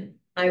 3rd,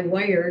 I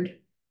wire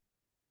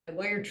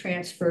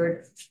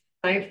transferred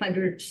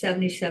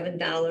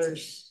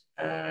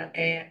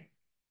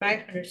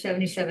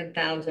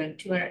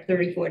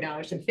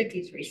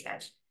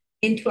 $577,234.53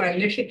 into our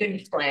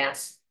Michigan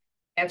class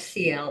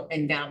FCL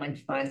endowment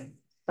fund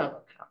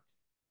sub-account.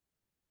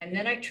 And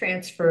then I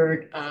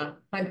transferred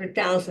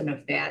 100,000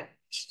 of that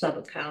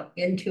sub-account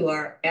into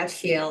our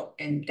FCL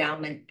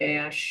endowment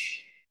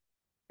dash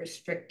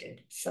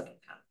restricted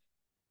sub-account.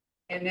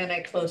 And then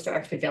I closed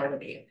our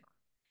Fidelity account.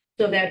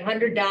 So that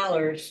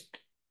 $100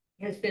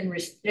 has been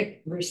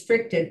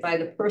restricted by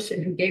the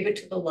person who gave it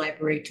to the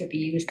library to be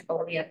used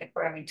only at the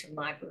Farmington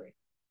Library.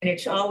 And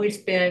it's always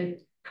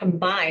been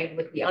combined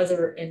with the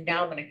other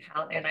endowment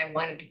account, and I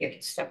wanted to get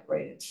it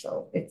separated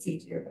so it's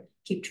easier to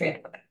keep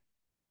track of it.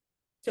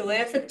 So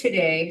as of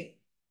today,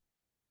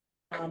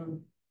 our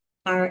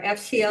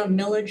FCL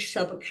millage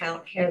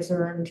sub-account has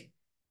earned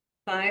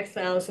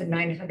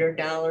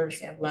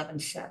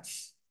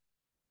 $5,900.11.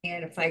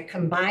 And if I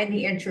combine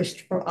the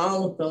interest for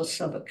all of those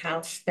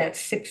sub-accounts, that's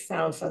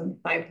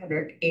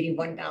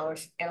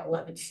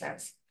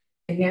 $6,581.11.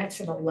 And that's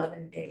in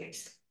 11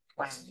 days.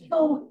 Wow.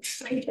 So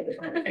excited.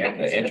 And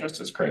the interest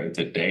is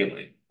credited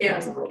daily.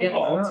 Yeah.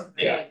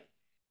 Yeah.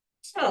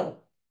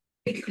 So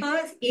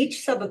because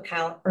each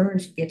sub-account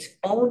earns its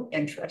own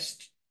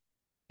interest,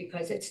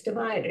 because it's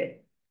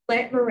divided,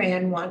 Plant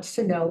Moran wants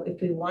to know if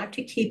we want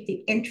to keep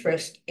the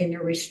interest in the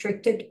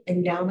restricted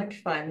endowment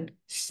fund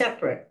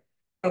separate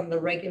from the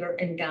regular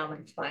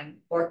endowment fund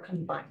or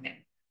combine it.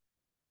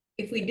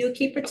 If we do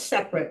keep it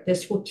separate,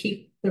 this will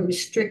keep the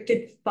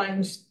restricted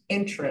funds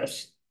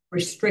interest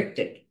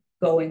restricted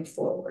going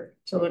forward.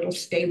 So it'll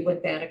stay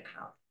with that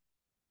account.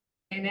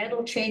 And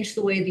that'll change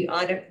the way the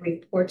audit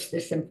reports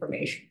this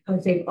information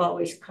because they've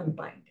always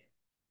combined it.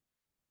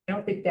 I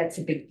don't think that's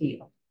a big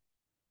deal.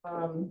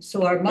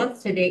 So our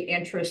month-to-date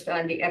interest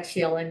on the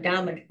FCL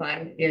endowment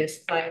fund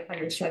is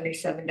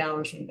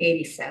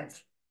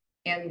 $577.80.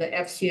 And the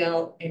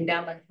FCL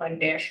endowment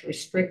fund dash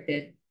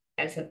restricted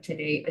as of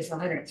today is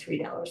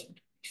 $103.20.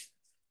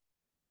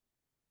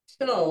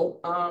 So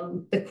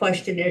the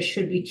question is,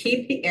 should we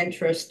keep the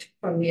interest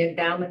from the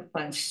endowment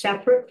fund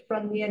separate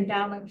from the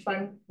endowment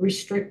fund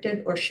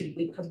restricted, or should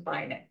we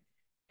combine it?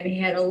 And he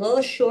had a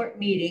little short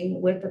meeting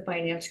with the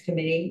finance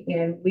committee,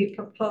 and we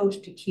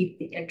proposed to keep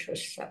the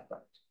interest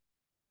separate.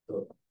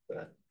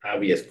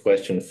 Obvious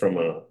question from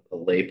a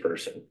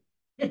layperson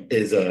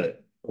is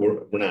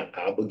we're not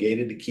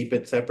obligated to keep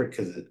it separate,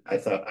 because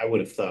I would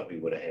have thought we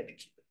would have had to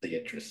keep the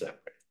interest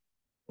separate.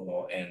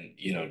 Well, and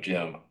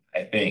Jim,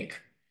 I think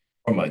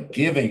from a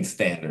giving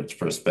standards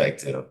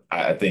perspective,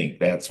 I think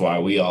that's why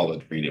we all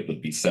agreed it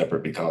would be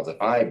separate, because if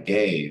I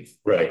gave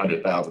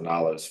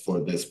 $100,000 for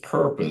this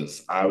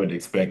purpose, I would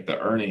expect the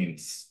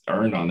earnings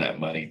earned on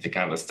that money to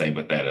kind of stay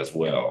with that as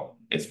well.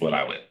 Is what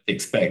I would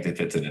expect if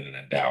it's in an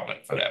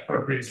endowment for that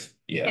purpose.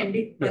 Yeah.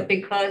 But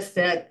because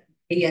that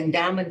the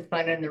endowment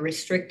fund and the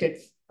restricted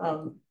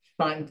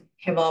fund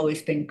have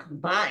always been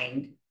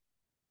combined.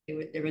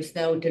 There was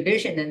no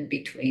division in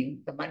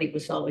between. The money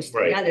was always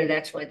Right. together.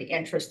 That's why the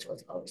interest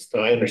was always. So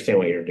I understand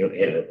what you're doing.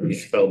 Yeah, you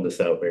spelled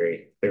this out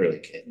very clearly,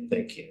 Kit.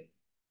 Thank you.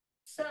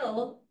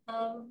 So,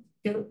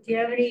 do you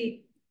have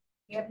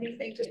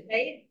anything to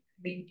say?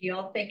 I mean, do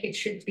y'all think it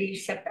should be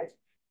separate?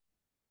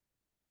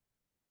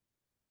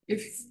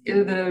 If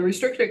the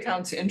restricted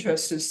account's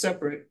interest is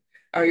separate,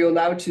 are you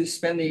allowed to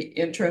spend the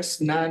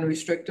interest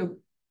non-restricted?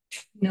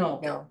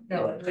 No,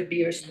 it would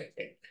be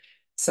restricted.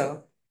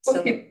 So. So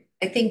Okay.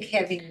 I think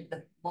having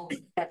the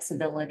most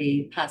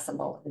flexibility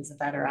possible is a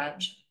better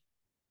option.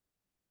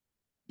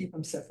 Keep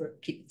them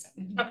separate. Keep it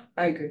separate.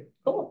 I agree.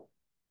 Cool.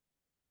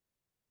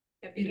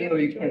 You know,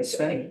 you can't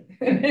spend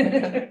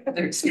it.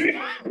 And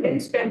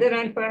spend it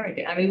on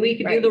Farmington. I mean, we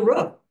could do the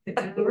roof.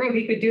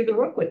 We could do the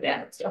roof with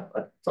that, so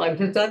I'm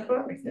just on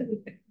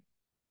Farmington.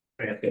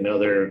 I have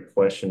another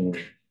question.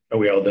 Are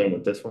we all done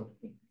with this one?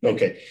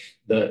 Okay,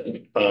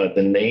 the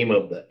name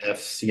of the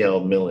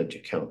FCL millage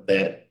account,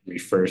 that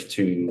refers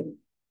to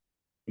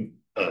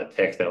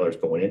tax dollars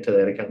going into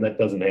that account. That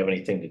doesn't have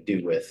anything to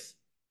do with.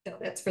 No,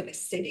 that's for the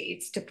city.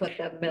 It's to put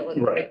that mill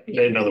in. Right.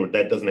 In other words,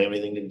 that doesn't have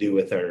anything to do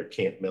with our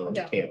millage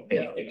No,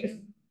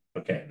 campaign.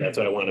 Okay, that's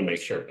what I want to make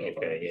sure.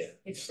 Okay, yeah.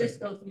 It's just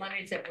those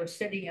monies that were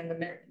sitting in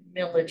the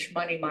millage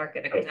money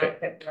market account Okay.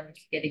 that weren't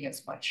getting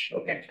as much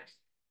interest.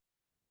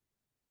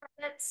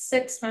 That's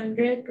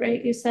 600,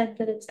 right? You said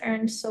that it's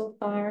earned so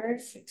far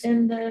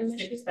in the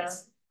missions.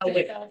 Oh,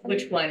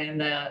 which one, in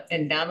the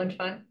endowment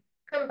fund?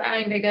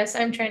 Combined, I guess.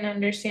 I'm trying to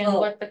understand Oh.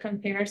 what the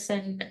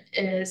comparison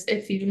is,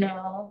 if you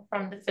know,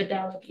 from the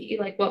fidelity,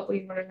 like what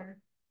we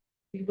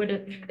would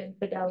have made in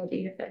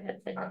fidelity if it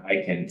had been.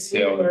 I can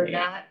tell Or you.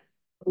 not,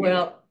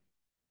 well.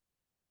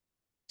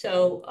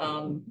 So,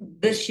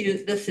 this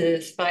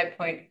is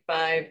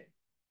 5.5%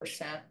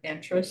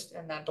 interest,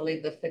 and I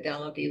believe the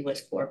fidelity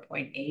was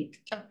 4.8.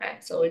 Okay.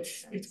 So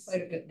it's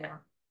quite a bit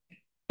more.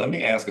 Let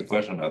me ask a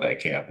question about that,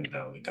 Kathy,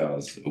 though,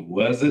 because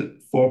was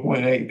it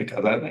 4.8?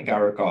 Because I think I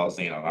recall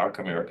seeing on our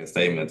Comerica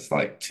statements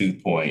like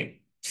 2.7.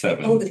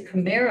 Oh, the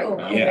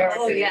Comerica. Yeah.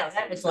 Oh, yeah,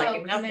 that was like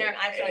Oh, nothing. Comerica.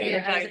 I thought you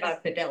were talking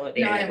about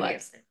fidelity. No, I anyway.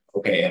 was.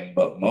 Okay,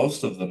 but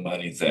most of the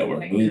monies that were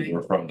moved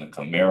were from the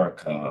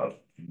Comerica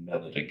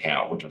millage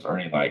account, which was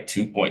earning like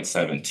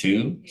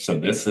 2.72. So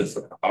this is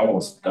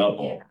almost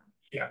double.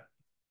 Yeah.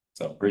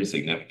 So pretty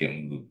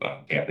significant move,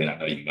 Kathy. I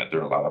know you went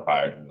through a lot of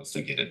fire drills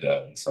to get it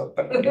done. So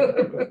thank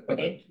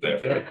you.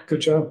 Yeah, good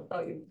job.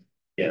 Oh, you-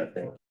 Yeah.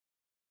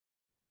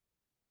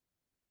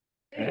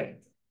 Okay.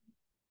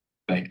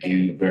 Thank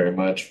you very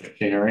much for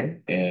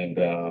sharing, and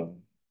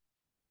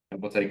that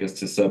will take us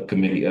to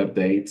subcommittee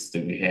updates.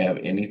 Do we have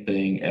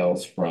anything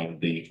else from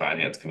the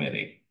finance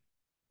committee?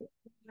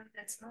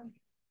 That's fine.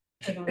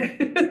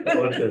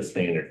 What's the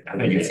standard? I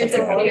think It's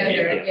all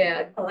standard.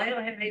 yeah. Oh, I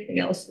don't have anything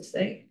else to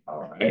say.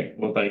 All right,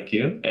 well, thank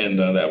you, and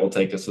that will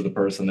take us to the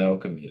personnel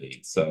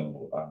committee.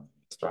 So,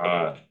 Mr.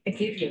 Hahn. I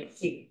gave you a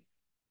seat.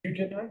 You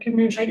did not give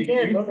me a I sheet.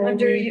 did, You look told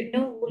under me- you,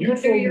 no, look You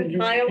under told me your you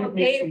pile give of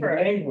me some paper.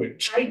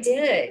 language. I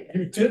did.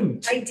 You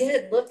didn't. I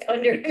did, look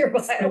under your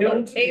pile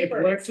Failed, of paper.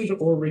 neglected,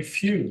 or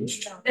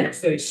refused,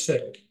 as they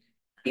said.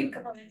 Keep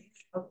going.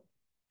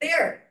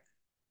 There.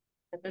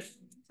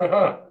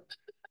 Haha.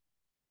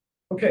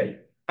 Okay,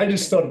 I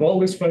just thought of all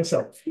this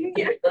myself.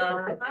 Yeah.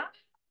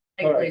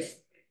 All right.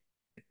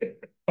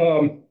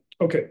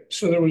 Okay,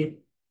 so there was a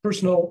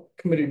personnel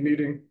committee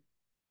meeting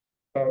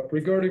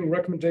regarding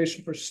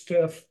recommendation for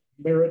staff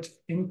merit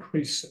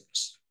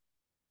increases.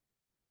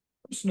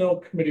 Personnel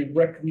committee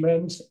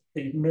recommends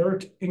a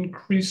merit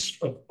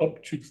increase of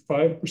up to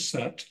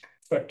 5%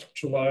 effective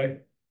July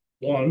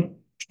 1,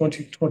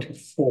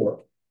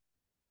 2024.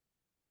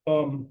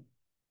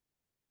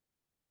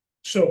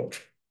 So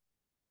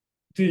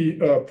the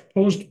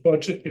proposed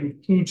budget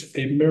includes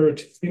a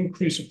merit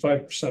increase of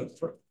 5%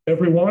 for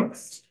everyone.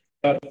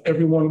 Not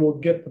everyone will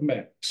get the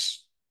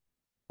max.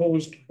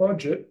 Proposed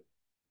budget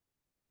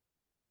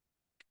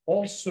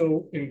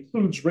also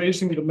includes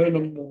raising the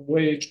minimum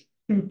wage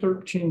to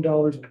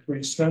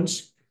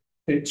 $13.03.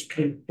 State's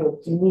Supreme Court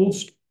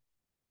rules it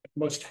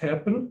must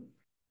happen.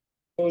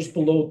 Those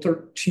below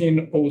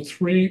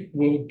 1303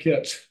 will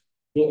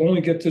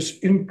only get this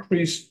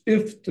increase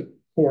if the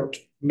court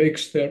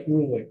makes that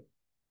ruling.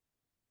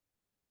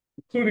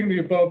 Including the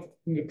above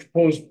in the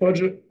proposed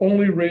budget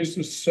only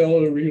raises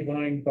salary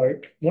line by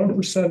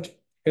 1%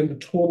 and the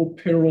total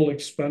payroll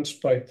expense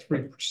by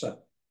 3%.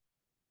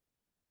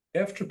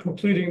 After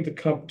completing the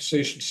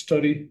compensation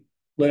study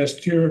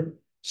last year,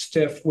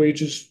 staff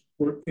wages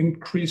were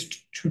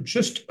increased to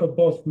just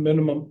above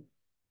minimum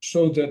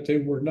so that they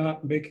were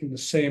not making the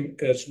same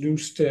as new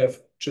staff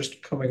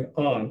just coming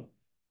on.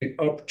 The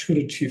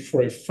opportunity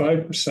for a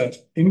 5%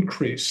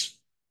 increase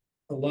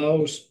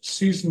allows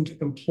seasoned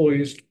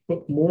employees to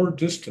put more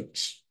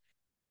distance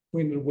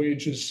between their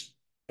wages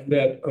and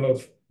that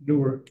of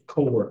newer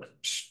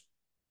coworkers.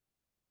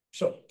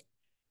 So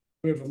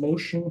we have a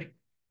motion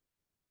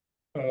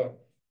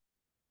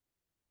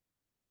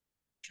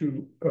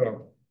to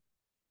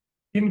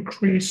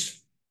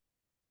increase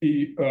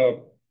the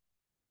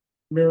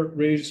Merit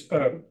raise,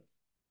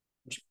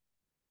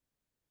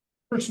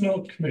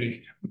 Personnel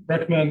Committee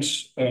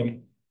recommends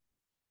a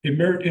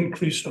merit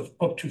increase of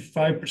up to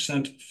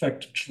 5%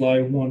 effective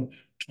July 1,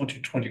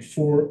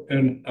 2024,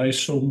 and I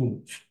so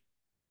move.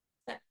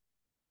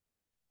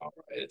 All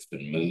right, it's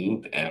been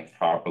moved and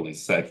properly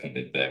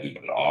seconded that we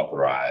would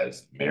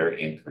authorize merit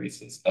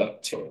increases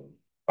up to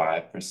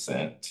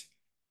 5%.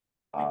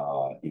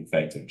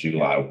 Effective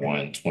July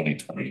 1,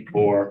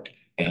 2024,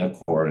 in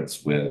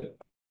accordance with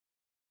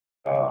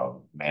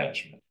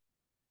management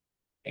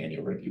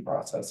annual review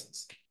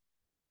processes.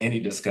 Any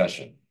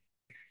discussion?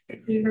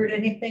 Have you heard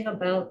anything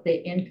about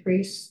the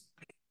increase?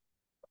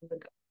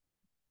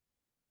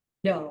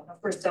 No,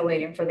 we're still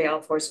waiting for the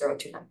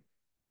L4029.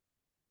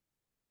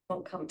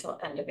 Won't come till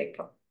end of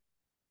April.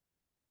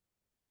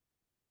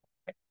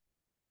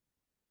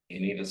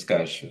 Any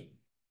discussion?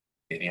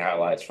 Any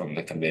highlights from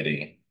the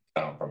committee,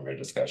 from your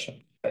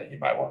discussion that you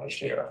might want to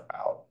share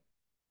out?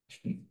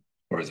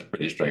 Or is it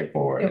pretty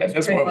straightforward? It was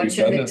That's pretty what we've much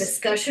in done the this.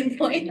 discussion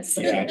points.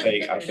 Yeah,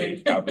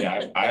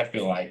 I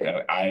feel like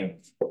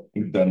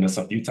we've done this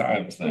a few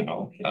times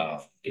now.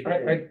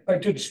 I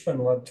did spend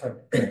a lot of time.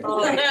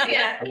 Oh,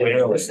 yeah.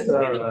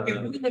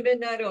 The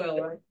midnight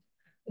oil, right?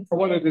 I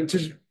wanted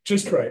to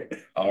just right.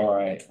 All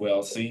right,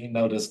 well, seeing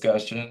no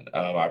discussion,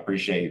 I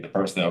appreciate the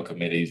personnel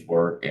committee's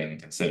work in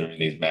considering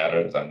these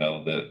matters. I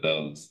know that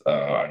those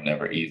are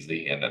never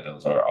easy and that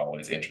those are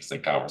always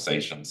interesting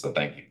conversations. So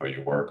thank you for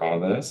your work on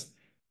this.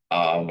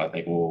 I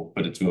think we'll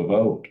put it to a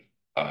vote.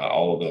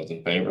 All of those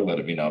in favor, let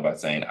it be known by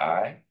saying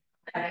aye.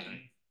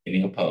 Aye.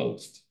 Any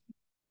opposed?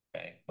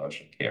 Okay,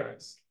 motion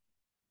carries.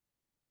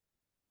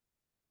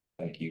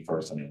 Thank you,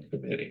 personnel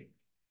committee.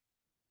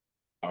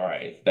 All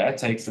right, that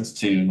takes us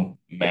to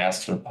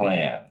master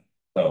plan.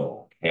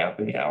 So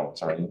Kathy, I'll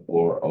turn the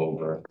floor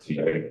over to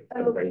you.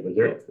 Are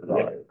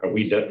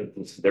we done?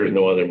 There's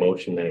no other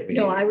motion that we.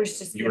 No, I was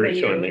just You were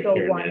giving showing you that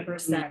the here,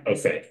 1%.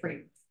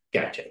 Okay.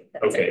 Gotcha.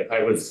 That's Okay,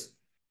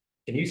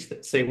 can you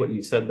say what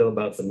you said though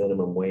about the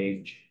minimum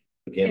wage?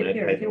 Again,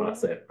 I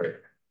lost that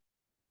part.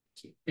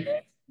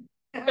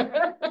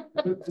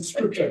 The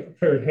script I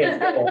prepared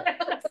had.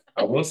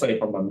 I will say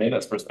from a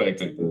minutes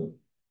perspective,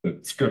 the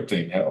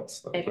scripting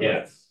helps. So.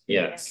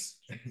 Yes.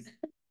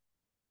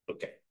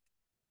 Okay.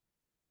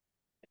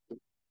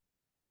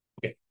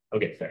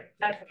 Okay, fair.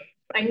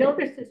 I know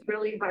this is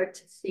really hard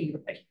to see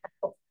right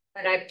now,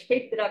 and I've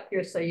taped it up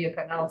here so you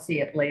can all see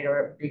it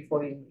later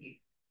before you leave.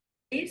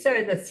 These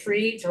are the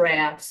 3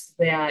 drafts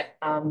that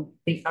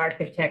the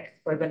architects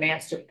for the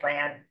master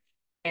plan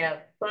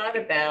have thought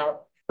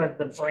about for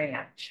the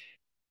branch.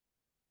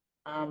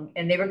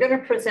 And they were going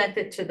to present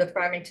it to the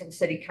Farmington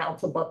City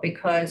Council, but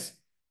because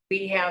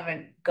we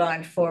haven't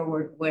gone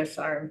forward with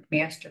our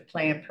master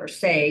plan per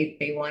se,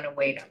 they want to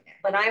wait on that.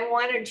 But I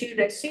wanted you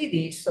to see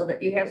these so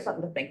that you have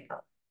something to think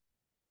about.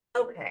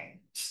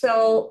 Okay,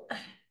 so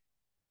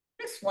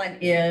this one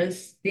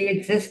is the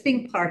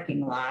existing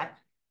parking lot,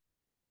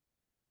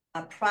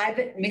 a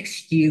private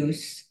mixed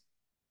use,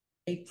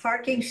 a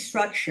parking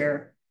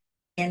structure,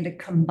 and a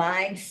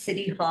combined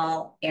city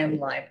hall and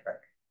library.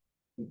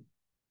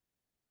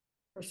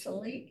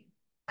 Personally,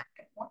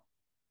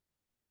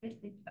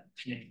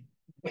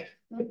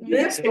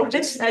 this one,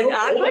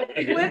 I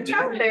went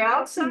out there,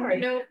 I'm sorry.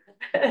 No.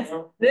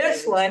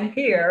 This one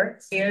here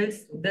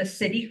is the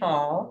city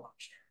hall.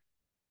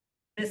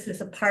 This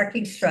is a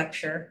parking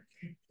structure,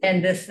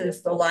 and this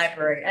is the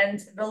library. And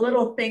the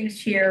little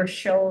things here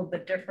show the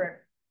different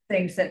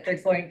things that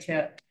they're going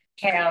to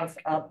have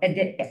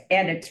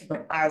added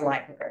to our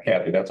library.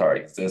 Kathy, that's our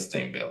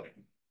existing building.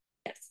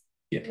 Yes.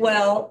 Yeah.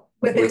 Well,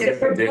 with a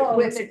different,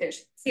 with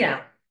additions.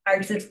 Yeah, our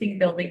existing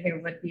building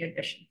here with the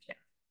addition. Yeah.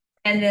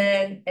 And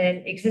then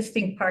an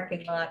existing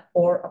parking lot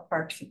or a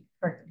parking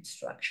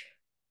structure.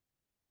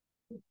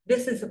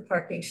 This is a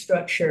parking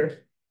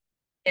structure,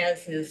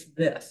 as is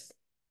this.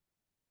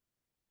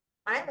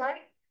 I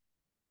like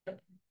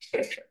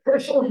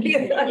personally.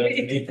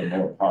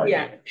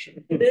 Yeah,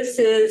 this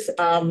is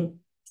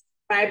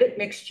private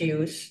mixed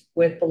use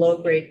with below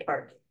grade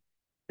parking.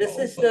 This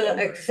is the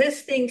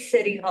existing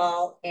city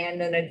hall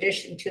and an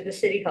addition to the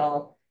city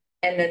hall.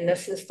 And then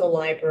this is the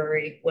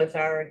library with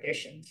our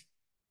additions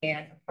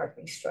and a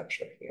parking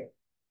structure here.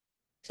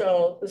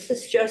 So this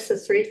is just the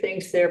 3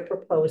 things they're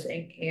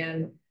proposing,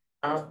 and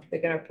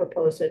they're going to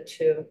propose it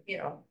to,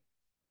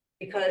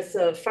 because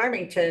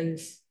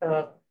Farmington's,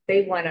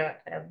 they want to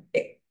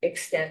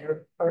extend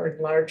or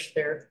enlarge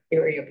their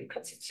area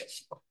because it's so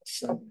small.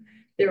 So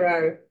there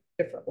are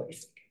different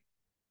ways.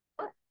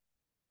 But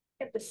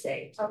I have to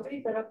say, I'll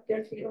leave it up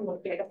there for you to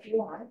look at if you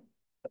want.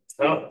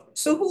 Oh,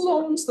 So who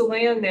owns the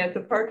land that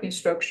the parking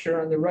structure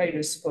on the right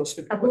is supposed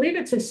to be? I believe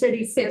it's a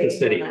city. It's a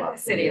city lot.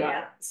 City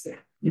lot.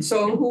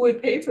 So who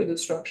would pay for the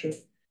structure?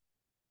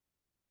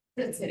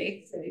 The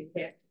city.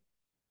 Yeah.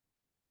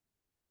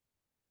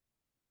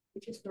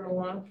 We just go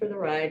along for the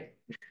ride.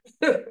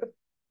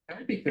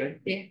 That'd be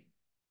good. Yeah.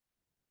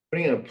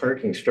 putting a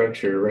parking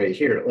structure right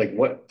here, like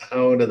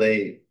how do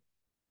they?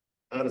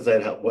 how does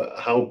that help?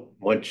 How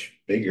much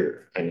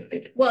bigger?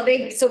 Well,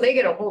 so they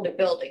get a whole new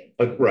building.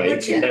 Right,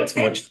 But, you know, that's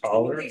much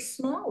taller. Really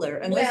smaller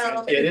unless.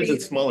 Well, it's gonna It is a be-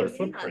 smaller yeah,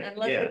 footprint,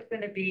 Unless yeah. it's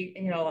gonna be,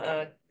 you know,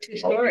 a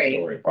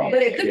two-story, Probably.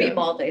 but it could be Yeah.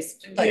 multi,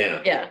 but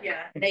Yeah. yeah,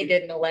 Yeah. they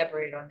didn't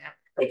elaborate on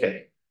that.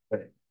 Okay.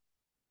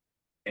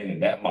 And in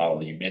that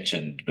model, you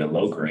mentioned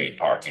below grade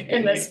parking.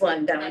 And this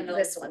one down,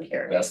 this one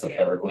here. That's the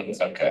third one,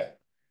 okay.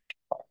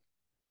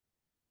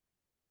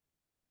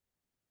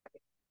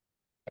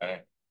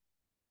 Okay.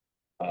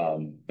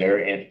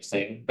 Very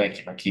interesting. Thank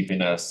you for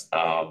keeping us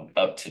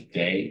up to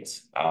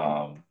date.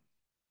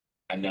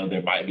 I know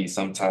there might be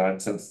some time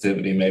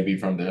sensitivity maybe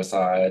from their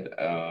side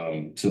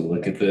to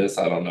look at this.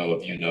 I don't know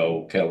if you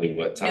know, Kelly,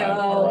 what time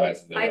No,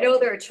 horizon. I know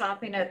they're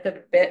chopping at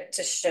the bit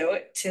to show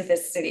it to the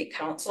city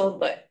council,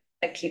 but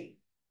I keep.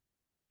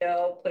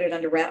 No, put it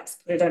under wraps,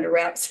 put it under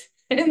wraps.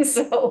 And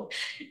so,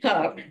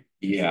 Yeah,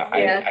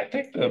 Yeah. I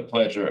think the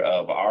pleasure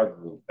of our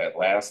group at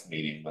last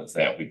meeting was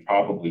that we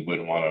probably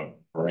wouldn't want to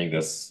bring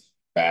this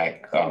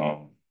back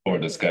for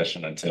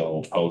discussion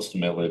until post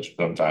millage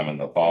sometime in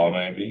the fall,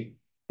 maybe.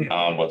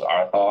 Was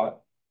our thought.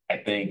 I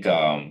think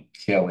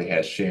Kelly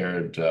has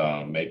shared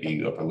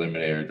maybe a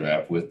preliminary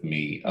draft with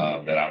me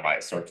that I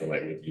might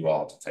circulate with you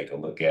all to take a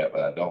look at,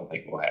 but I don't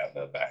think we'll have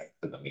them back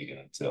to the meeting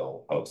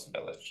until post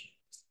millage.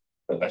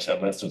 Unless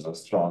there's a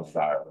strong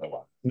desire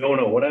otherwise. No,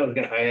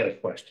 I had a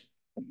question.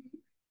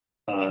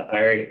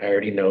 I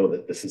already know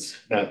that this is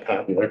not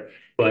popular,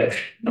 but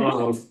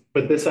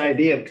this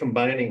idea of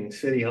combining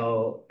City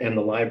Hall and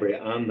the library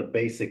on the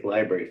basic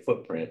library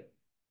footprint,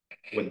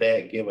 would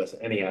that give us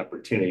any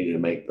opportunity to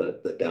make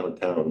the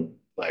downtown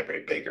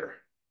library bigger?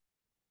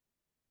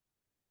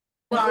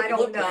 well, I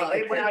don't know.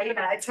 Well,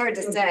 yeah, it's hard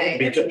to say.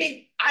 Because-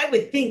 I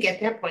would think at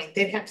that point,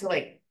 they'd have to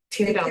like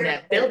tear down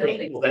that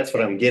building. Well, that's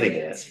what I'm getting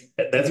at.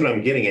 That's what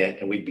I'm getting at,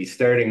 and we'd be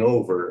starting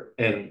over,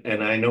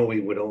 and I know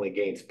we would only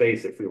gain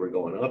space if we were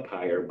going up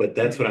higher, but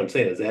that's what I'm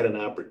saying, is that an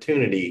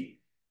opportunity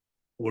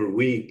where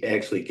we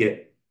actually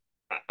get,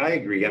 I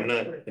agree, I'm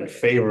not in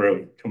favor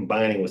of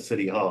combining with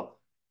City Hall.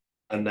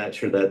 I'm not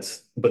sure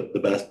that's the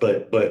best,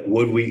 but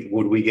would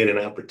we get an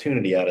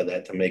opportunity out of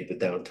that to make the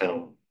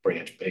downtown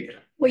branch bigger?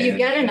 Well, you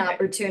get an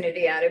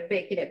opportunity out of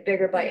making it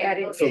bigger by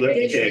adding. So there's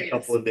a additions.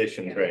 couple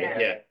additions, right?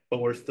 Yeah, but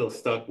we're still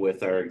stuck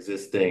with our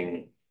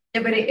existing.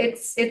 Yeah, but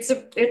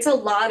it's a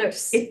lot of It's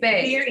space.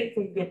 very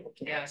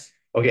significant. Yes.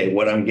 Okay,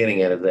 what I'm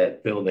getting at is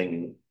that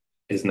building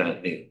is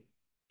not new.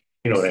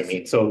 You know what I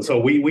mean? So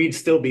we'd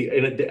still be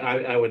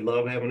I would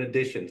love having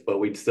additions, but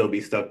we'd still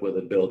be stuck with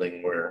a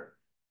building where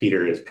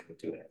Peter is going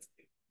to that.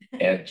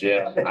 And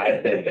Jeff,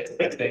 I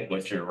think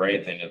what you're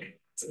raising is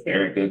a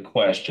very good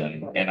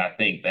question. And I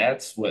think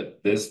that's what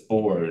this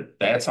board,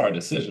 that's our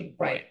decision point.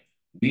 Right.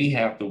 We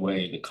have to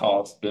weigh the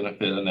cost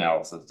benefit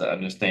analysis to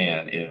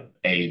understand if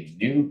a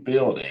new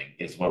building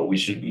is what we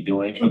should be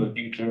doing for the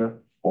future,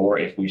 or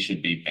if we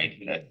should be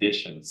making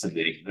additions to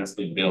the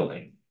existing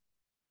building.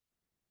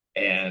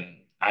 And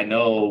I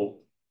know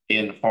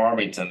in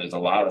Farmington, there's a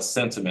lot of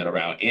sentiment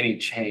around any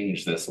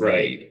change that's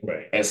made.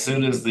 Right. As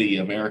soon as the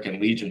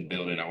American Legion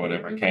building or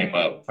whatever came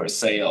up for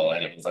sale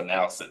and it was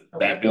announced that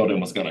that building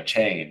was going to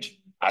change,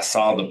 I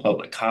saw the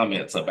public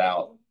comments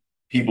about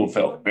people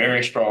felt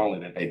very strongly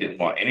that they didn't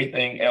want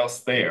anything else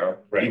there,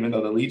 Right. even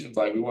though the Legion's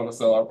like, we want to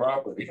sell our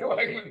property.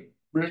 Like,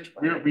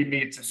 we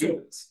need to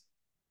do this.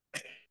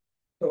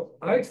 So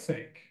I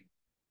think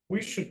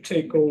we should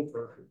take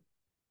over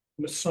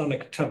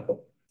Masonic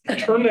Temple,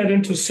 turn that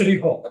into City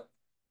Hall.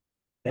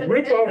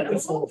 Rip out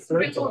this whole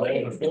thing.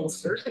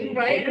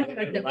 Right.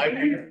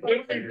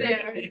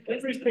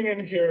 Everything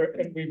in here,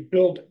 and we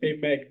build a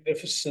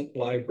magnificent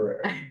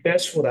library.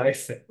 That's what I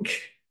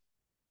think.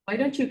 Why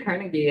don't you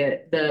Carnegie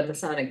it the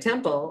Masonic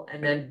Temple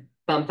and then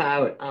bump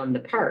out on the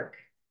park?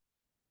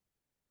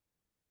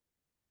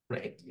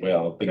 Right.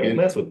 Well, the Don't good,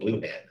 mess with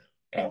Blue Hat.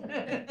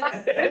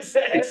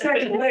 It's not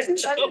gonna last.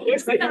 It's not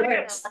gonna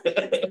last.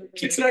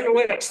 It's not gonna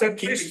last. That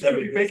place is gonna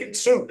be vacant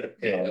soon.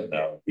 yeah,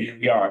 no,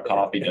 we are a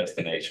coffee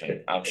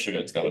destination. I'm sure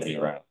it's gonna be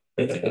around.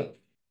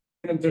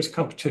 And there's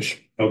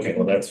competition. Okay,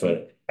 well, that's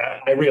what,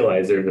 I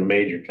realize there's a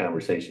major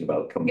conversation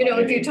about You combining. know,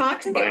 if you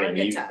talk to the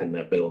combining use architect, in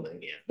that building,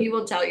 yeah. he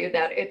will tell you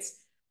that it's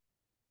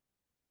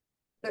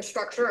the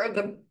structure of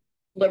the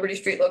Liberty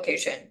Street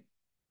location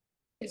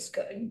is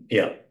good.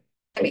 Yeah,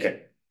 I mean,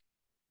 okay.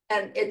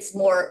 and it's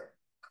more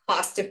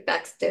cost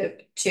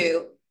effective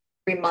to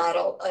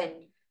remodel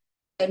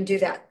and do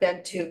that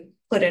than to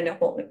put in a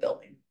whole new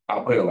building.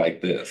 I'll put it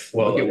like this.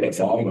 Well, Look at what's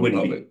all we in the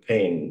wouldn't be public.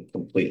 paying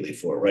completely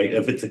for, it, right?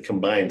 If it's a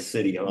combined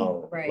city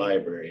hall Right.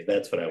 library,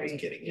 that's what I was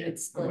Right. getting at.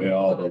 It's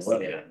Well, the cost.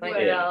 what- Yeah.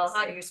 Well,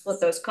 how do you split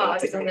those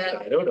costs and I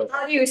then don't know.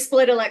 how do you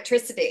split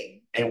electricity?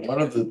 And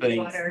one of the things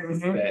Water.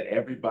 that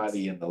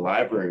everybody in the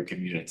library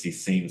community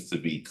seems to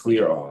be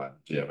clear on,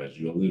 Jim, as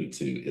you alluded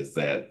to, is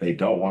that they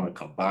don't want a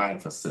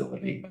combined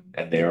facility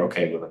and they're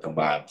okay with a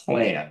combined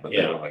plan, but they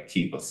Yeah. want to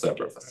keep a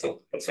separate facility.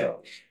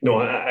 So No,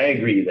 I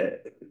agree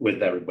that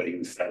with everybody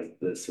who says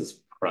this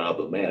is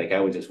problematic.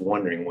 I was just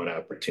wondering what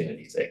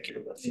opportunities that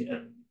gives us, yeah.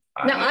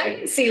 Now, I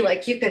can see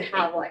like you could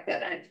have like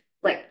a,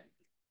 like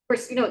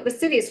course, the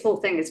city's whole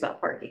thing is about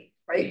parking,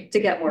 right? To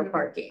get more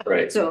parking.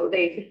 Right. So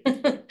they,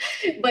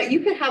 but you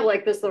could have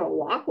like this little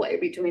walkway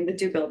between the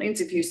two buildings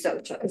if you so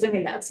chose. I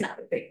mean, that's not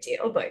a big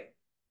deal, but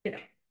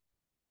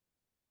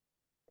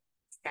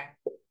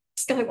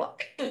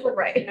skywalk,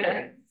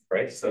 right?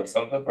 Right, so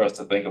something for us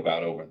to think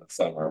about over the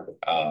summer.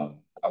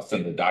 I'll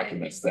send the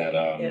documents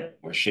that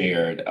were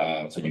shared,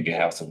 so you can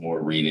have some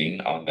more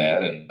reading on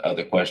that, and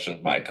other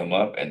questions might come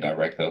up, and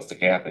direct those to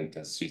Kathy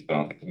because she's been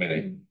on the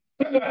committee.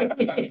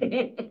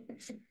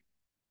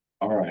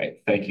 All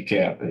right, thank you,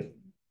 Kathy.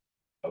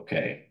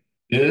 Okay,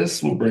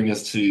 this will bring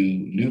us to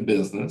new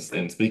business.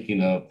 And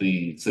speaking of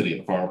the city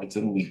of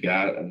Farmington, we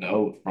got a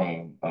note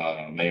from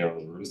Mayor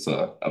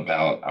LaRussa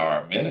about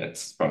our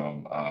minutes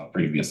from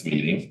previous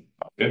meeting,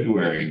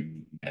 February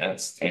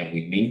minutes, and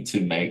we need to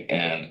make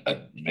an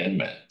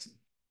amendment.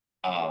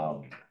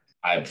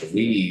 I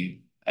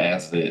believe,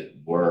 as it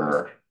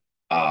were,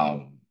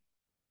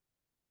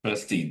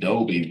 Trustee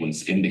Doby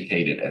was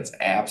indicated as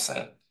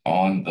absent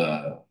on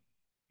the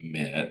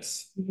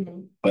minutes,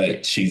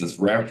 but she's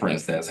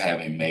referenced as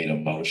having made a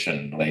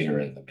motion later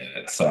in the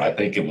minutes. So I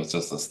think it was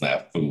just a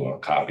snafu or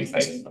copy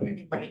paste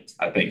thing. Right.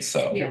 I think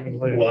so. Yeah.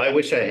 Well, I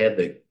wish I had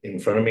the in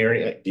front of me,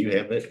 or do you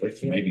have that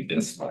with you? Maybe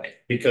this might.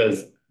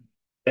 Because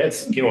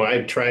that's,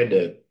 I've tried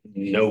to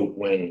note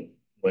when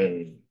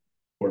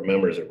board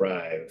members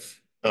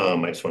arrive. I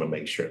just want to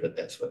make sure that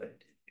that's what I did.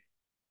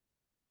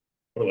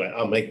 Otherwise,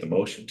 I'll make the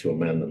motion to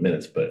amend the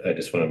minutes, but I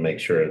just want to make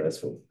sure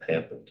that's what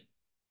happened.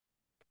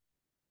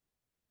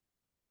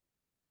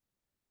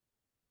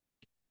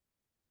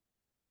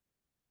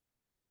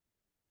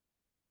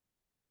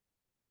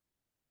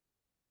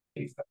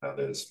 Now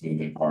there's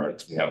moving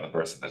parts. We have the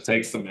person that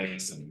takes the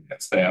minutes, and we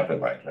have staff that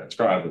might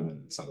transcribe the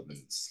minutes. Some of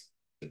it's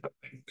different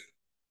things.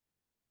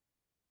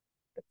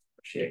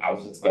 I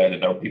was just glad to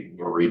know people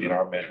were reading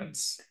our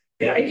minutes.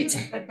 Yeah.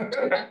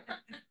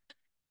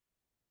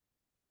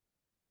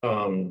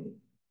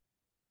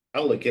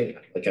 I'll look in.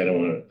 Like I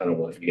don't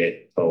want you guys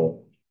to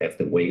have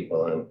to wait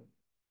while I'm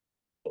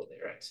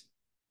there.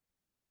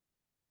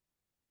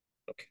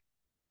 Okay.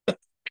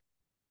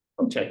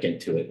 I'll check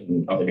into it.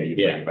 Okay.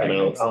 Yeah. And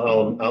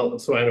I'll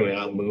so anyway,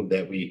 I'll move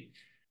that we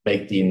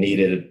make the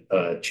needed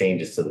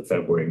changes to the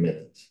February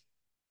minutes.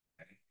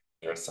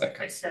 There's a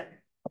second.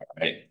 All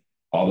right.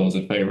 All those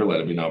in favor, let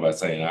it be known by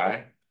saying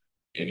aye.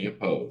 Any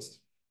opposed?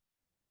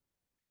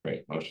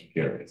 Great, motion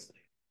carries.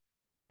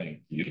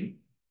 Thank you.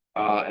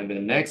 And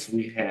then next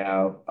we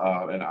have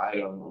an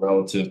item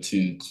relative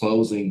to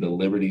closing the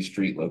Liberty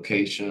Street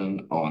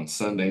location on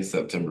Sunday,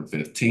 September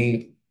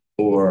 15th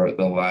for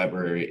the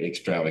library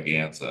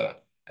extravaganza.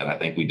 And I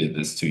think we did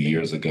this 2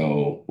 years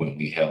ago when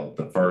we held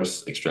the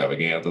first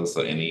extravaganza.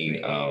 So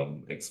any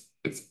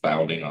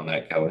expounding on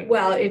that, Kelly?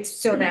 Well, it's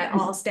so that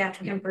all staff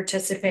can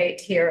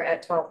participate here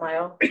at 12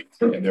 Mile.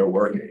 And they're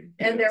working.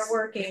 And they're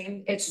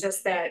working. It's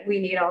just that we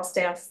need all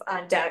staff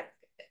on deck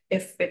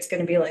if it's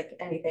gonna be like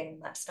anything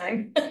last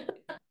time.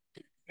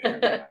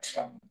 There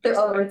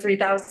are over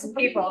 3,000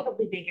 people.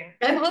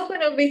 I'm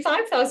hoping it'll be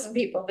 5,000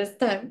 people this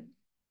time.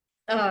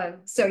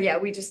 So yeah,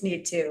 we just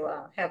need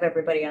to have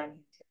everybody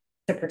on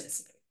to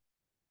participate.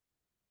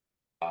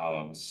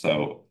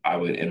 So I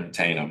would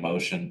entertain a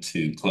motion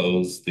to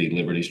close the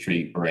Liberty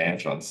Street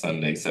branch on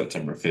Sunday,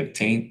 September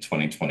 15th,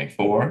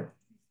 2024.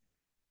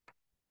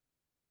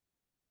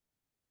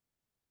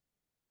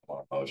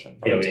 Motion.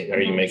 Yeah,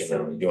 are you making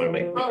that? You want to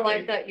make? Oh,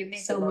 I thought you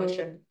made the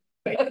motion.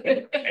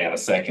 And a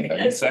second.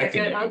 I'll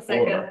second.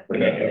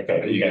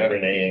 Okay, You got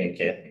Renee and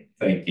Kathy.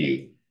 Thank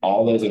you.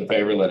 All those in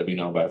favor, let it be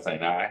known by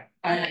saying aye.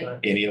 Aye.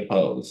 Any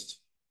opposed?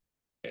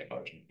 Okay,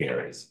 motion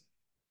carries.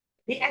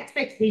 The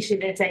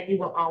expectation is that you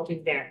will all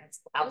be there as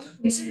well.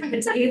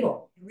 A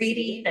table,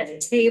 reading at a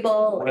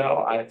table. Well,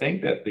 I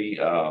think that the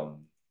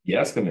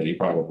yes committee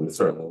probably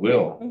certainly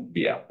will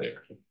be out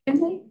there.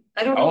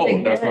 I don't know.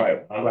 Oh, that's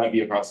right. I might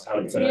be across the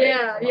country.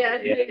 Yeah.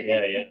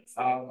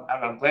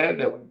 And I'm glad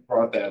that we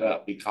brought that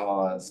up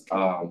because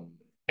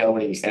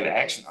Kelly, an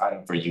action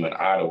item for you and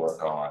I to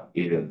work on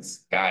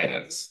is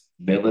guidance,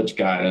 village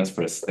guidance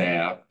for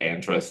staff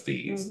and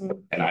trustees.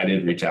 And I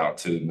did reach out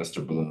to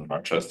Mr. Bloom,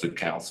 our trusted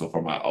counsel,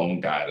 for my own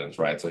guidance,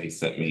 right? So he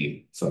sent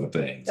me some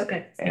things.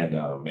 Okay. And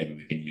maybe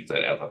we can use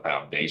that as a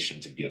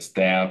foundation to give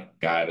staff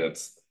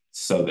guidance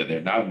so that they're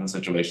not in a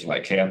situation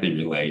like Kathy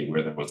relayed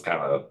where there was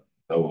kind of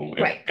no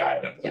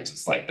guidance. It's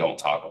just like, don't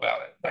talk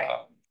about it.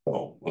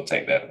 So we'll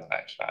take that as an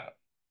action item.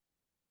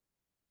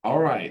 All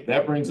right,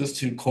 that brings us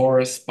to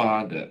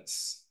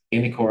correspondence.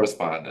 Any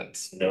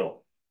correspondence?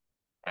 No.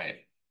 Right.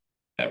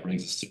 That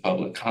brings us to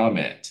public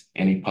comment.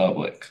 Any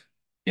public?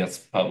 Yes,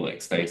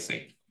 public.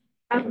 Stacy.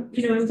 I'm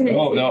gonna.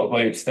 Oh, no,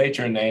 wait, state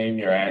your name,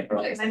 your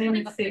address. My name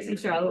is Stacy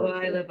Charlotte.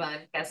 I live on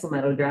Castle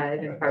Meadow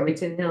Drive in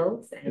Farmington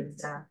Hills, and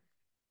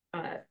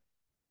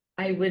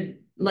I would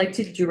like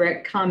to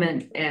direct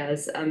comment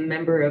as a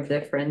member of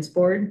the Friends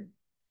Board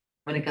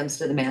when it comes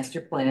to the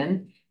master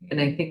plan. And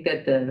I think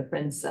that the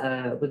Friends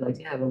would like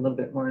to have a little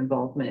bit more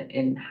involvement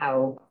in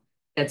how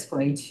that's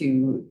going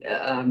to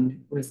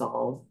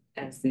resolve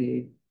as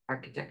the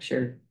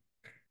architecture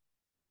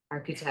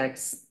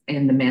architects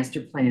and the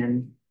master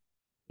plan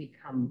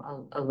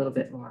become a little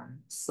bit more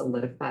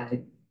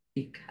solidified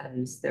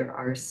because there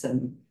are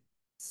some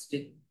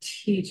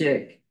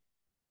strategic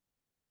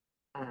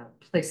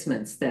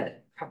placements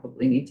that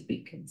probably need to be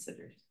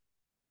considered.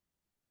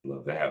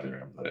 Love to have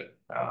their input.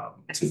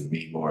 To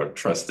be more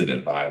trusted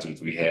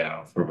advisors we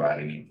have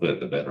providing input,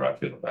 the better I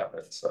feel about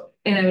it. So.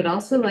 And I would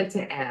also like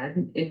to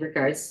add in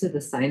regards to the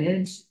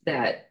signage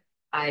that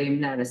I'm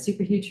not a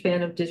super huge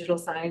fan of digital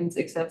signs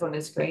except when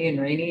it's gray and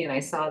rainy. And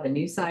I saw the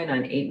new sign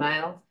on 8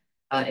 Mile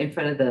in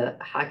front of the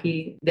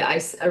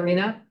ice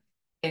arena.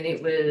 And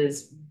it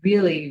was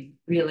really,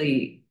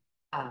 really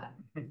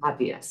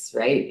obvious,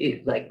 right?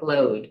 It like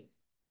glowed.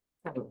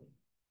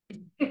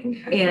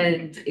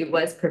 And it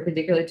was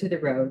perpendicular to the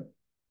road.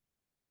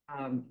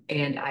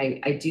 And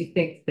I do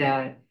think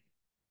that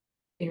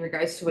in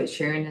regards to what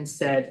Sharon has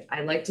said,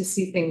 I like to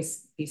see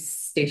things be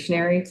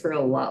stationary for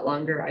a lot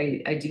longer.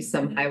 I do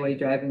some highway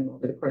driving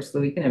over the course of the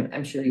weekend.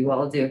 I'm sure you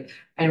all do.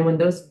 And when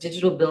those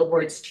digital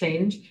billboards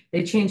change,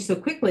 they change so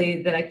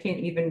quickly that I can't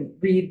even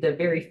read the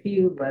very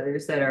few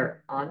letters that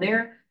are on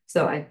there.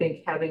 So I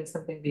think having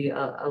something be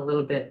a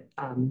little bit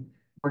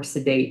more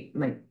sedate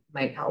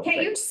might help.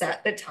 Can you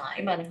set the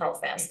time on how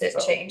fast it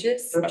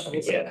changes?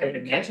 Yeah, I would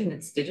imagine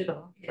it's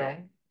digital,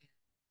 right?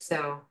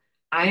 So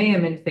I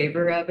am in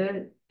favor of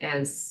it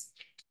as,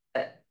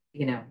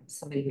 you know,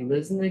 somebody who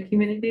lives in the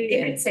community.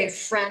 It would say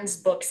Friends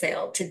book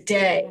sale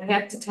today. I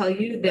have to tell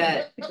you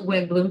that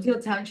when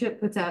Bloomfield Township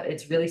puts out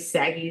its really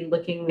saggy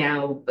looking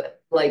now,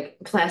 like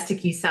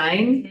plasticky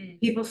sign,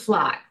 people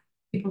flock.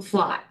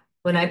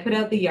 When I put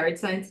out the yard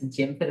signs and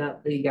Jim put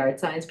out the yard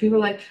signs, people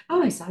are like,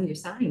 oh, I saw your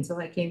sign, so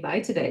I came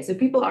by today. So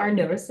people are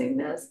noticing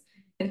this.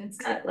 And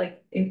it's not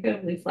like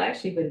incredibly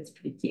flashy, but it's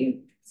pretty cute.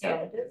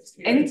 So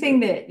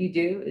anything that you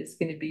do is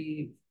going to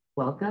be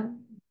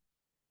welcome.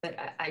 But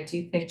I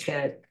do think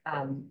that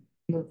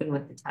moving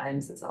with the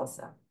times is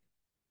also.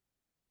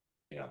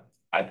 Yeah,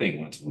 I think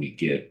once we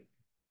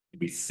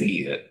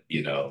see it,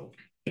 you know,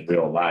 in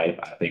real life,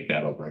 I think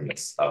that'll bring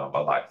us a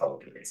lot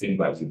closer. It seems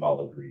like we've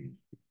all agreed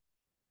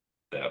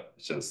that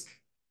it's just,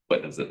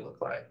 what does it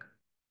look like?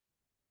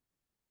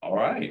 All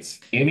right,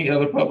 any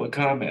other public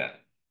comment?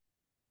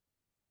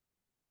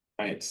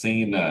 All right,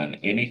 seeing none,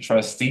 any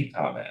trustee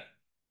comment?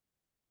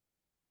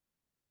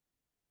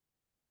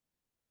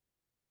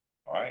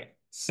 All right,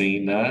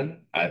 seeing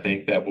none, I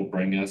think that will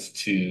bring us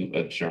to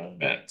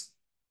adjournment.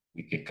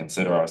 We can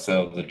consider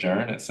ourselves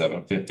adjourned at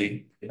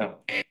 7:50. Yeah.